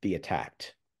 would be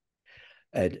attacked.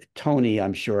 Tony,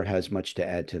 I'm sure, has much to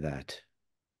add to that.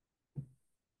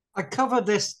 I cover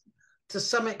this to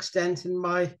some extent in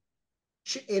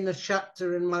a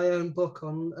chapter in my own book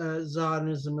on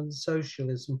Zionism and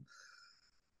socialism.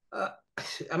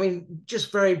 I mean,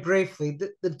 just very briefly,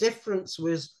 the difference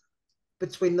was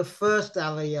between the first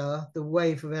Aliyah, the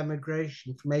wave of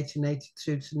emigration from 1882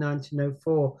 to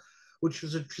 1904, which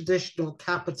was a traditional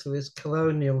capitalist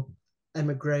colonial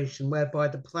emigration, whereby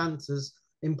the planters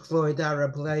employed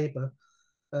Arab labor.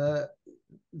 The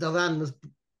land was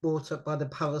brought up by the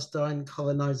Palestine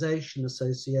Colonization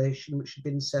Association, which had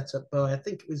been set up by, I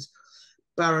think it was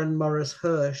Baron Morris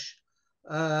Hirsch,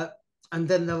 and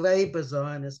then the Labour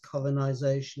Zionist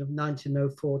colonization of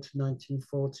 1904 to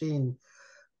 1914,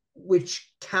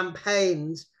 which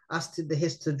campaigned, as did the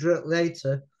Histadrut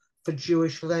later, for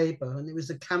Jewish labor. And it was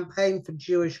a campaign for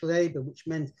Jewish labor, which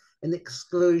meant an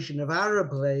exclusion of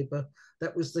Arab labor.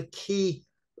 That was the key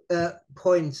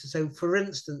point. So, for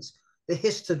instance, the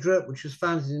Histadrut, which was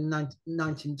founded in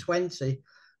 1920,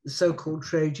 the so-called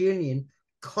trade union,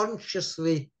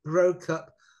 consciously broke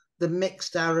up the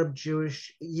mixed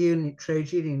Arab-Jewish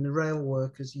trade union, the Rail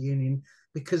Workers Union,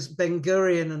 because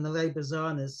Ben-Gurion and the Labour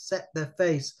Zionists set their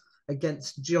face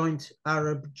against joint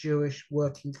Arab-Jewish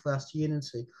working class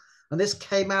unity. And this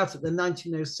came out at the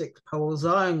 1906 Pole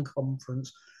Zion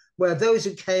Conference, where those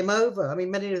who came over, I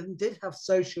mean, many of them did have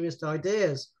socialist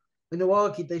ideas, and who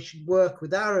argued they should work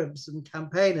with Arabs and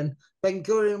campaign. And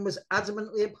Ben-Gurion was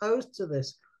adamantly opposed to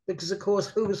this, because, of course,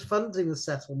 who was funding the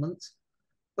settlement?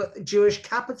 But Jewish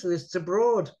capitalists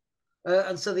abroad.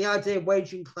 And so the idea of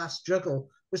waging class struggle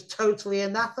was totally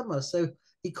anathema. So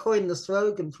he coined the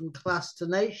slogan from class to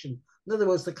nation. In other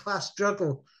words, the class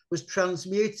struggle was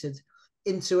transmuted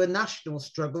into a national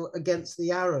struggle against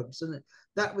the Arabs. And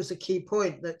that was a key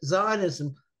point, that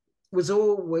Zionism was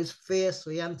always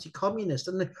fiercely anti-communist.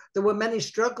 And there were many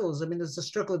struggles. I mean, there's the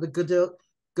struggle of the Gedud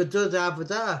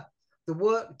Avodah, the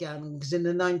work gangs in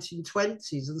the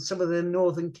 1920s, and some of the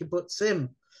northern kibbutzim,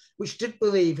 which did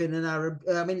believe in an Arab,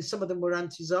 I mean, some of them were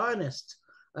anti-Zionist,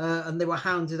 and they were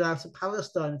hounded out of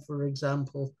Palestine, for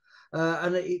example.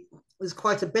 And there's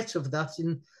quite a bit of that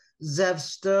in Zev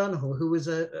Sternhal, who was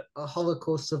a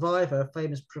Holocaust survivor, a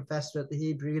famous professor at the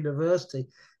Hebrew University,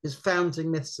 his Founding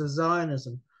Myths of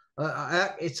Zionism.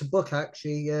 It's a book I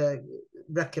actually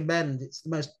recommend. It's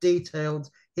the most detailed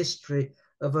history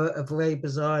of Labour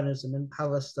Zionism in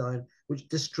Palestine, which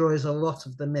destroys a lot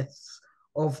of the myths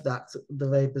of the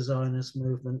Labour Zionist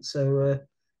movement. So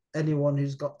anyone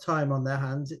who's got time on their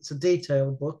hands, it's a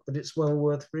detailed book, but it's well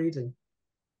worth reading.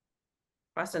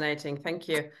 Fascinating, thank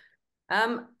you.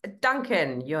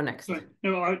 Duncan, you're next.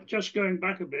 No, just going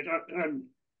back a bit,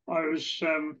 I was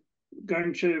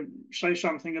going to say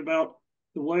something about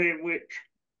the way in which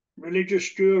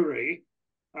religious Jewry,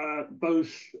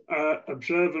 both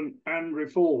observant and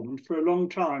reformed, for a long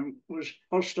time was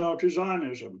hostile to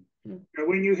Zionism. Mm.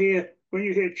 When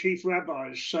you hear chief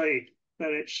rabbis say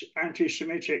that it's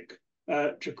anti-Semitic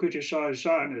to criticize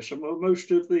Zionism, well,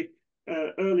 most of the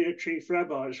earlier chief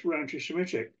rabbis were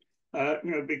anti-Semitic,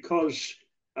 because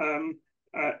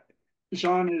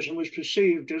Zionism was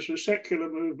perceived as a secular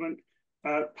movement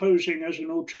posing as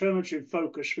an alternative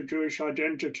focus for Jewish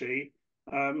identity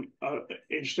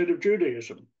instead of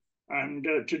Judaism. And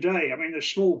today, I mean, there's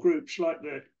small groups like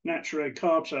the Natsure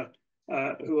Carter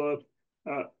who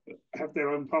have their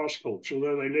own passports,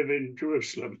 although they live in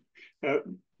Jerusalem,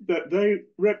 that they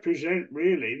represent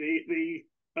really the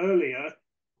earlier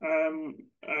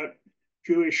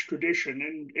Jewish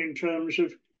tradition in terms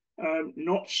of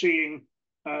not seeing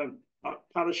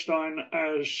Palestine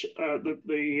as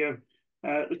the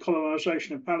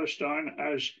colonization of Palestine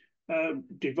as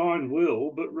divine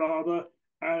will, but rather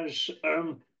as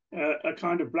a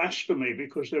kind of blasphemy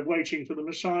because they're waiting for the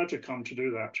Messiah to come to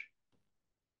do that.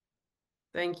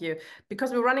 Thank you.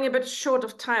 Because we're running a bit short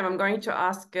of time, I'm going to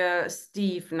ask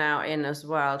Steve now in as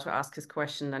well to ask his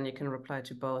question, then you can reply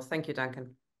to both. Thank you,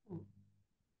 Duncan.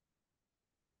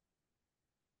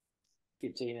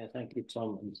 Thank you, Tina. Thank you,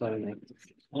 Tom and Tony.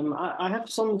 I have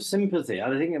some sympathy. I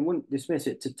think I wouldn't dismiss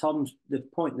it to the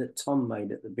point that Tom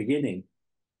made at the beginning,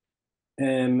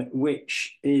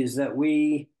 which is that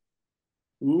we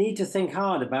need to think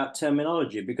hard about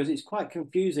terminology because it's quite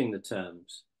confusing, the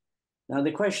terms. Now,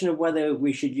 the question of whether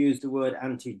we should use the word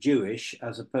anti-Jewish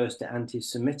as opposed to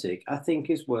anti-Semitic, I think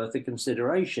is worth a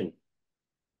consideration.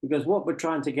 Because what we're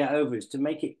trying to get over is to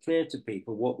make it clear to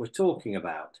people what we're talking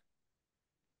about.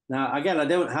 Now, again, I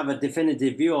don't have a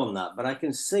definitive view on that, but I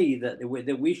can see that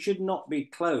we should not be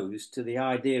closed to the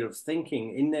idea of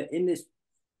thinking in this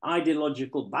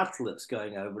ideological battle that's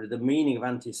going over, the meaning of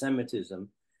anti-Semitism,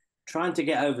 trying to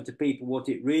get over to people what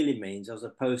it really means as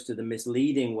opposed to the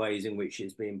misleading ways in which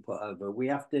it's being put over. We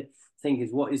have to think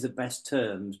is what is the best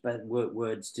terms, best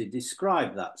words to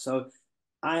describe that. So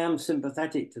I am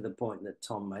sympathetic to the point that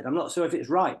Tom made. I'm not sure if it's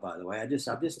right, by the way.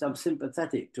 I'm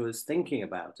sympathetic to us thinking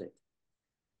about it.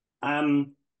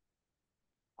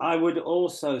 I would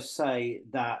also say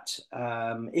that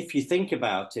if you think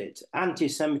about it,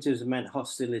 anti-Semitism meant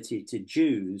hostility to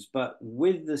Jews, but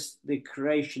with the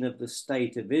creation of the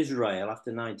State of Israel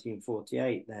after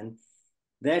 1948, then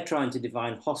they're trying to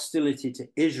define hostility to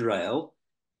Israel,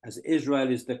 as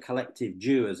Israel is the collective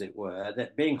Jew, as it were,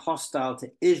 that being hostile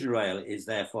to Israel is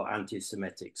therefore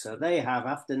anti-Semitic. So they have,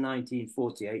 after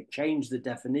 1948, changed the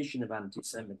definition of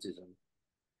anti-Semitism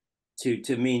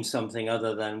to mean something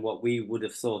other than what we would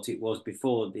have thought it was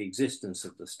before the existence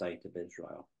of the State of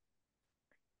Israel.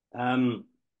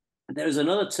 There's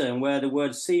another term where the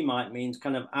word Semite means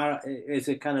is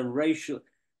a kind of racial,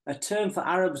 a term for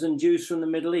Arabs and Jews from the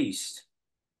Middle East.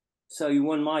 So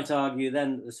one might argue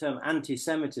then that the term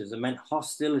anti-Semitism meant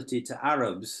hostility to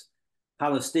Arabs,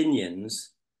 Palestinians.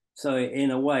 So in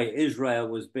a way, Israel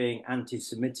was being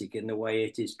anti-Semitic in the way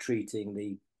it is treating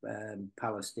the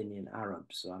Palestinian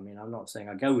Arabs. So, I mean, I'm not saying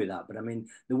I go with that, but I mean,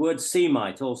 the word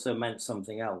Semite also meant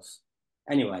something else.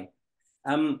 Anyway,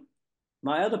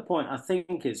 my other point, I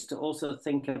think, is to also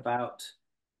think about,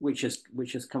 which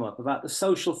has come up, about the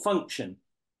social function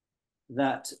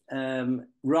that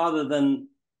rather than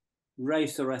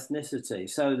race or ethnicity.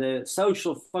 So the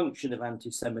social function of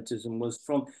anti-Semitism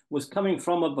was coming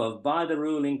from above by the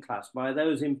ruling class, by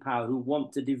those in power who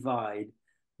want to divide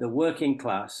the working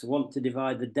class, want to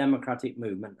divide the democratic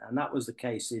movement, and that was the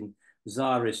case in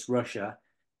Tsarist Russia.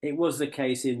 It was the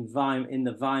case in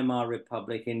the Weimar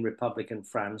Republic, in Republican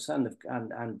France, and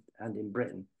in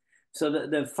Britain. So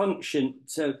the function,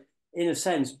 so in a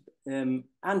sense,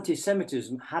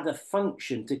 anti-Semitism had a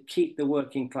function to keep the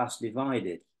working class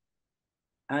divided.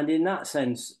 And in that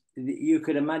sense, you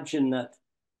could imagine that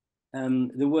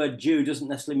the word Jew doesn't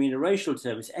necessarily mean a racial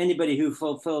term. It's anybody who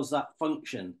fulfills that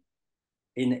function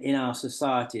in our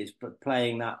society is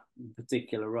playing that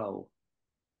particular role.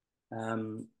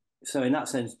 So in that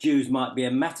sense, Jews might be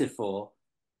a metaphor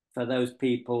for those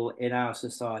people in our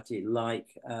society, like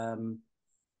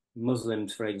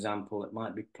Muslims, for example, that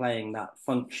might be playing that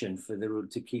function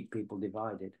to keep people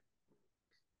divided.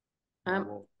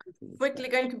 Quickly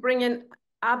going to bring in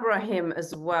Abraham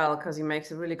as well, because he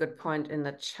makes a really good point in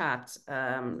the chat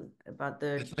about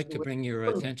the... I'd like to bring your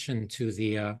attention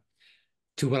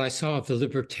to what I saw of the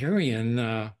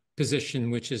libertarian position,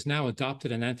 which has now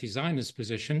adopted an anti-Zionist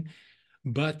position,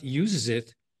 but uses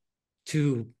it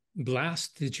to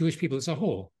blast the Jewish people as a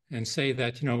whole and say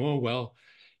that, oh, well,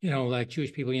 like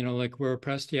Jewish people, like we're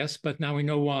oppressed, yes, but now we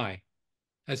know why.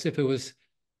 As if the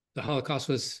Holocaust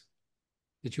was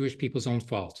the Jewish people's own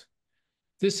fault.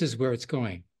 This is where it's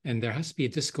going. And there has to be a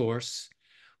discourse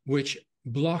which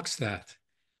blocks that,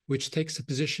 which takes the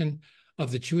position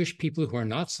of the Jewish people who are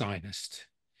not Zionist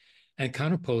and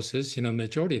counterposes, the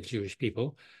majority of Jewish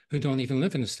people who don't even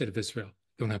live in the state of Israel,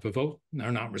 don't have a vote,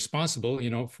 are not responsible,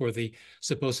 for the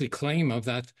supposed claim of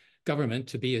that government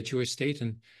to be a Jewish state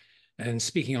and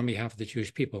speaking on behalf of the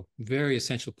Jewish people. Very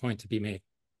essential point to be made.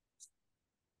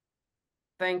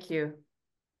 Thank you.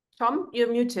 Tom,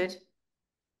 you're muted.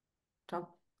 Tom.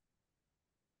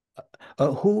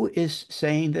 Who is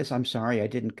saying this? I'm sorry, I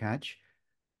didn't catch.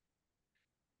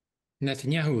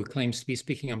 Netanyahu claims to be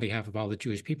speaking on behalf of all the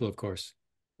Jewish people, of course.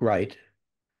 Right.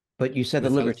 But you said the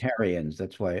libertarians,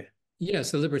 that's why. Yes,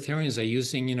 the libertarians are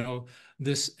using,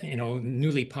 this,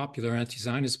 newly popular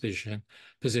anti-Zionist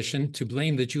position to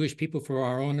blame the Jewish people for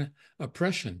our own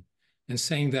oppression and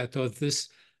saying that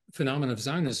phenomenon of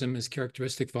Zionism is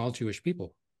characteristic of all Jewish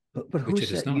people. But who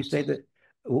said, you say that,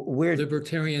 where?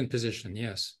 Libertarian position,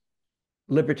 yes.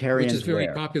 Libertarians, which is very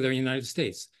where? popular in the United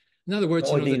States. In other words,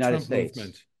 Or the United Trump States.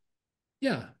 movement.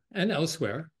 Yeah, and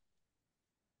elsewhere.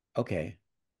 Okay.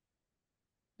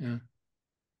 Yeah.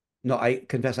 No, I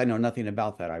confess I know nothing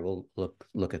about that. I will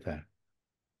look at that.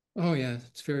 Oh, yeah,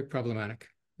 it's very problematic.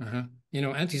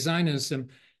 Anti-Zionism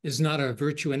is not a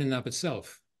virtue in and of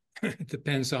itself. It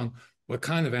depends on what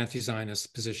kind of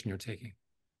anti-Zionist position you're taking.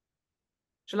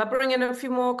 Shall I bring in a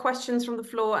few more questions from the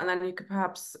floor, and then you could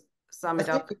perhaps sum it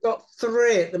up? We've got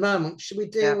 3 at the moment. Should we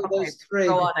deal with those 3?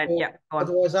 Go on then. Yeah, go on.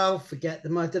 Otherwise, I'll forget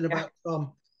them. I don't know about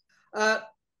Tom.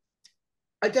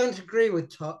 I don't agree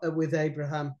with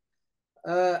Abraham.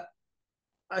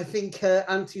 I think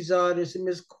anti-Zionism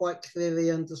is quite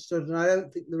clearly understood, and I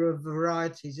don't think there are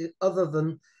varieties other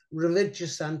than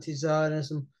religious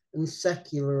anti-Zionism and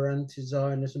secular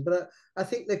anti-Zionism. But I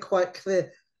think they're quite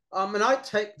clear. And I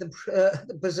take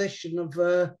the position of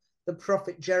the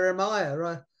prophet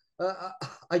Jeremiah.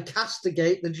 I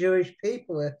castigate the Jewish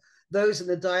people, those in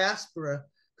the diaspora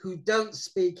who don't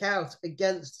speak out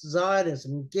against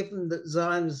Zionism, given that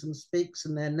Zionism speaks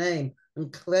in their name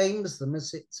and claims them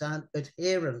as its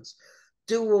adherents,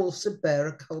 do also bear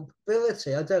a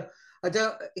culpability. I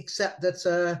don't accept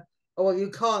that.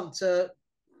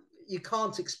 You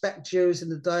can't expect Jews in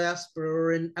the diaspora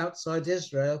or in outside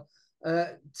Israel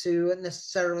to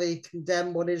necessarily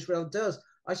condemn what Israel does.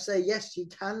 I say yes, you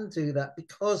can do that,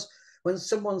 because when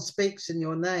someone speaks in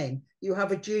your name, you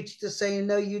have a duty to say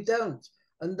no, you don't,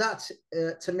 and that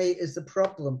to me is the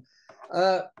problem.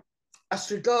 As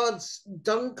regards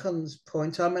Duncan's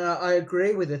point, I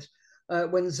agree with it.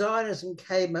 When Zionism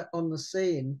came on the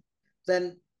scene,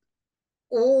 then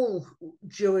all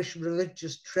Jewish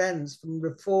religious trends from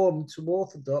Reform to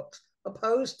Orthodox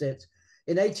opposed it.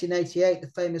 In 1888, the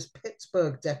famous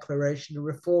Pittsburgh Declaration, the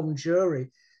Reformed Jewry,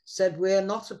 said we are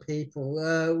not a people.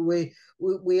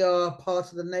 We are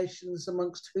part of the nations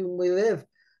amongst whom we live.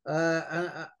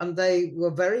 And they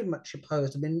were very much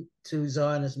opposed to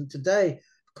Zionism. Today,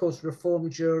 of course,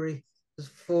 Reformed Jewry has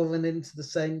fallen into the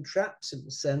same traps in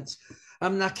a sense.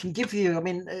 I can give you,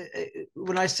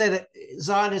 when I say that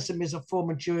Zionism is a form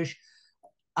of Jewish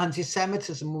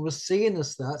anti-Semitism was seen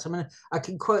as that, I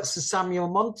can quote Sir Samuel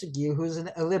Montague, who was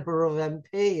a Liberal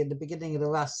MP in the beginning of the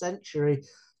last century,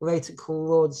 later called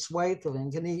Lord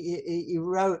Swathling, and he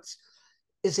wrote,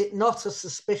 "Is it not a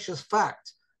suspicious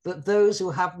fact that those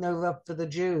who have no love for the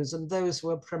Jews and those who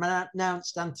are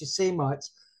pronounced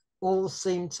anti-Semites all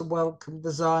seem to welcome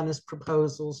the Zionist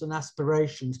proposals and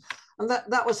aspirations?" And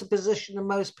that was the position of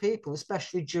most people,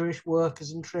 especially Jewish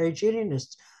workers and trade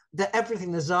unionists, that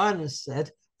everything the Zionists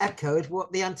said echoed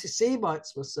what the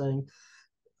anti-Semites were saying.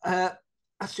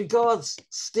 As regards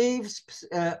Steve's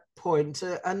point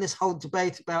and this whole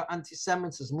debate about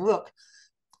anti-Semitism, look,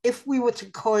 if we were to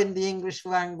coin the English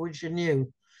language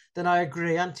anew, then I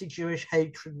agree, anti-Jewish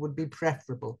hatred would be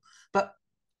preferable. But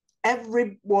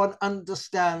everyone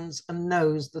understands and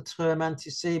knows the term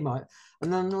anti-Semite.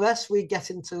 And unless we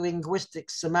get into linguistic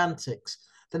semantics,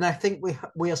 then I think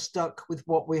we are stuck with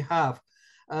what we have.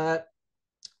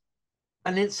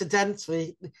 And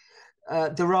incidentally,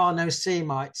 there are no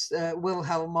Semites.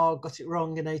 Wilhelm Marr got it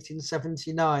wrong in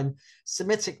 1879.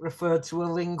 Semitic referred to a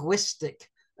linguistic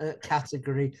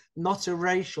category, not a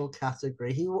racial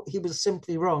category. He was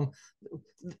simply wrong.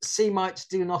 Semites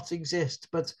do not exist.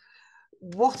 But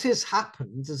what has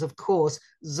happened is, of course,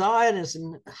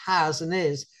 Zionism has and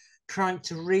is trying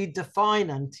to redefine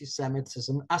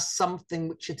anti-Semitism as something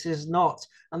which it is not.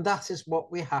 And that is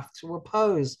what we have to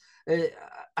oppose.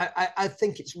 I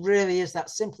think it really is that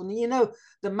simple. And you know,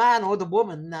 the man or the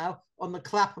woman now on the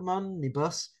Clapham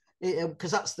omnibus,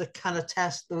 because that's the kind of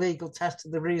test, the legal test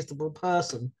of the reasonable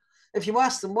person. If you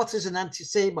ask them what is an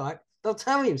anti-Semite, they'll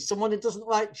tell you someone who doesn't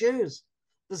like Jews.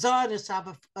 The Zionists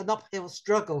have an uphill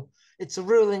struggle. It's a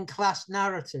ruling class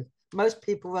narrative. Most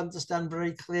people understand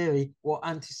very clearly what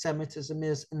anti-Semitism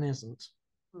is and isn't.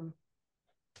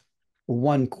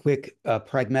 One quick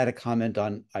pragmatic comment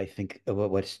on, I think,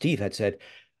 what Steve had said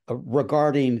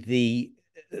regarding the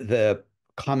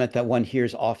comment that one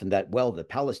hears often that, well, the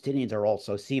Palestinians are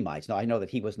also Semites. Now, I know that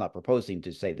he was not proposing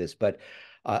to say this, but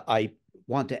I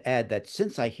want to add that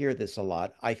since I hear this a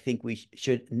lot, I think we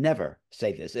should never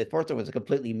say this. First of all, it's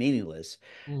completely meaningless,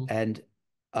 and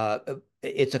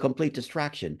it's a complete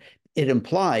distraction. It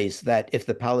implies that if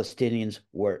the Palestinians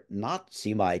were not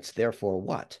Semites, therefore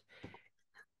what?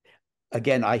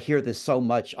 again, I hear this so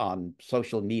much on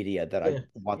social media that I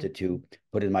wanted to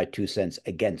put in my 2 cents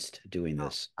against doing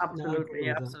this. Absolutely,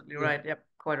 absolutely right. Yep,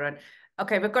 quite right.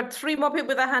 Okay, we've got 3 more people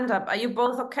with a hand up. Are you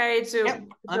both okay to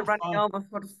running over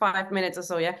for 5 minutes or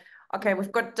so? Yeah. Okay,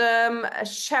 we've got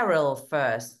Cheryl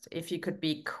first. If you could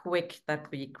be quick, that'd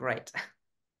be great.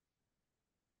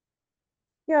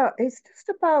 Yeah, it's just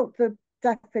about the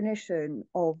definition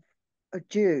of a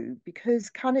Jew, because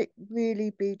can it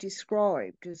really be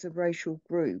described as a racial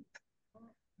group?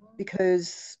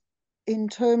 Because in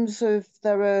terms of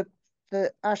there are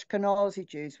the Ashkenazi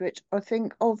Jews, which I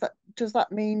think, does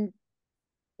that mean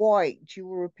white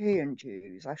European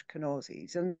Jews,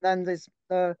 Ashkenazis? And then there's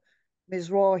the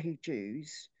Mizrahi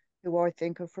Jews, who I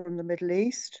think are from the Middle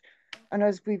East. And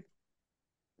as we've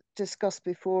discussed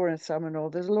before in a seminar,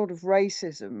 there's a lot of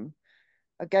racism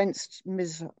against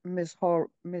Mizrahi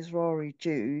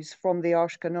Jews from the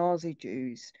Ashkenazi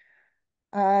Jews.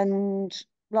 And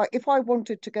like, if I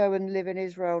wanted to go and live in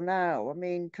Israel now, I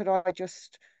mean, could I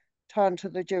just turn to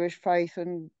the Jewish faith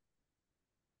and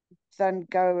then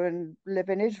go and live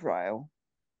in Israel?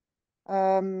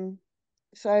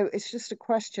 So it's just a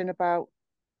question about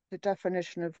the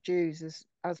definition of Jews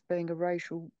as being a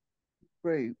racial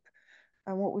group.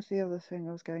 And what was the other thing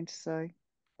I was going to say?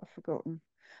 I've forgotten.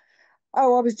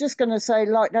 Oh, I was just going to say,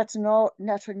 like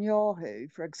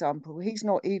Netanyahu, for example, he's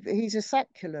not even, he's a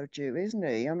secular Jew, isn't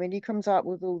he? I mean, he comes out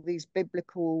with all these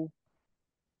biblical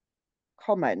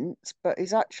comments, but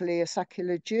he's actually a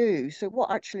secular Jew. So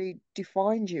what actually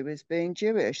defines you as being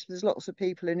Jewish? There's lots of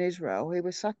people in Israel who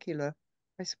were secular.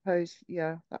 I suppose,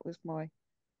 yeah, that was my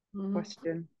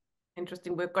question.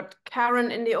 Interesting. We've got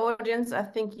Karen in the audience. I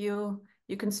think you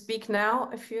can speak now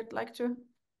if you'd like to.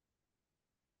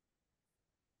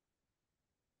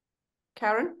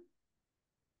 Karen?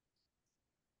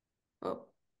 Oh,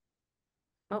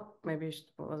 maybe it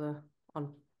was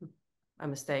a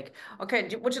mistake. Okay,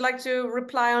 would you like to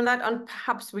reply on that? And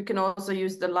perhaps we can also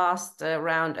use the last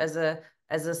round as a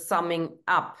summing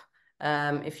up,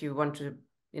 if you want to,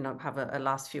 have a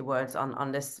last few words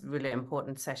on this really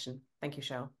important session. Thank you,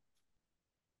 Cheryl.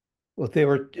 Well, there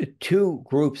were 2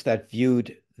 groups that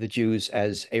viewed the Jews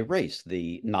as a race,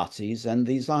 the Nazis and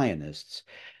the Zionists.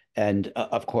 And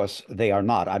of course, they are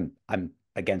not. I'm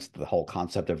against the whole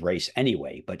concept of race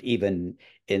anyway, but even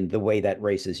in the way that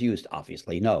race is used,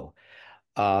 obviously, no.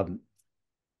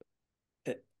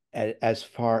 As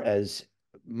far as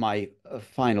my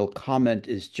final comment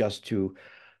is just to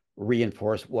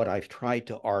reinforce what I've tried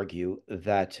to argue,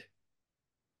 that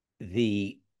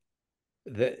the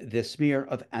smear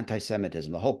of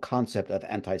anti-Semitism, the whole concept of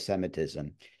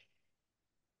anti-Semitism,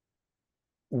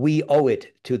 we owe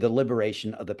it to the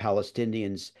liberation of the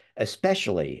Palestinians,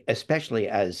 especially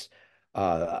as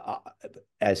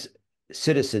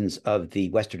citizens of the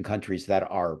Western countries that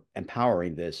are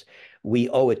empowering this. We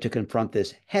owe it to confront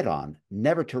this head on,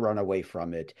 never to run away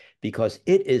from it, because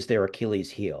it is their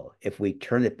Achilles heel if we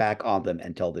turn it back on them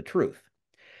and tell the truth.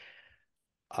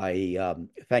 I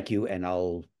thank you, and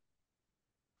I'll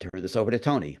turn this over to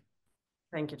Tony.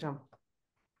 Thank you, Tom.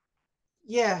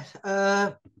 Yeah,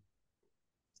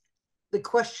 the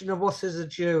question of what is a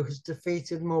Jew has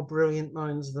defeated more brilliant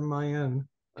minds than my own,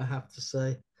 I have to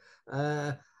say.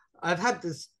 I've had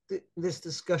this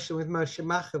discussion with Moshe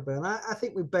Machaba, and I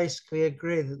think we basically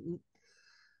agree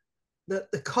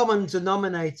that the common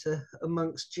denominator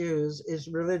amongst Jews is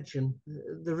religion.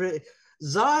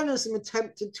 Zionism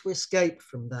attempted to escape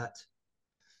from that.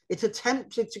 It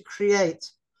attempted to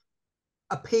create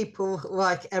a people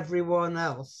like everyone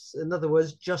else, in other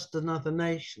words, just another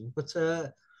nation. But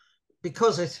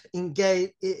because it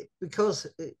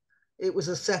was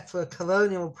a settler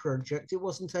colonial project, it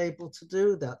wasn't able to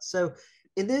do that. So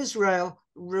in Israel,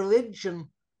 religion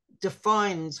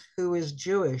defines who is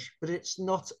Jewish, but it's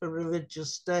not a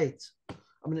religious state.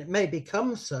 I mean, it may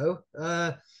become so.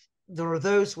 There are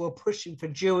those who are pushing for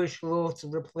Jewish law to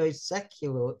replace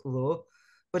secular law,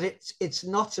 but it's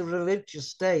not a religious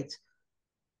state.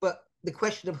 But the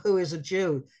question of who is a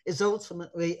Jew is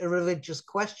ultimately a religious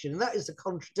question. And that is a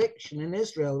contradiction in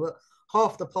Israel, that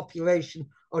half the population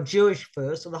are Jewish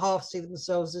first and half see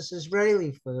themselves as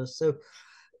Israeli first. So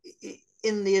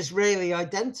in the Israeli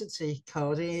identity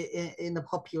card, in the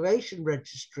population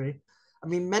registry, I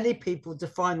mean, many people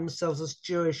define themselves as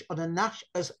Jewish on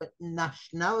as a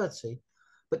nationality,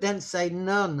 but then say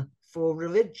none for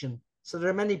religion. So there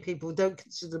are many people who don't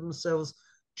consider themselves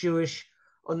Jewish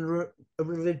on a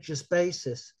religious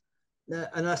basis.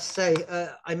 And I say,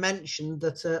 I mentioned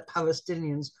that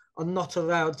Palestinians are not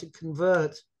allowed to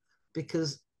convert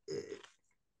because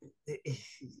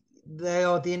they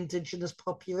are the indigenous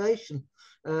population.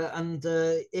 And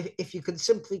if you could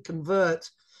simply convert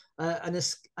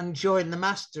and join the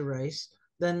master race,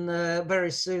 then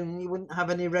very soon you wouldn't have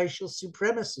any racial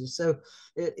supremacy. So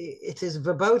it is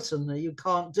verboten. You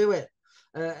can't do it.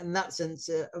 In that sense,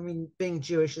 I mean, being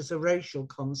Jewish is a racial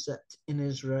concept in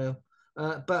Israel.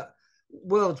 But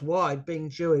worldwide, being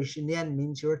Jewish in the end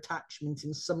means your attachment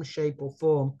in some shape or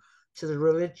form to the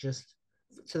religion,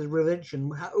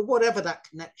 whatever that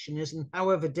connection is and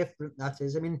however different that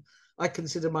is. I mean, I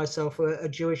consider myself a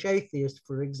Jewish atheist,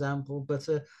 for example, but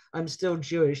I'm still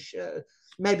Jewish.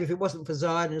 Maybe if it wasn't for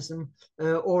Zionism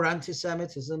or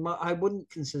anti-Semitism, I wouldn't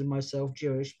consider myself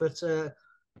Jewish, but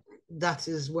that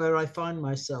is where I find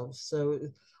myself. So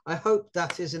I hope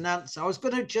that is an answer. I was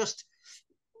going to just,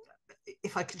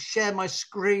 if I could share my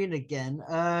screen again.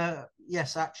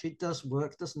 Yes, actually it does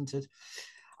work, doesn't it?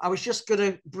 I was just going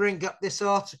to bring up this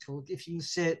article, if you can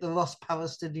see it, The Lost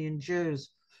Palestinian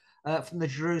Jews, from the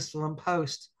Jerusalem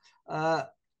Post. And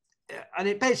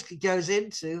it basically goes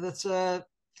into that,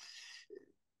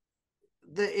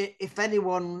 if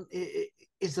anyone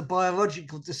is the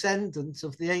biological descendant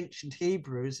of the ancient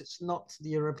Hebrews, it's not the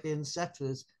European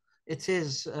settlers, it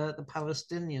is the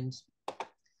Palestinians.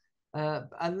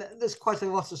 And there's quite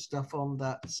a lot of stuff on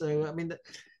that. So, I mean,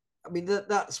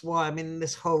 that's why, I mean,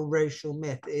 this whole racial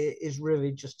myth is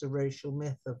really just a racial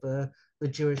myth of the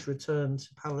Jewish return to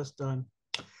Palestine.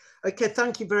 Okay,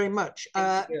 thank you very much.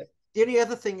 The only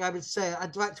other thing I would say,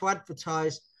 I'd like to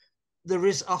advertise, there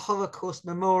is a Holocaust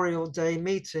Memorial Day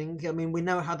meeting. I mean, we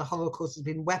know how the Holocaust has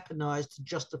been weaponized to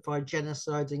justify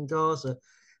genocide in Gaza,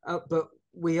 but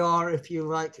we are, if you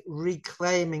like,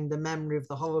 reclaiming the memory of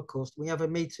the Holocaust. We have a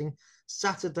meeting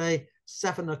Saturday,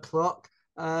 7 o'clock.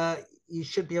 You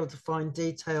should be able to find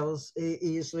details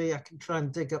easily. I can try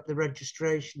and dig up the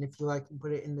registration if you like and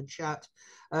put it in the chat.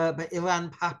 But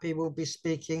Ilan Pappy will be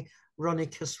speaking, Ronnie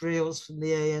Casriels from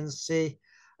the ANC.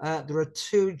 There are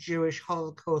 2 Jewish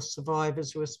Holocaust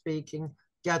survivors who are speaking,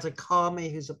 Gada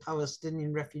Karmi, who's a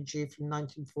Palestinian refugee from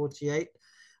 1948.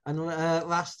 And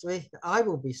lastly, I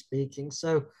will be speaking.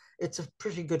 So it's a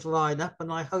pretty good lineup,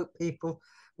 and I hope people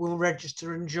will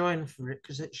register and join for it,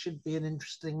 because it should be an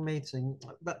interesting meeting.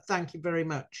 But thank you very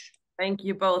much. Thank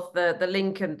you both. The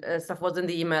link and stuff was in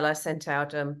the email I sent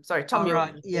out. Sorry, Tom. All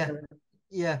right. Yeah.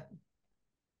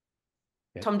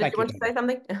 Tom, did you want to say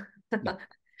something? No.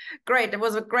 Great. It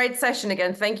was a great session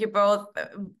again. Thank you both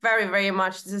very, very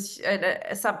much. This is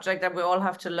a subject that we all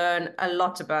have to learn a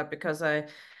lot about, because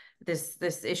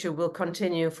this issue will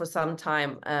continue for some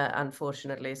time,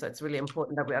 unfortunately. So it's really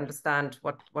important that we understand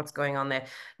what's going on there.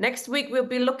 Next week, we'll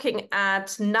be looking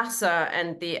at Nasser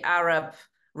and the Arab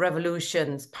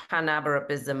revolutions,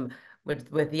 Pan-Arabism,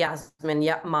 with Yasmin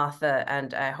Martha,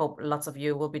 and I hope lots of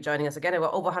you will be joining us again. There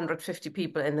were over 150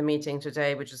 people in the meeting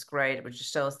today, which is great, which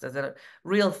shows there's a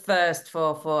real thirst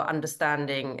for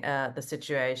understanding the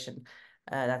situation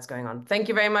that's going on. Thank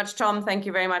you very much, Tom. Thank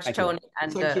you very much, Tony.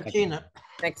 And thank you, Tina.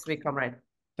 Next week, comrade.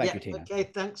 Thank you, Tina. Okay,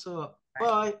 thanks a lot.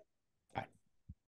 Bye.